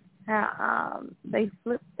 how they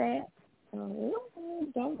flipped that. It was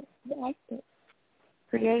really dope. I liked it.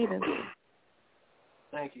 Creative.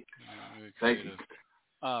 Thank you. Thank you.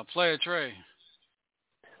 Player Trey.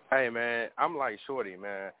 Hey, man, I'm like Shorty,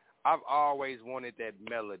 man. I've always wanted that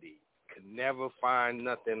melody. Could never find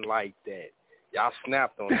nothing like that. Y'all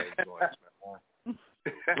snapped on that joint, man.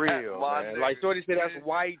 Real, man. Like Shorty said, that's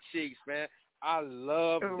White Chicks, man. I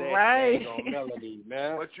love that melody,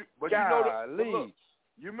 man. But you know, look,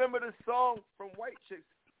 you remember the song from White Chicks,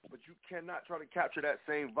 but you cannot try to capture that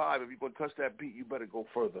same vibe. If you're going to touch that beat, you better go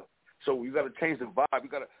further. So you got to change the vibe.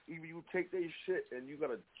 You take their shit and you got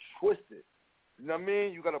to twist it. You know what I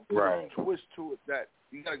mean? You got to put a twist to it that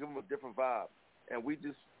you got to give them a different vibe. And we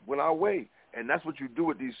just went our way. And that's what you do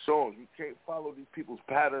with these songs. You can't follow these people's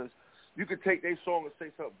patterns. You could take their song and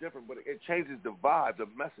say something different, but it changes the vibe, the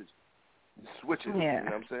message. It switches. Yeah. You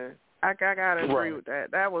know what I'm saying? I gotta agree with that.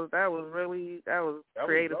 That was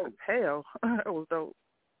creative as hell. That was dope.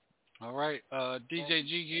 All right, DJ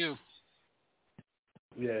GQ.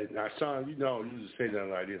 Yeah, now Sean, you don't usually say nothing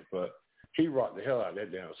like this, but he rocked the hell out of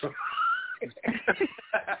that damn song.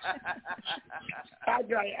 I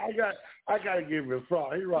gotta give him a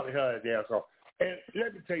fraud. He rocked the hell out of that damn song. And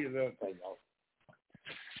let me tell you another thing, y'all.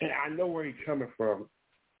 And I know where he's coming from.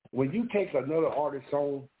 When you take another artist's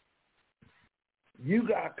song, you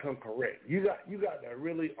gotta come correct. You got to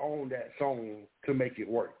really own that song to make it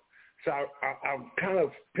work. So I'm kind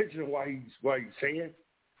of picturing what he's saying.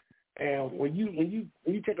 And when you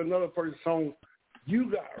take another person's song, you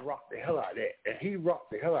got to rock the hell out of that. And he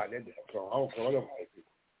rocked the hell out of that damn song. I don't know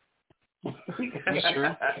what That's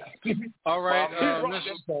true. All right,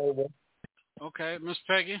 Miss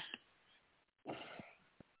Peggy.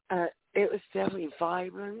 It was definitely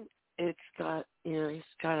vibrant. It's got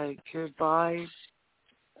a good vibe,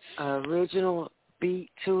 original beat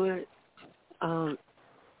to it.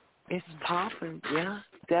 It's popping, yeah,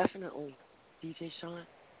 definitely. DJ Sean.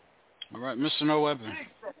 All right, Mr. No Weapon.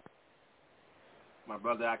 My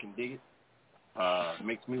brother, I can dig it.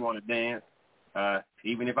 Makes me want to dance.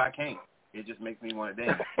 Even if I can't, it just makes me want to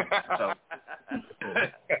dance. So,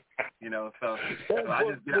 so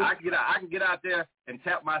I can get out there and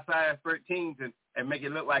tap my size 13s and make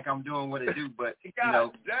it look like I'm doing what it do. But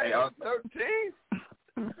 13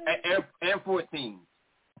 and 14.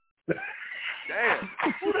 Damn,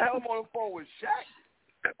 who the hell am on the phone with Shaq?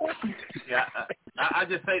 Yeah, I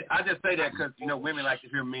just say that because women like to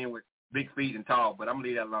hear men with big feet and tall, but I'm gonna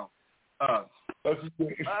leave that alone. Oh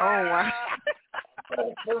wow!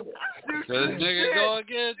 This nigga go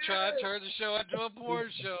again, try to turn the show into a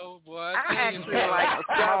porn show, boy. I actually like a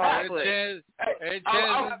small foot.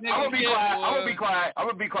 I'm gonna be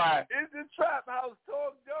quiet. It's the trap house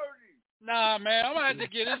talk dirty. Nah, man, I'm gonna have to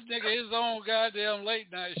get this nigga his own goddamn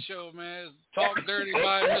late night show, man. Talk dirty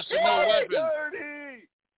by Mr. No Weapon. Dirty.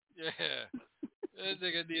 Yeah, this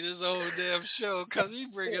nigga need his own damn show because he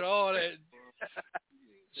bringing all that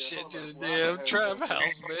shit to the damn trap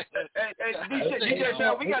house, man. Hey, DJ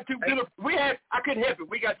Sean, we got two beautiful. I couldn't help it.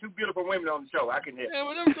 We got two beautiful women on the show. I couldn't help it. Yeah,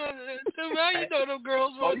 but how you know them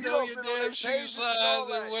girls want to know your damn shoe size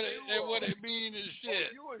and what it mean and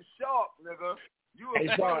shit? You a shark, nigga. He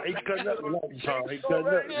cutting up. He cutting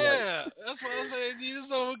up. Yeah, that's what I'm saying. He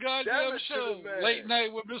just on a goddamn show. Late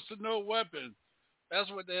night with Mr. No Weapon. That's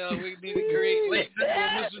what the hell we need to create. Late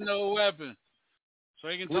night with Mr. No Weapon. So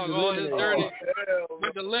he can talk all his dirty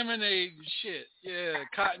with the lemonade and shit. Yeah,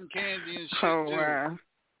 cotton candy and shit. Oh, too. wow.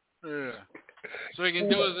 Yeah. So he can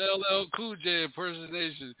do his LL Cool J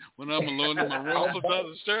impersonation when I'm alone in my room without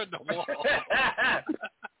a stare at the wall.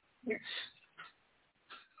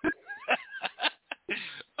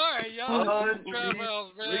 All right, y'all. Trap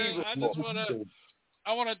House, man.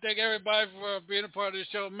 I want to thank everybody for being a part of the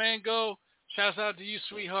show. Mango, shouts out to you,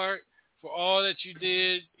 sweetheart, for all that you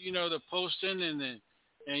did. You know, the posting and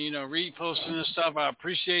you know, reposting and stuff. I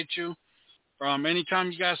appreciate you.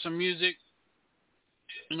 Anytime you got some music,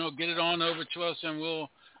 you know, get it on over to us and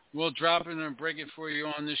we'll drop it and break it for you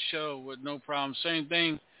on this show with no problem. Same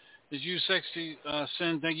thing as you, Sexy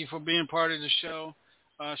Sin. Thank you for being part of the show.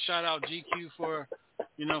 Shout out GQ for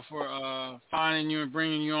finding you and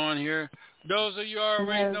bringing you on here. Those of you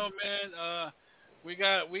already know, man. We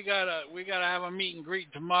gotta have a meet and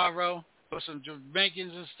greet tomorrow with some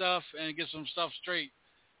Jamaicans and stuff and get some stuff straight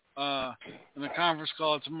in the conference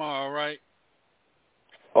call tomorrow, right?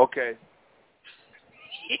 Okay.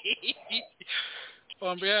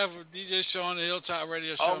 On behalf of DJ Sean, the Hilltop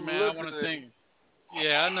Radio Show, man, I want to thank you.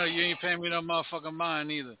 Yeah, I know you ain't paying me no motherfucking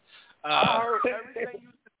mind either. I heard everything you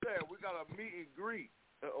said. We got a meet and greet.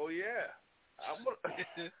 Oh, yeah.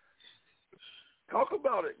 Talk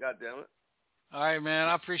about it, goddammit. All right, man.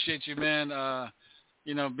 I appreciate you, man,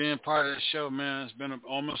 being part of the show, man. It's been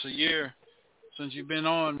almost a year since you've been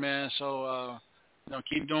on, man. So,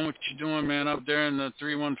 keep doing what you're doing, man, up there in the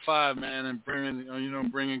 315, man, and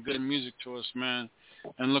bringing good music to us, man.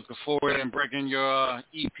 And looking forward and breaking your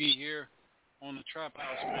EP here on the Trap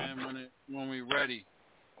House, man, when we're ready.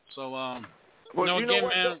 So, man. Yo,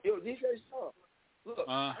 DJ Sean, look,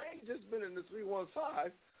 I ain't just been in the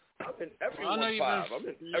 315. I'm in every 15. I'm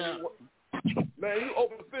in every one. Man, you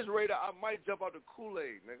open the refrigerator, I might jump out the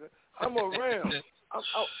Kool-Aid, nigga. I'm around.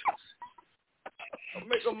 I'm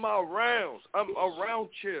making my rounds. I'm around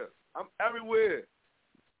here. I'm everywhere.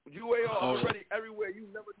 UAR already everywhere. You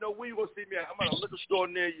never know where you gonna see me at. I'm at a liquor store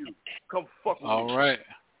near you. Come fuck with me.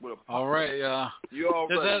 All right, y'all. You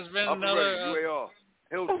already. This has been another UAR.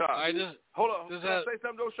 Hilltop. Hold on. Can I say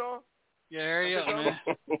something though, Sean? Yeah, hurry up, man.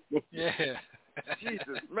 Yeah.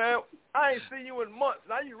 Jesus, man. I ain't seen you in months.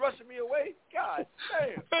 Now you rushing me away? God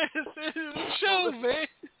damn. It's the show, man.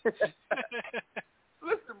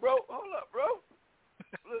 Listen, bro. Hold up, bro.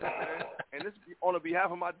 Listen, man. And this is on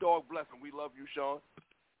behalf of my dog, Blessing. We love you, Sean.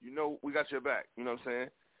 You know we got your back. You know what I'm saying?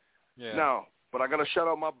 Yeah. Now, but I got to shout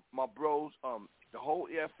out my bros, the whole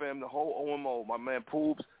EFM, the whole OMO, my man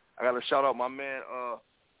Poobs. I got to shout out my man,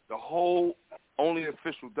 the whole Only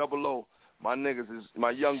Official 00. My niggas my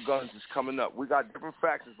young guns is coming up. We got different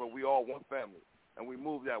factions, but we all one family. And we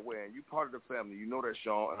move that way. And you part of the family. You know that,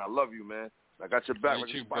 Sean. And I love you, man. I got your back like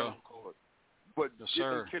a spinal cord. But yes, get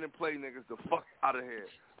them Kid and Play niggas the fuck out of here.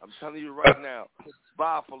 I'm telling you right now.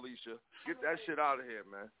 Bye, Felicia. Get that shit out of here,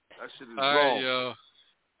 man. That shit is wrong.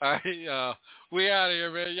 All right, yo. We out of here,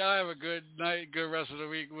 man. Y'all have a good night, good rest of the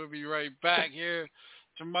week. We'll be right back here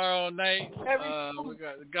tomorrow night. We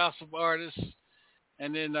got the gospel artists.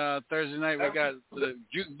 And then Thursday night, we got the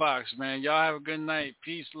jukebox, man. Y'all have a good night.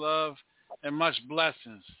 Peace, love, and much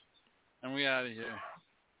blessings. And we out of here.